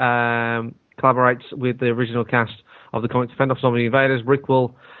he collaborates with the original cast of the comic to fend off zombie invaders, Rick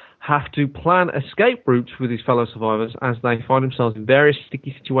will have to plan escape routes with his fellow survivors as they find themselves in various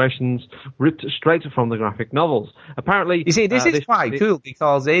sticky situations ripped straight from the graphic novels. Apparently, you see, this is quite cool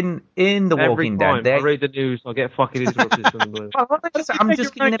because in The Walking Dead, I read the news, I get fucking interrupted. I'm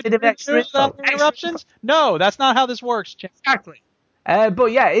just giving a bit of extra interruptions. No, that's not how this works. Exactly.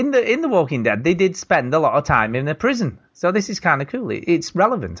 But yeah, in the Walking Dead, they did spend a lot of time in the prison, so this is kind of cool. It's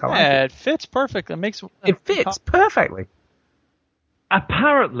relevant. I like it. It fits perfectly. It fits perfectly.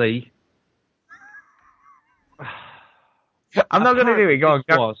 Apparently, I'm not going to do it. Go on,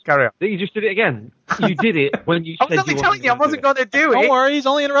 carry on. You just did it again. You did it when you said I was only telling you I wasn't going to do it. Don't worry, he's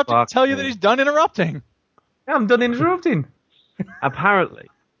only interrupting to tell you that he's done interrupting. Yeah, I'm done interrupting. Apparently,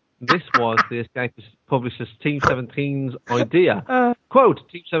 this was The Escapist publisher's Team 17's idea. Quote,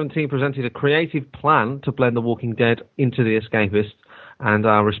 Team 17 presented a creative plan to blend The Walking Dead into The Escapist, and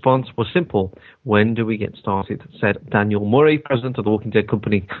our response was simple. When do we get started? Said Daniel Murray, president of the Walking Dead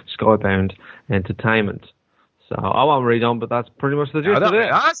company Skybound Entertainment. So I won't read on, but that's pretty much the gist of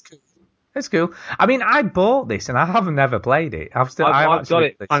it. That's cool. That's cool. I mean, I bought this and I haven't never played it. I've got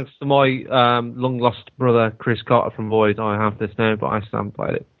it thanks to my long lost brother Chris Carter from Void. I have this now, but I still haven't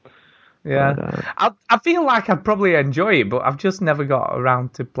played it. Yeah, but, I feel like I'd probably enjoy it, but I've just never got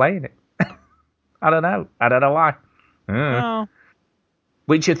around to playing it. I don't know why. No.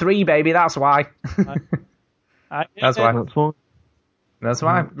 Witcher 3, baby, that's why. That's why. That's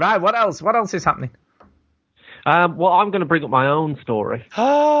why. Right, what else? What else is happening? Well, I'm going to bring up my own story.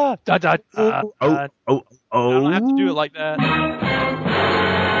 I don't have to do it like that.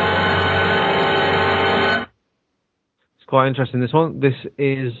 It's quite interesting, this one. This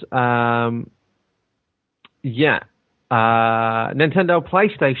is, Nintendo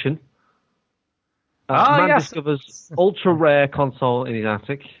PlayStation. Man discovers ultra-rare console in his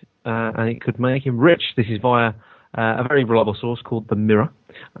attic, and it could make him rich. This is via a very reliable source called The Mirror.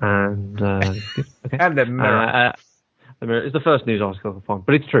 And, okay. And The Mirror. The Mirror is the first news article I can find,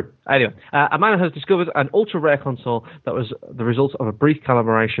 but it's true. Anyway, a man has discovered an ultra-rare console that was the result of a brief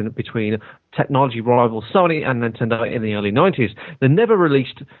collaboration between technology rival Sony and Nintendo in the early 90s. The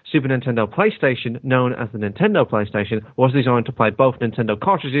never-released Super Nintendo PlayStation, known as the Nintendo PlayStation, was designed to play both Nintendo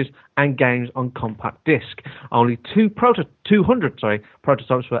cartridges and games on compact disc. Only 200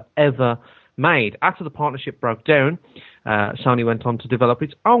 prototypes were ever made. After the partnership broke down, Sony went on to develop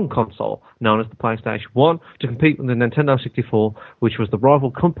its own console, known as the PlayStation 1, to compete with the Nintendo 64, which was the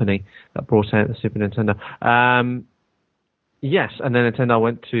rival company that brought out the Super Nintendo. Yes, and then Nintendo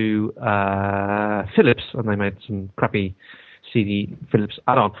went to Philips, and they made some crappy CD Philips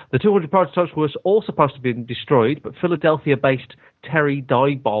add-on. The 200 prototypes were all supposed to be destroyed, but Philadelphia-based Terry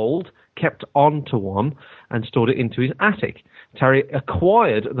Diebold, kept onto one and stored it into his attic. Terry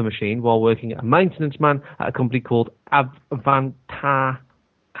acquired the machine while working as a maintenance man at a company called Avanta.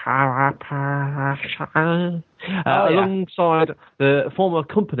 Alongside the former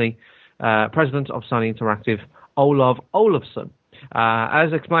company president of Sony Interactive, Olav Olafsson.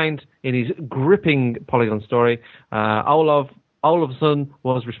 As explained in his gripping Polygon story, Olav Olafsson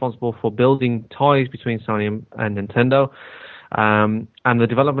was responsible for building ties between Sony and Nintendo, and the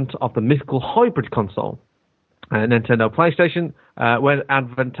development of the mythical hybrid console, Nintendo PlayStation. When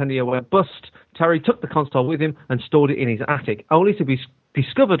Adventia went bust, Terry took the console with him and stored it in his attic, only to be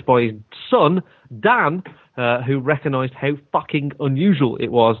discovered by his son, Dan, who recognised how fucking unusual it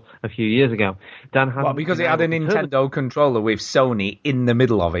was a few years ago. Dan had because it had a Nintendo controller with Sony in the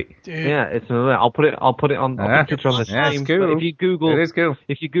middle of it. Dude. Yeah, it's I'll put it on. I'll put a picture on the stream. It's cool. If you Google, it is cool.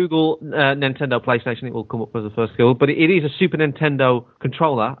 If you Google Nintendo PlayStation, it will come up as the first Google. But it is a Super Nintendo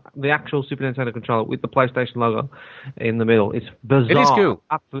controller, the actual Super Nintendo controller with the PlayStation logo in the middle. It's bizarre. It is cool.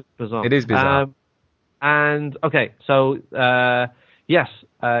 Absolutely bizarre. It is bizarre. And okay, so yes,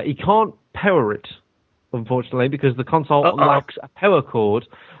 he can't power it, unfortunately, because the console lacks a power cord,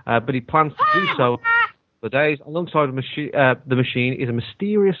 but he plans to do so for days. Alongside the machine is a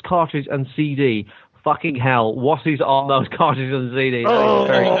mysterious cartridge and CD. Fucking hell, what is on those cartridges and CDs?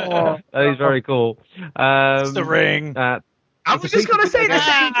 That is very cool. It's the ring. I was just going to say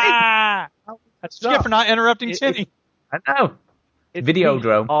that. That's good for not interrupting Chinny. I know. It's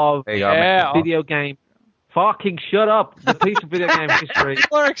Videodrome. Video game. Fucking shut up. The piece of video game history.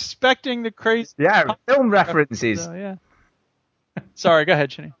 People are expecting the crazy... Yeah, film references. Yeah. Sorry, go ahead,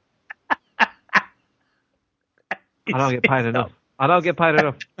 Chinny. I don't get paid enough.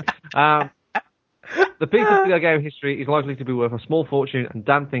 The piece of video game history is likely to be worth a small fortune, and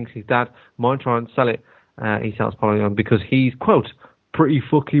Dan thinks his dad might try and sell it, he tells Polygon, because he's, quote, pretty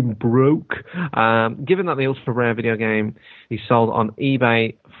fucking broke. Given that the ultra rare video game is sold on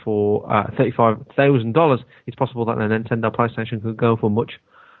eBay for $35,000, it's possible that the Nintendo PlayStation could go for much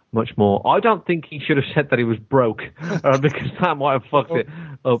more. I don't think he should have said that he was broke, because that might have fucked it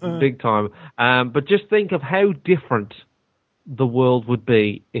up big time. But just think of how different the world would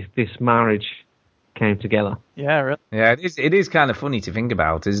be if this marriage came together. Yeah, really. Yeah, it is kind of funny to think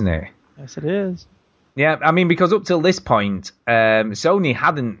about, isn't it? Yes, it is. Yeah, I mean, because up till this point, Sony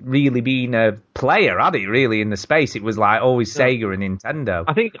hadn't really been a player, had it, really, in the space? It was like always Sega and Nintendo.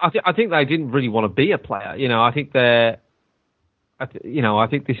 I think they didn't really want to be a player. You know, I think this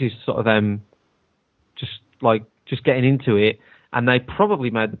is sort of them just getting into it, and they probably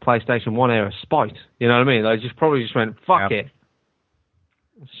made the PlayStation 1 out of spite. You know what I mean? They probably went, fuck it.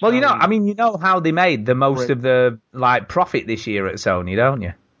 Well, you know how they made the most of the profit this year at Sony, don't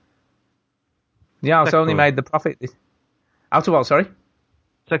you? Yeah, Sony made the profit. Out of what? Sorry,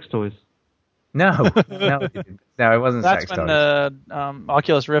 sex toys. No, it didn't. No, it wasn't sex toys. That's when the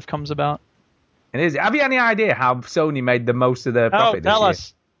Oculus Rift comes about. It is. Have you any idea how Sony made the most of their profit this year? Tell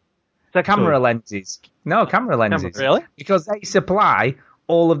us. Camera lenses. No, camera lenses. Really? Because they supply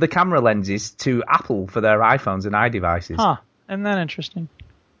all of the camera lenses to Apple for their iPhones and iDevices. Huh. Isn't that interesting?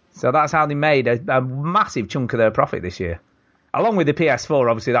 So that's how they made a massive chunk of their profit this year. Along with the PS4,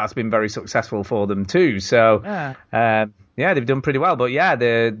 obviously that's been very successful for them too. So, they've done pretty well. But yeah,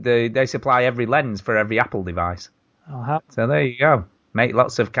 they supply every lens for every Apple device. So there you go. Make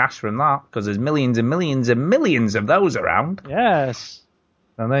lots of cash from that because there's millions and millions and millions of those around. Yes.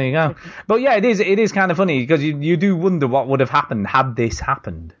 So there you go. But yeah, it is kind of funny because you do wonder what would have happened had this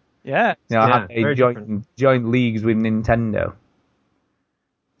happened. Yeah. Had they joined leagues with Nintendo.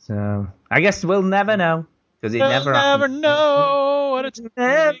 So I guess we'll never know. Because it never know what it's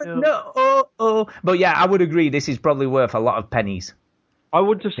never know. But yeah, I would agree. This is probably worth a lot of pennies. I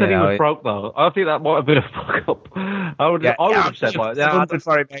wouldn't have said he was broke though. I think that might have been a fuck up. I would have said like,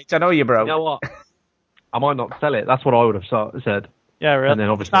 sorry, mate. I know you're broke. You know what? I might not sell it. That's what I would have said. Yeah, really. And then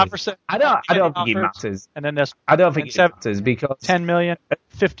obviously, not for sale. I don't think it matters. And then there's I don't think it matters because 10 million,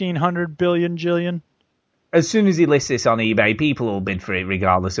 1,500 billion, jillion. As soon as he lists this on eBay, people will bid for it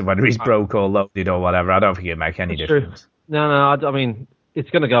regardless of whether he's broke or loaded or whatever. I don't think it'll make any difference. True. No, I mean, it's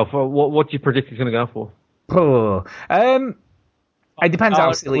going to go for... What do you predict it's going to go for? It depends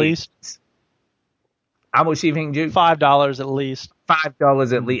how silly. At least. How much do you think, Duke? $5 at least.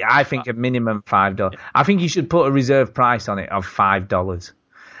 $5 at least. I think a minimum $5. I think you should put a reserve price on it of $5.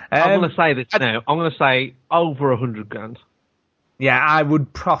 I'm going to say this now. I'm going to say over $100,000. Yeah, I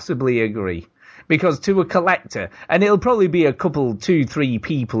would possibly agree. Because to a collector, and it'll probably be a couple, 2-3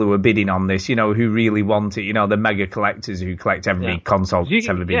 people who are bidding on this, who really want it, the mega collectors who collect every console that's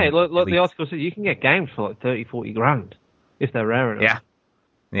ever been like the article says, you can get games for like 30-40 grand if they're rare enough.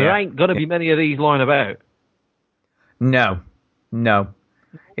 There ain't going to be many of these lying about. No.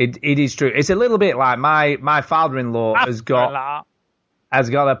 It is true. It's a little bit like my father-in-law has got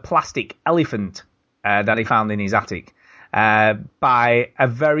a plastic elephant that he found in his attic by a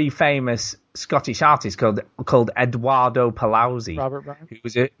very famous Scottish artist called Eduardo Palazzi, who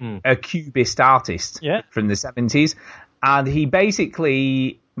was a cubist artist from the 70s. And he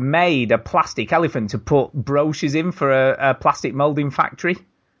basically made a plastic elephant to put brochures in for a plastic moulding factory.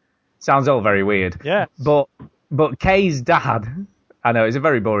 Sounds all very weird. Yeah. But Kay's dad, I know it's a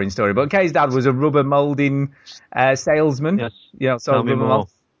very boring story, but Kay's dad was a rubber moulding salesman. Yes. So rubber mold.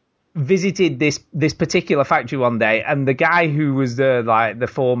 Visited this particular factory one day, and the guy who was the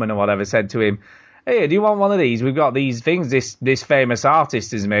foreman or whatever said to him, "Hey, do you want one of these? We've got these things. This famous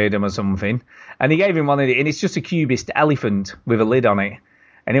artist has made them or something." And he gave him one of these, and it's just a cubist elephant with a lid on it.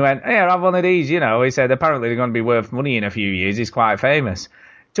 And he went, "Hey, I'll have one of these." He said apparently they're going to be worth money in a few years. He's quite famous.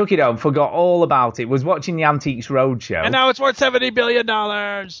 Took it home, forgot all about it. Was watching the Antiques Roadshow, and now it's worth $70 billion.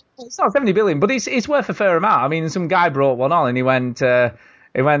 It's not 70 billion, but it's worth a fair amount. I mean, some guy brought one on, and he went,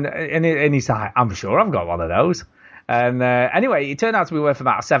 and he's like, "I'm sure I've got one of those." And anyway, it turned out to be worth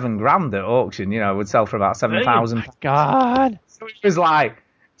about $7,000 at auction. It would sell for about $7,000. Oh my God! So it was like,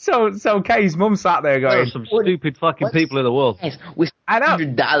 so Kay's mum sat there going, "There are some stupid fucking people in the world." I know.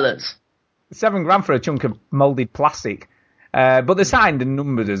 $100. $7,000 for a chunk of molded plastic. But they're signed and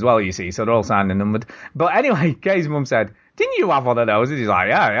numbered as well, you see, so they're all signed and numbered. But anyway, Kay's mum said, "Didn't you have one of those?" And he's like,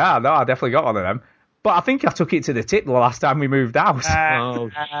 yeah, no, I definitely got one of them. But I think I took it to the tip the last time we moved out. Oh,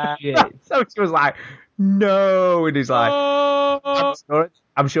 shit. So she was like, "No." And he's like,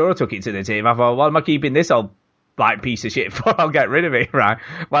 I'm sure I took it to the tip. I thought, "What am I keeping this old piece of shit for? I'll get rid of it," right?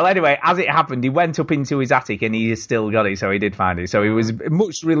 Well, anyway, as it happened, he went up into his attic and he still got it, so he did find it. So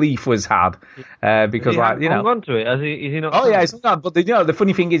much relief was had because, hung on to it. Is he not? Oh yeah, it's not. But the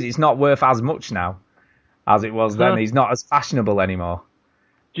funny thing is, it's not worth as much now as it was then. He's not as fashionable anymore.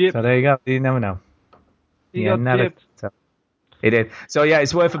 Jip. So there you go. You never know. It did. So yeah,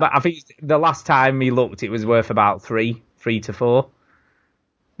 it's worth about. I think the last time he looked, it was worth about three to four.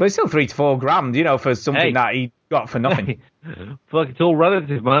 But it's still $3,000 to $4,000, for something that he got for nothing. Fuck, it's all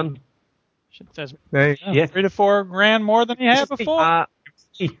relative, man. Shit says $3,000 to $4,000 more than he had before.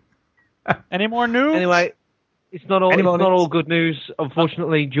 Any more news? Anyway, it's not all good news.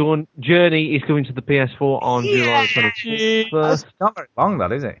 Unfortunately, Journey is coming to the PS4 on July 21st. It's not very long,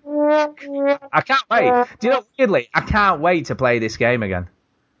 that is it? I can't wait. Do you know, weirdly, I can't wait to play this game again.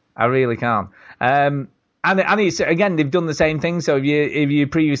 I really can't. And it's, again, they've done the same thing. So if you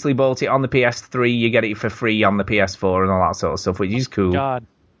previously bought it on the PS3, you get it for free on the PS4 and all that sort of stuff, which is cool. God.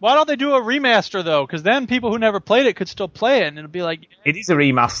 Why don't they do a remaster, though? Because then people who never played it could still play it, and it'll be like... It is a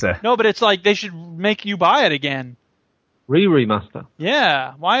remaster. No, but it's like they should make you buy it again. Remaster?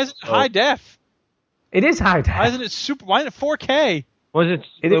 Yeah. Why is it high def? It is high def. Why isn't it Why isn't it 4K? Was it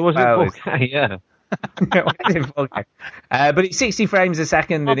 4K? Yeah. But it's 60 frames a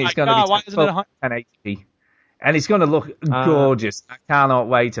second, and it's going to be 1080p. And it's going to look gorgeous. I cannot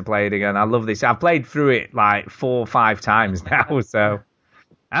wait to play it again. I love this. I've played through it like 4 or 5 times now, so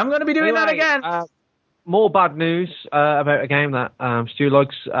I'm going to be doing that again. More bad news about a game that Stu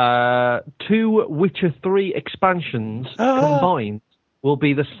likes. 2 Witcher 3 expansions combined will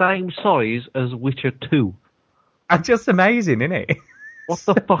be the same size as Witcher 2. That's just amazing, isn't it? What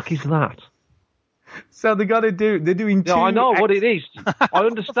the fuck is that? So they're doing 2... Yeah, I know what it is. I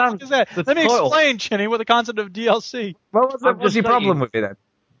understand. What is that? Let me explain, Chinny, what the concept of DLC. Well, what's your problem with it then?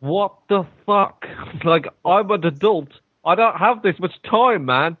 What the fuck? Like, I'm an adult. I don't have this much time,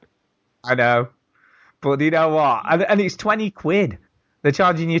 man. I know. But you know what? And it's 20 quid. They're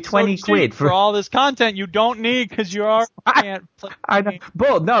charging you 20 quid for all this content you don't need because you can't play. I know.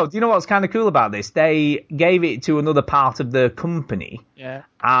 But no, do you know what's kind of cool about this? They gave it to another part of the company. Yeah.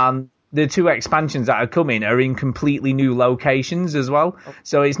 And the 2 expansions that are coming are in completely new locations as well. Oh.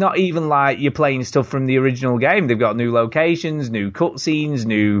 So it's not even like you're playing stuff from the original game. They've got new locations, new cutscenes,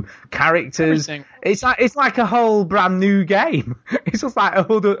 new characters. Everything. It's like a whole brand new game. It's just like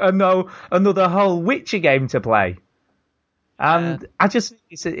another whole Witcher game to play. And I just think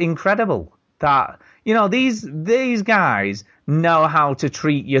it's incredible that, these guys know how to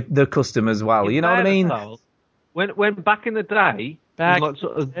treat the customers well. You know what I mean? When back in the day, in like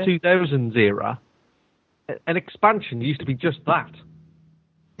sort of 2000s era, an expansion used to be just that.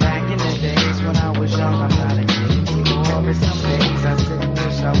 Back in the days when I was young, I'm not a kid anymore. But some days I sit and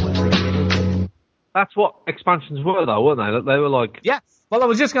wish I was a kid. That's what expansions were, though, weren't they? They were like... Yes. Well, I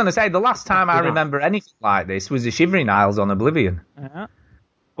was just going to say, the last time I remember anything like this was the Shivering Isles on Oblivion. Yeah.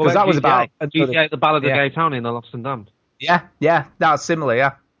 Because that was about... GTA, the Ballad of Gay Tony and the Lost and Damned. Yeah, that's similar,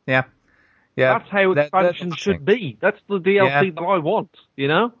 yeah. Yeah. That's how expansion should be. That's the DLC that I want, you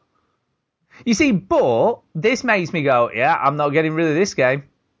know? You see, but this makes me go, yeah, I'm not getting rid of this game.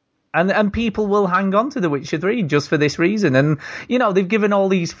 And people will hang on to The Witcher 3 just for this reason. And, you know, they've given all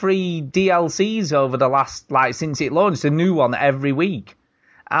these free DLCs over the last, since it launched, a new one every week.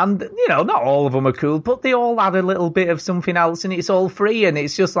 And, you know, not all of them are cool, but they all add a little bit of something else, and it's all free. And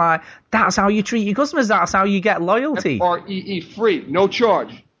it's just like, that's how you treat your customers. That's how you get loyalty. FREE free, no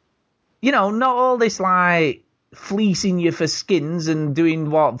charge. You know, not all this, fleecing you for skins and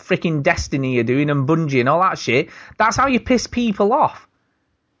doing what frickin' Destiny are doing and Bungie and all that shit. That's how you piss people off.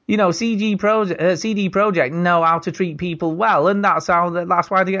 You know, CD Projekt know how to treat people well, and that's why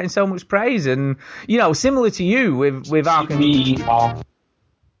they're getting so much praise. And, you know, similar to you with Arkham...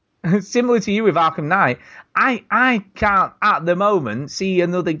 Similar to you with Arkham Knight, I can't, at the moment, see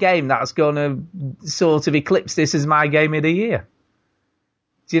another game that's going to sort of eclipse this as my game of the year.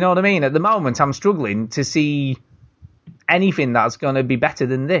 Do you know what I mean? At the moment, I'm struggling to see anything that's going to be better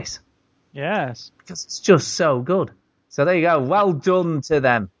than this. Yes. Because it's just so good. So there you go. Well done to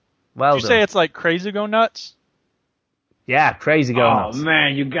them. Well Did you done. say it's like Crazy Go Nuts? Yeah, Crazy Go Nuts. Oh,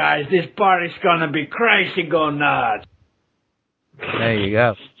 man, you guys, this party's gonna be crazy go nuts. There you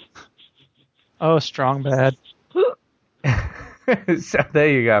go. Oh, strong bad. So there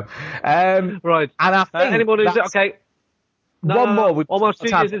you go. Right. And I think anyone who's okay. One more. Almost 2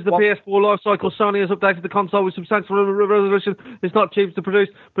 years into the PS4 life cycle, Sony has updated the console with substantial resolution. It's not cheap to produce,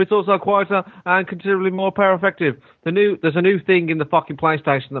 but it's also quieter and considerably more power effective. There's a new thing in the fucking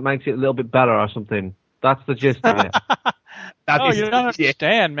PlayStation that makes it a little bit better or something. That's the gist of it. You don't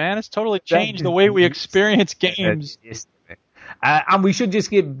understand, man. It's totally changed the way we experience games. And we should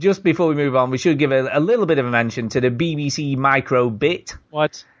just before we move on, we should give a little bit of a mention to the BBC Micro Bit.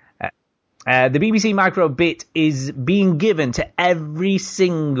 What? The BBC Micro Bit is being given to every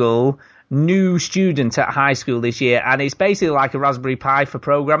single new student at high school this year, and it's basically like a Raspberry Pi for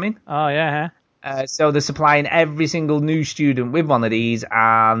programming. Oh, yeah, so they're supplying every single new student with one of these,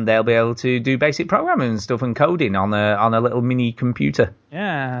 and they'll be able to do basic programming and stuff and coding on a little mini computer.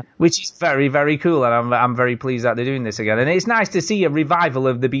 Yeah. Which is very, very cool, and I'm very pleased that they're doing this again. And it's nice to see a revival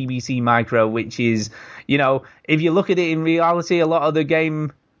of the BBC Micro, which is, you know, if you look at it in reality, a lot of the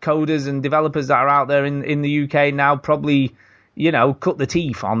game coders and developers that are out there in the UK now probably, you know, cut the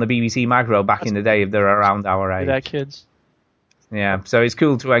teeth on the BBC Micro back in the day if they're around our age. That kids. Yeah, so it's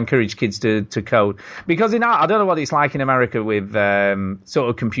cool to encourage kids to code. Because I don't know what it's like in America with sort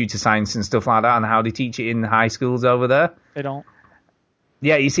of computer science and stuff like that and how they teach it in high schools over there. They don't.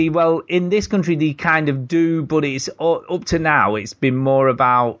 Yeah, you see, well, in this country they kind of do, but it's up to now, it's been more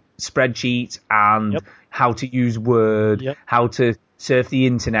about spreadsheets and how to use Word, how to surf the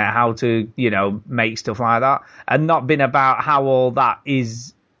internet, how to, you know, make stuff like that, and not been about how all that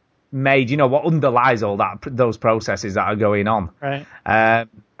is made, you know, what underlies all that, those processes that are going on. Right.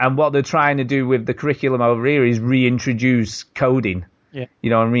 And what they're trying to do with the curriculum over here is reintroduce coding. Yeah.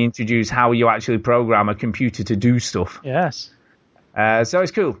 You know, and reintroduce how you actually program a computer to do stuff. Yes. So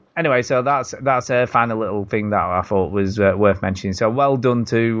it's cool. Anyway, so that's a final little thing that I thought was worth mentioning. So well done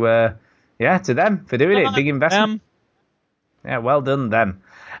to them for doing it. Big investment. Yeah, well done them.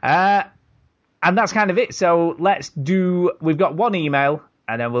 And that's kind of it. So we've got one email,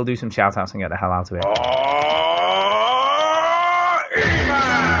 and then we'll do some shout outs and get the hell out of it.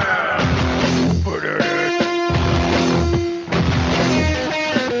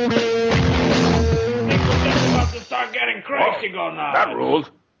 That ruled.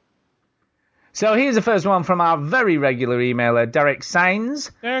 So here's the first one from our very regular emailer, Derek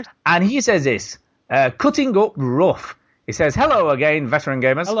Sainz. And he says this, cutting up rough. He says, hello again, veteran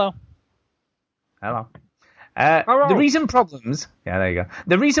gamers. Hello. The recent problems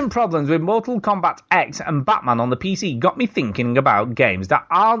with Mortal Kombat X and Batman on the PC got me thinking about games that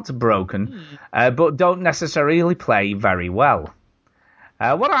aren't broken, but don't necessarily play very well.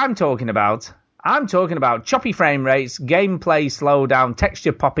 What I'm talking about choppy frame rates, gameplay slowdown,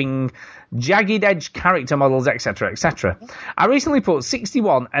 texture popping, jagged edge character models, etc., etc. I recently put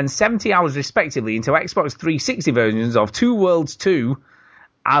 61 and 70 hours respectively into Xbox 360 versions of Two Worlds 2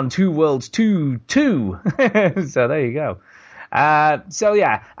 and Two Worlds 2 2. So there you go. Not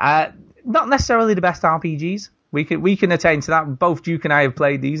necessarily the best RPGs. We can attain to that. Both Duke and I have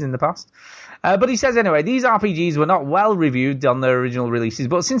played these in the past. But he says anyway, these RPGs were not well reviewed on their original releases,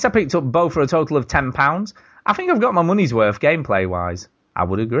 but since I picked up both for a total of £10, I think I've got my money's worth gameplay-wise. I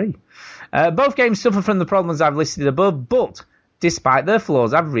would agree. Both games suffer from the problems I've listed above, but despite their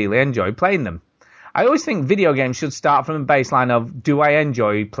flaws, I've really enjoyed playing them. I always think video games should start from a baseline of, do I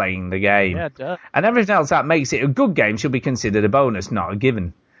enjoy playing the game? Yeah, duh. And everything else that makes it a good game should be considered a bonus, not a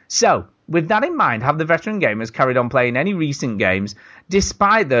given. So, with that in mind, have the veteran gamers carried on playing any recent games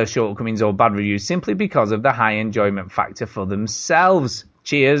despite their shortcomings or bad reviews simply because of the high enjoyment factor for themselves?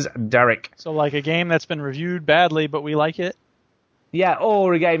 Cheers, Derek. So like a game that's been reviewed badly, but we like it? Yeah,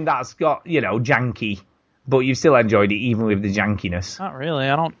 or a game that's got, janky, but you've still enjoyed it even with the jankiness. Not really.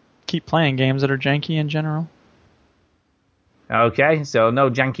 I don't keep playing games that are janky in general. Okay, so no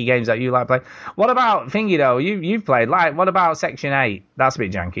janky games that you like playing. What about Thingy, though? You've played, what about Section 8? That's a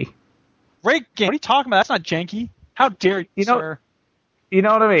bit janky. Great game. What are you talking about? That's not janky. How dare you, sir? You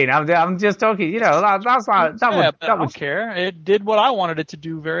know what I mean? I'm just talking, that's like... I don't care. It did what I wanted it to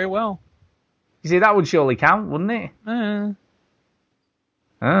do very well. You see, that would surely count, wouldn't it?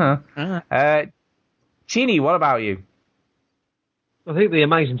 Chini, what about you? I think the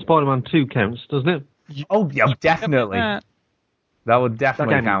Amazing Spider-Man 2 counts, doesn't it? Oh, yeah, definitely. That would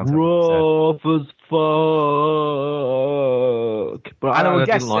definitely count. Rough as fuck. But I would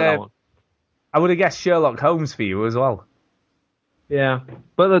guess, didn't like that one. I would have guessed Sherlock Holmes for you as well. Yeah,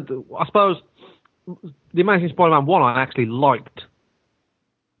 but I suppose the Amazing Spider-Man 1 I actually liked.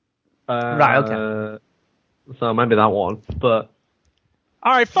 Right, okay. So maybe that one, but...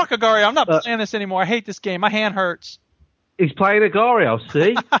 All right, fuck Agario. I'm not playing this anymore. I hate this game. My hand hurts. He's playing Agario,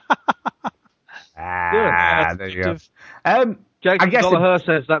 see? There you go. Jason Gallagher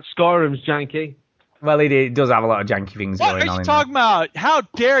says that Skyrim's janky. Well, it does have a lot of janky things going on. What are you talking about? How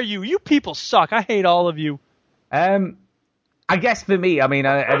dare you? You people suck. I hate all of you. I guess for me, and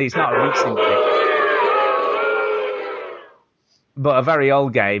it's not a recent game, but a very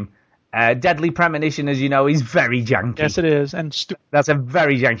old game. Deadly Premonition, as you know, is very janky. Yes, it is. And that's a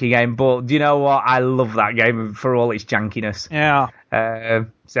very janky game, but do you know what? I love that game for all its jankiness. Yeah.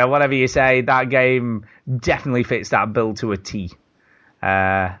 So whatever you say, that game definitely fits that bill to a T.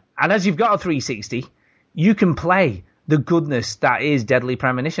 And as you've got a 360, you can play the goodness that is Deadly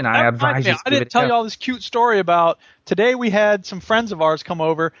Premonition. I advise you to I didn't tell you all this cute story about today. We had some friends of ours come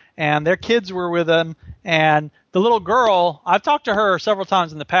over, and their kids were with them, and the little girl, I've talked to her several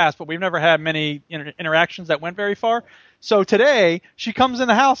times in the past, but we've never had many interactions that went very far. So today, she comes in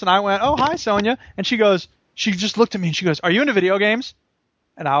the house, and I went, "Oh, hi, Sonia." And she just looked at me, and she goes, "Are you into video games?"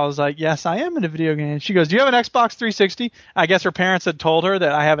 And I was like, "Yes, I am into video games." She goes, "Do you have an Xbox 360? I guess her parents had told her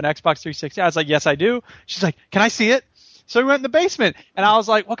that I have an Xbox 360. I was like, "Yes, I do." She's like, "Can I see it?" So we went in the basement, and I was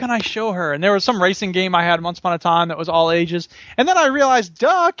like, what can I show her? And there was some racing game I had once upon a time that was all ages. And then I realized,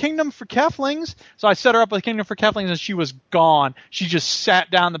 Kingdom for Keflings. So I set her up with Kingdom for Keflings, and she was gone. She just sat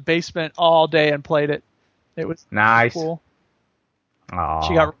down in the basement all day and played it. It was nice. Cool.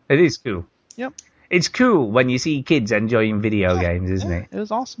 Aww, it is cool. Yep. It's cool when you see kids enjoying video games, isn't it? It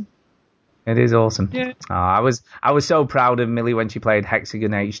was awesome. It is awesome. Yeah. I was so proud of Millie when she played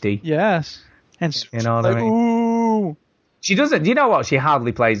Hexagon HD. Yes. And you know what I mean? Ooh. She doesn't. You know what? She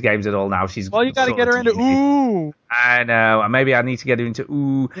hardly plays games at all now. You got to get her into ooh. I know. Maybe I need to get her into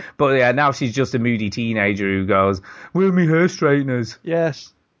ooh. But yeah, now she's just a moody teenager who goes, "Where are my hair straighteners?"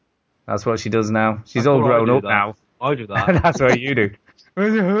 Yes. That's what she does now. She's all grown up now. I do that. That's what you do.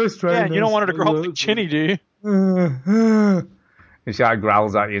 Where's your hair straighteners? Yeah, you don't want her to grow up like Chinny, do you? And she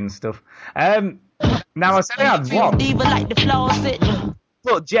growls at you and stuff. Now I said I had one.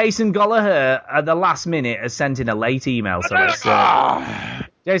 But Jason Gallagher at the last minute has sent in a late email, so let's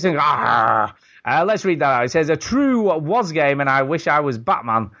Jason, let's read that out. It says, "A true was game, and I wish I was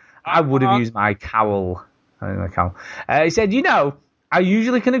Batman. I would have used my cowl." He said, I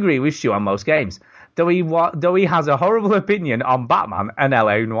usually can agree with Stu on most games, though he has a horrible opinion on Batman and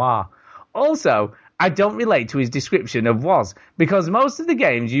L.A. Noire. Also, I don't relate to his description of was, because most of the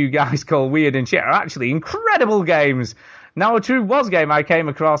games you guys call weird and shit are actually incredible games. Now, a true was game I came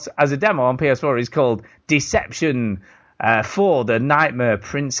across as a demo on PS4 is called Deception 4, The Nightmare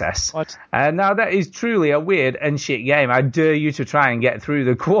Princess. What? Now, that is truly a weird and shit game. I dare you to try and get through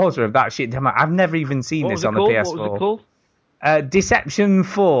the quarter of that shit demo. I've never even seen this on the PS4. What was it called? Deception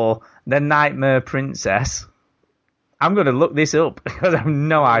 4, The Nightmare Princess. I'm going to look this up because I have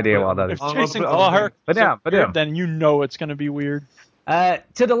no idea what that is. If Jason Gallagher but then you know it's going to be weird. To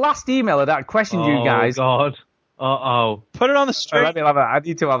the last email of that question, you guys. Oh, God. Uh-oh. Put it on the stream. I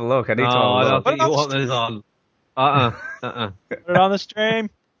need to have a look. I don't think you want this on. Put it on the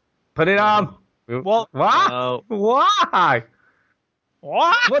stream. Put it on. Well, why? No. Why?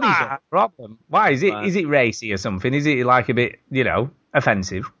 What is the problem? Why? Is it racy or something? Is it like a bit,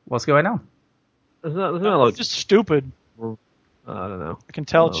 offensive? What's going on? It's just stupid. I don't know. I can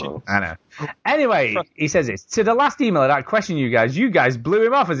tell you. I know. Anyway, he says this. To the last email of that question, you guys blew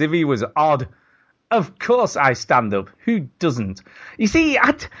him off as if he was odd. Of course I stand up. Who doesn't? You see,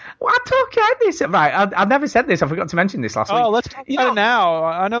 I don't get this. Right, I never said this. I forgot to mention this last week. Oh, let's talk about it now.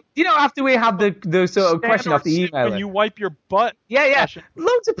 I know. You know, after we had the sort of question off the email. When you wipe your butt. Yeah. Question.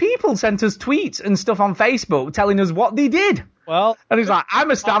 Loads of people sent us tweets and stuff on Facebook telling us what they did. Well, and he's like, I'm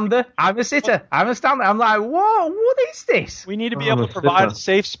a stander, I'm a sitter, I'm a stander. I'm like, what is this? We need to be able to provide a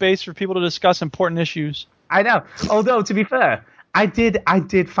safe space for people to discuss important issues. I know. Although, to be fair, I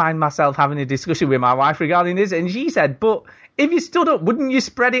did find myself having a discussion with my wife regarding this, and she said, but if you stood up, wouldn't you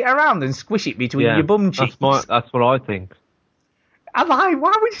spread it around and squish it between your bum cheeks? That's what I think. I'm like,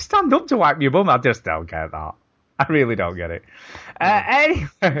 why would you stand up to wipe your bum? I just don't get that. I really don't get it.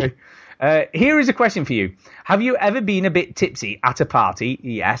 Anyway, here is a question for you. Have you ever been a bit tipsy at a party?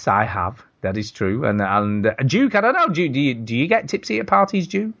 Yes, I have. That is true. And Duke, I don't know. Do you get tipsy at parties,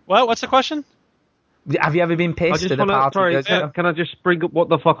 Duke? Well, what's the question? Have you ever been pissed at a party? Sorry, can I just bring up what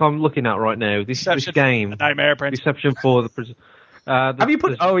the fuck I'm looking at right now? This game. Nightmare Prince. Deception for the... have you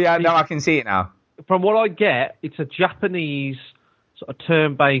put... Oh, yeah, no, I can see it now. From what I get, it's a Japanese sort of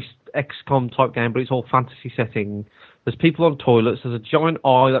turn-based XCOM type game, but it's all fantasy setting. There's people on toilets. There's a giant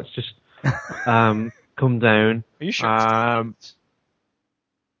eye that's just come down. Are you sure?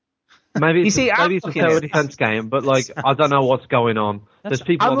 Maybe it's a tower defense game, but I don't know what's going on. There's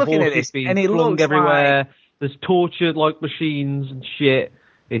people on horses being flung everywhere. There's tortured machines and shit.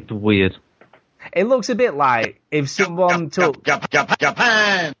 It's weird. It looks a bit like if someone took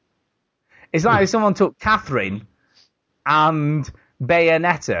Japan. It's like if someone took Catherine and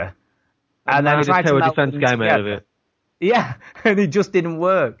Bayonetta and then tried to melt defense game out of it. Yeah, and it just didn't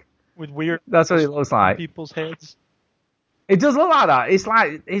work. With weird. That's what it looks like. People's heads. It does look like that. It's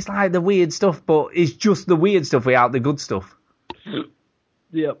like the weird stuff, but it's just the weird stuff without the good stuff.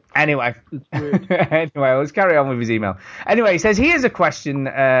 Yep. Anyway, let's carry on with his email. Anyway, he says, here's a question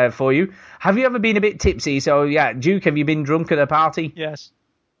for you. Have you ever been a bit tipsy? So, yeah, Duke, have you been drunk at a party? Yes.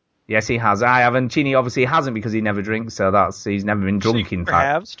 Yes, he has. I haven't. Chini obviously hasn't because he never drinks, so he's never been drunk, in fact.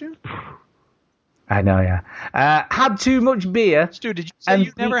 Have, Stu? I know, yeah. Had too much beer. Stu, did you say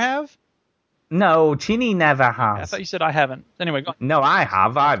you never have? No, Chini never has. I thought you said I haven't. Anyway, go on. No, I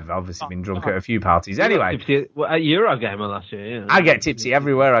have. I've obviously been drunk at a few parties. Anyway. At Eurogamer last year, yeah. I get tipsy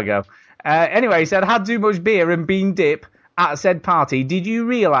everywhere I go. Anyway, he said, had too much beer and been dip at said party. Did you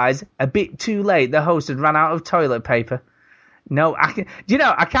realise a bit too late the host had run out of toilet paper? No, I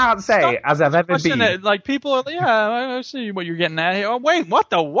can't say as I've ever been. People are, I see what you're getting at here. Oh, wait, what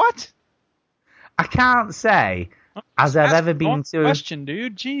the what? I can't say as I've ever been to question,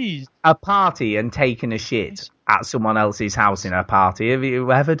 dude. Jeez. A party and taken a shit at someone else's house in a party. Have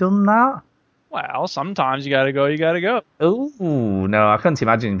you ever done that? Well, sometimes you gotta go. Ooh, no, I can't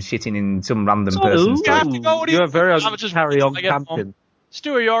imagine shitting in some random person's you have to go. You're very carry on camping.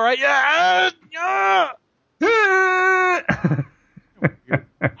 Stu, are you all right? Yeah.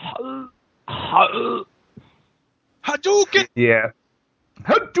 Hadouken. Yeah.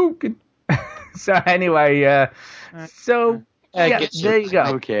 Hadouken. So anyway, there you go.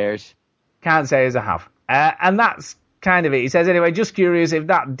 Who cares? Can't say as I have. And that's kind of it. He says, anyway, just curious, if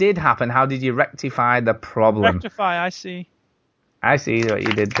that did happen, how did you rectify the problem? Rectify, I see. I see what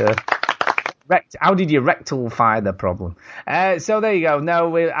you did there. How did you rectify the problem? So there you go.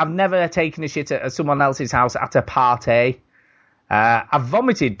 No, I've never taken a shit at someone else's house at a party. I've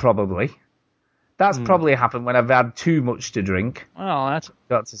vomited, probably. That's probably happened when I've had too much to drink. Well,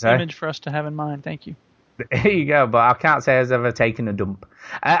 that's an image for us to have in mind. Thank you. There you go, but I can't say I've ever taken a dump.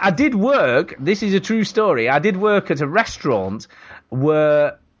 I did work, this is a true story, I did work at a restaurant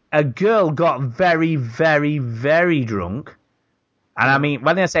where a girl got very, very, very drunk. And I mean,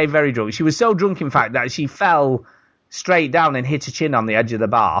 when I say very drunk, she was so drunk, in fact, that she fell straight down and hit her chin on the edge of the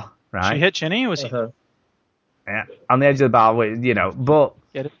bar. Right? She hit Chinny? Yeah, on the edge of the bar, but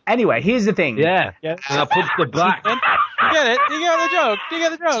anyway, here's the thing. Yeah. And I punched her back. You get it? You get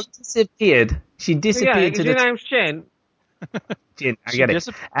the joke? She disappeared to the... Your name's Chin? Chin, I get it.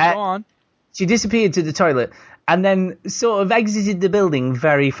 Go on. She disappeared to the toilet and then sort of exited the building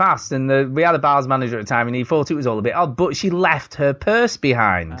very fast. And we had a bars manager at the time and he thought it was all a bit odd, but she left her purse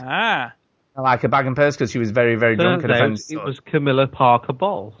behind. Like a bag and purse because she was very, very drunk. It was Camilla Parker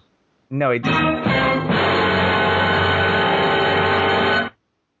Bowles. No, it didn't.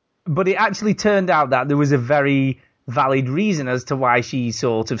 But it actually turned out that there was a very valid reason as to why she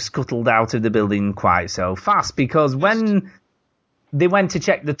sort of scuttled out of the building quite so fast. Because when they went to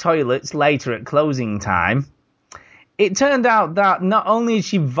check the toilets later at closing time, it turned out that not only had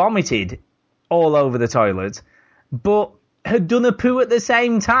she vomited all over the toilet, but had done a poo at the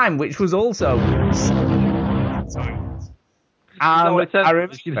same time, which was also...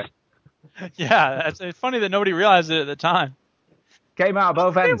 Yeah, it's funny that nobody realized it at the time. Came out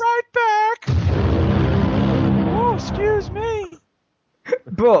both ends. Be right back. Oh, excuse me.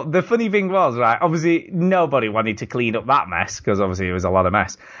 But the funny thing was, right, obviously nobody wanted to clean up that mess because obviously it was a lot of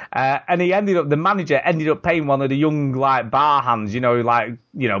mess. And the manager ended up paying one of the young, like, bar hands,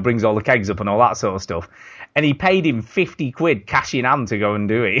 who brings all the kegs up and all that sort of stuff. And he paid him 50 quid cash in hand to go and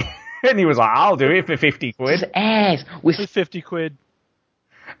do it. And he was like, I'll do it for 50 quid. With 50 quid.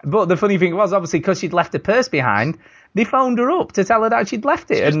 But the funny thing was, obviously, because she'd left a purse behind, they phoned her up to tell her that she'd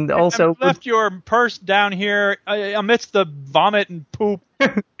left it. And also left your purse down here amidst the vomit and poop.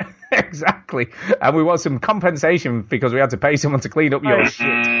 Exactly. And we want some compensation because we had to pay someone to clean up your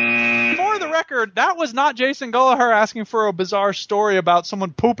shit. For the record, that was not Jason Gallagher asking for a bizarre story about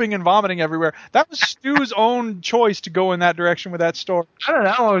someone pooping and vomiting everywhere. That was Stu's own choice to go in that direction with that story. I don't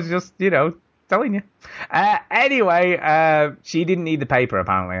know. I was just, telling you. Anyway, she didn't need the paper,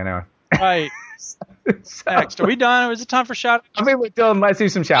 apparently, anyway. Right. Next. Are we done? Is it time for shout-outs? I think we're done. Let's do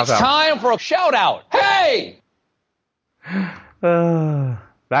some shout-outs. It's time for a shout-out. Hey!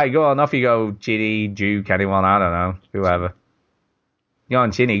 Right, go on. Off you go, Chinny, Duke, anyone. I don't know. Whoever. Go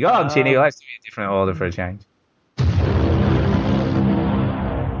on, Chinny. Go on, Chinny. Let's do a different order for a change.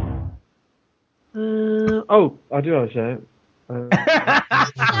 I do have a shout.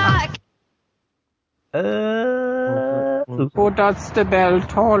 Who does the bell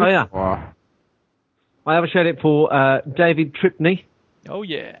toll for? I have a shout out for David Tripney. Oh,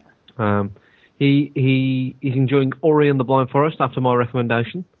 yeah. He is enjoying Ori and the Blind Forest after my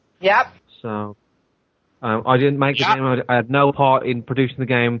recommendation. Yep. So, I didn't make the game. I had no part in producing the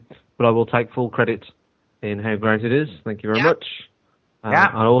game, but I will take full credit in how great it is. Thank you very much.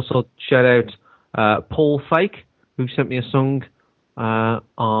 I also shout out Paul Fake, who sent me a song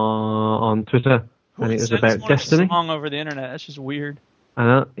on Twitter, and it was about Destiny. A song over the internet. That's just weird.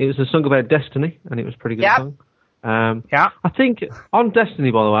 It was a song about Destiny, and it was a pretty good song. I think on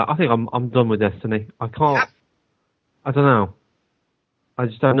Destiny, by the way, I think I'm done with Destiny. I can't. I don't know. I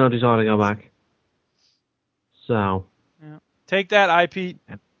just have no desire to go back. So. Take that, IP.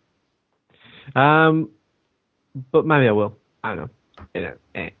 But maybe I will. I don't know.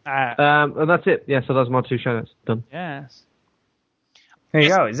 And that's it. Yeah, so those are my two shoutouts. Done. Yes. There you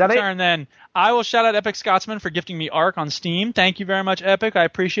go. Is that it? And then I will shout out Epic Scotsman for gifting me Ark on Steam. Thank you very much, Epic. I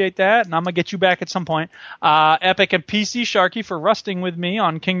appreciate that, and I'm going to get you back at some point. Epic and PC Sharky for rusting with me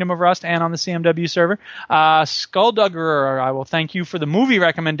on Kingdom of Rust and on the CMW server. Skullduggerer, I will thank you for the movie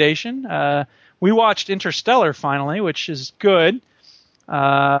recommendation. We watched Interstellar finally, which is good.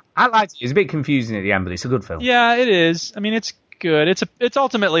 I liked it. It's a bit confusing at the end, but it's a good film. Yeah, it is. I mean, it's good. It's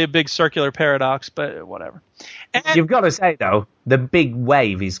ultimately a big circular paradox, but whatever. And you've got to say, though, the big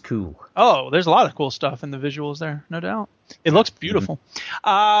wave is cool. Oh, there's a lot of cool stuff in the visuals there, no doubt. It looks beautiful.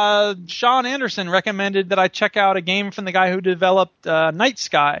 Sean Anderson recommended that I check out a game from the guy who developed Night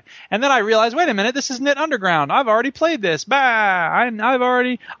Sky. And then I realized, wait a minute, this is Knit Underground. I've already played this. I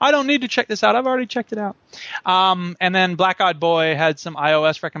don't need to check this out. I've already checked it out. And then Black Eyed Boy had some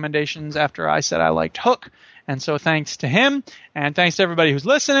iOS recommendations after I said I liked Hook. And so thanks to him, and thanks to everybody who's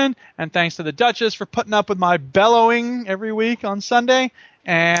listening, and thanks to the Duchess for putting up with my bellowing every week on Sunday.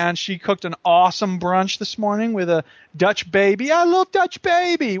 And she cooked an awesome brunch this morning with a Dutch baby. I love Dutch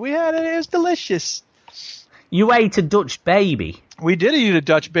baby. We had it. It was delicious. You ate a Dutch baby? We did eat a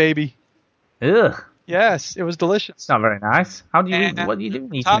Dutch baby. Ugh. Yes, it was delicious. It's not very nice. How do you eat? What do you do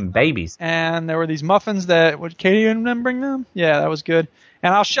eating babies? And there were these muffins that, would Katie and them bring them? Yeah, that was good.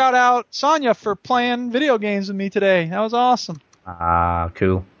 And I'll shout out Sonia for playing video games with me today. That was awesome.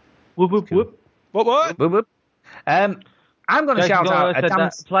 Cool. Whoop, whoop, whoop. What? Whoop, whoop. I'm going to shout out...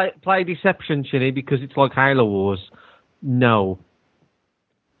 Play Deception, Chinny, because it's like Halo Wars. No.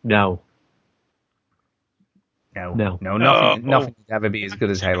 Nothing could ever be as good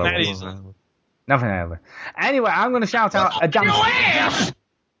as Halo Wars. Nothing ever. Anyway, I'm going to shout out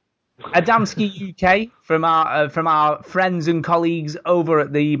Adamski UK from our friends and colleagues over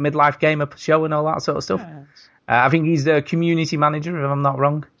at the Midlife Gamer show and all that sort of stuff. Yes. I think he's the community manager, if I'm not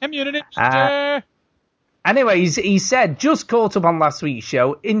wrong. Community. Anyway, he said, just caught up on last week's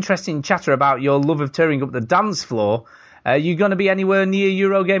show. Interesting chatter about your love of tearing up the dance floor. You going to be anywhere near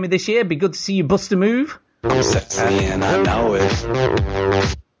Eurogamer this year? Be good to see you bust a move. I'm sexy and I know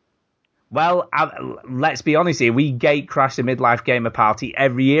it. Well, let's be honest here. We gate crash the Midlife Gamer party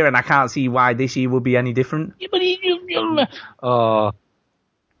every year, and I can't see why this year will be any different.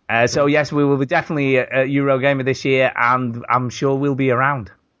 So, yes, we will be definitely at Eurogamer this year, and I'm sure we'll be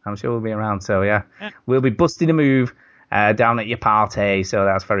around. So, yeah. We'll be busting a move down at your party, so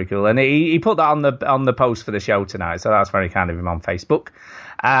that's very cool. And he put that on the post for the show tonight, so that's very kind of him on Facebook.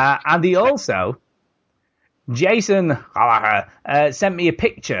 And he also, Jason sent me a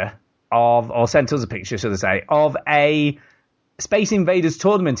picture or sent us a picture, should I say, of a Space Invaders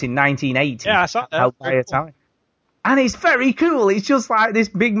tournament in 1980. Yeah, I saw that. Held by Atari. And it's very cool. It's just like this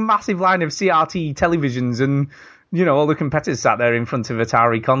big, massive line of CRT televisions and, you know, all the competitors sat there in front of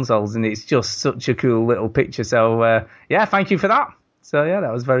Atari consoles. And it's just such a cool little picture. So, yeah, thank you for that. So, yeah,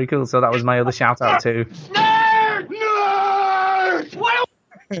 that was very cool. So that was my other shout out to... Nerd!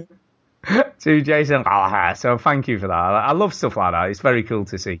 to Jason Gallagher. So thank you for that. I love stuff like that. It's very cool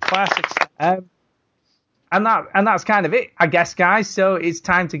to see. Classic stuff. And that's kind of it, I guess, guys. So it's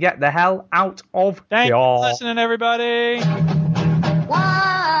time to get the hell out of Thank here. you for listening, everybody.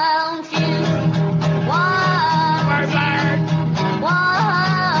 Won't you?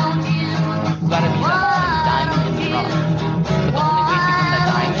 Gotta be that diamond in the rough. But the only way to become that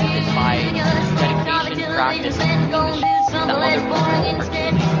diamond is by dedication, practice, and communication.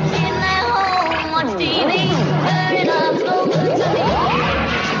 The other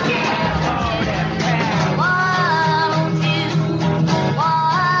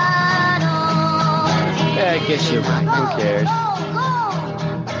Yeah, I guess you're right. Who cares?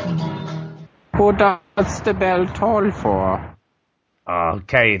 Who does the bell toll for? Oh,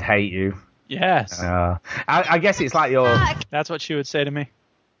 Kate'd hate you. Yes. I guess it's like your... That's what she would say to me.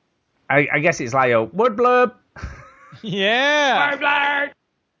 I guess it's like your word blurb. Yeah. Word blurb.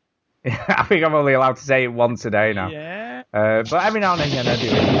 I think I'm only allowed to say it once a day now. Yeah. But every now and again I do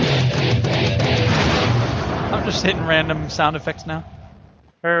it. I'm just hitting random sound effects now.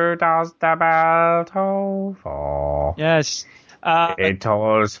 Who does the bell toll for? Yes. It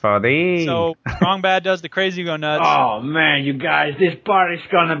tolls for thee. So, Strong Bad does the Crazy Go Nuts. Oh, man, you guys, this party's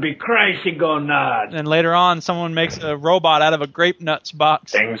gonna be crazy go nuts. And later on, someone makes a robot out of a grape nuts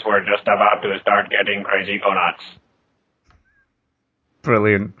box. Things were just about to start getting crazy go nuts.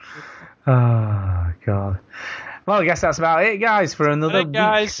 Brilliant. Oh, God. Well, I guess that's about it, guys, for another week.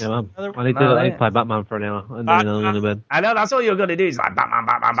 Guys. Yeah, man. I need to play Batman for an hour and then I'll go to bed. I know, that's all you're going to do is like Batman.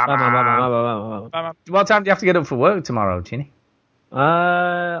 What time do you have to get up for work tomorrow, Ginny?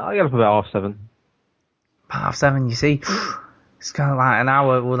 I get up about 7:30. 7:30, you see. It's kind of like an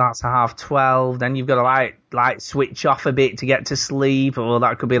hour, well, that's 12:30. Then you've got to like switch off a bit to get to sleep, or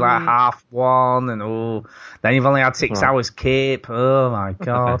that could be like 1:30, and then you've only had 6 hours kip. Oh my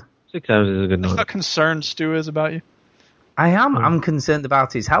God. 6 hours is a good That's night. how concerned Stu is about you. I am. I'm concerned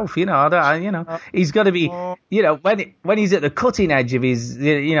about his health. You know, he's got to be. You know, when he's at the cutting edge of his,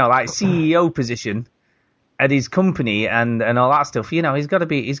 you know, like CEO position at his company and all that stuff. You know, he's got to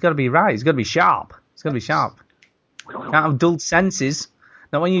be right. He's got to be sharp. Can't have dull senses.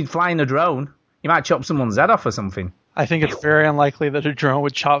 Now, when you fly in a drone, you might chop someone's head off or something. I think it's very unlikely that a drone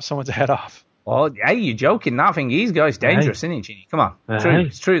would chop someone's head off. Oh, hey, you're joking. That thing he's got is dangerous, isn't it, Ginny? Come on. Hey.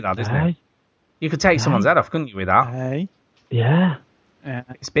 It's true, that, isn't it? You could take someone's head off, couldn't you, with that? Hey. Yeah.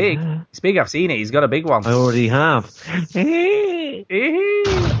 It's big. Yeah. It's big. I've seen it. He's got a big one. I already have.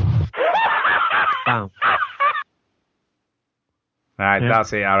 Bam. Right,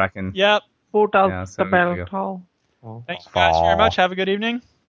 that's it, I reckon. Yep. Who does the bell toll? Thank you guys very much. Have a good evening.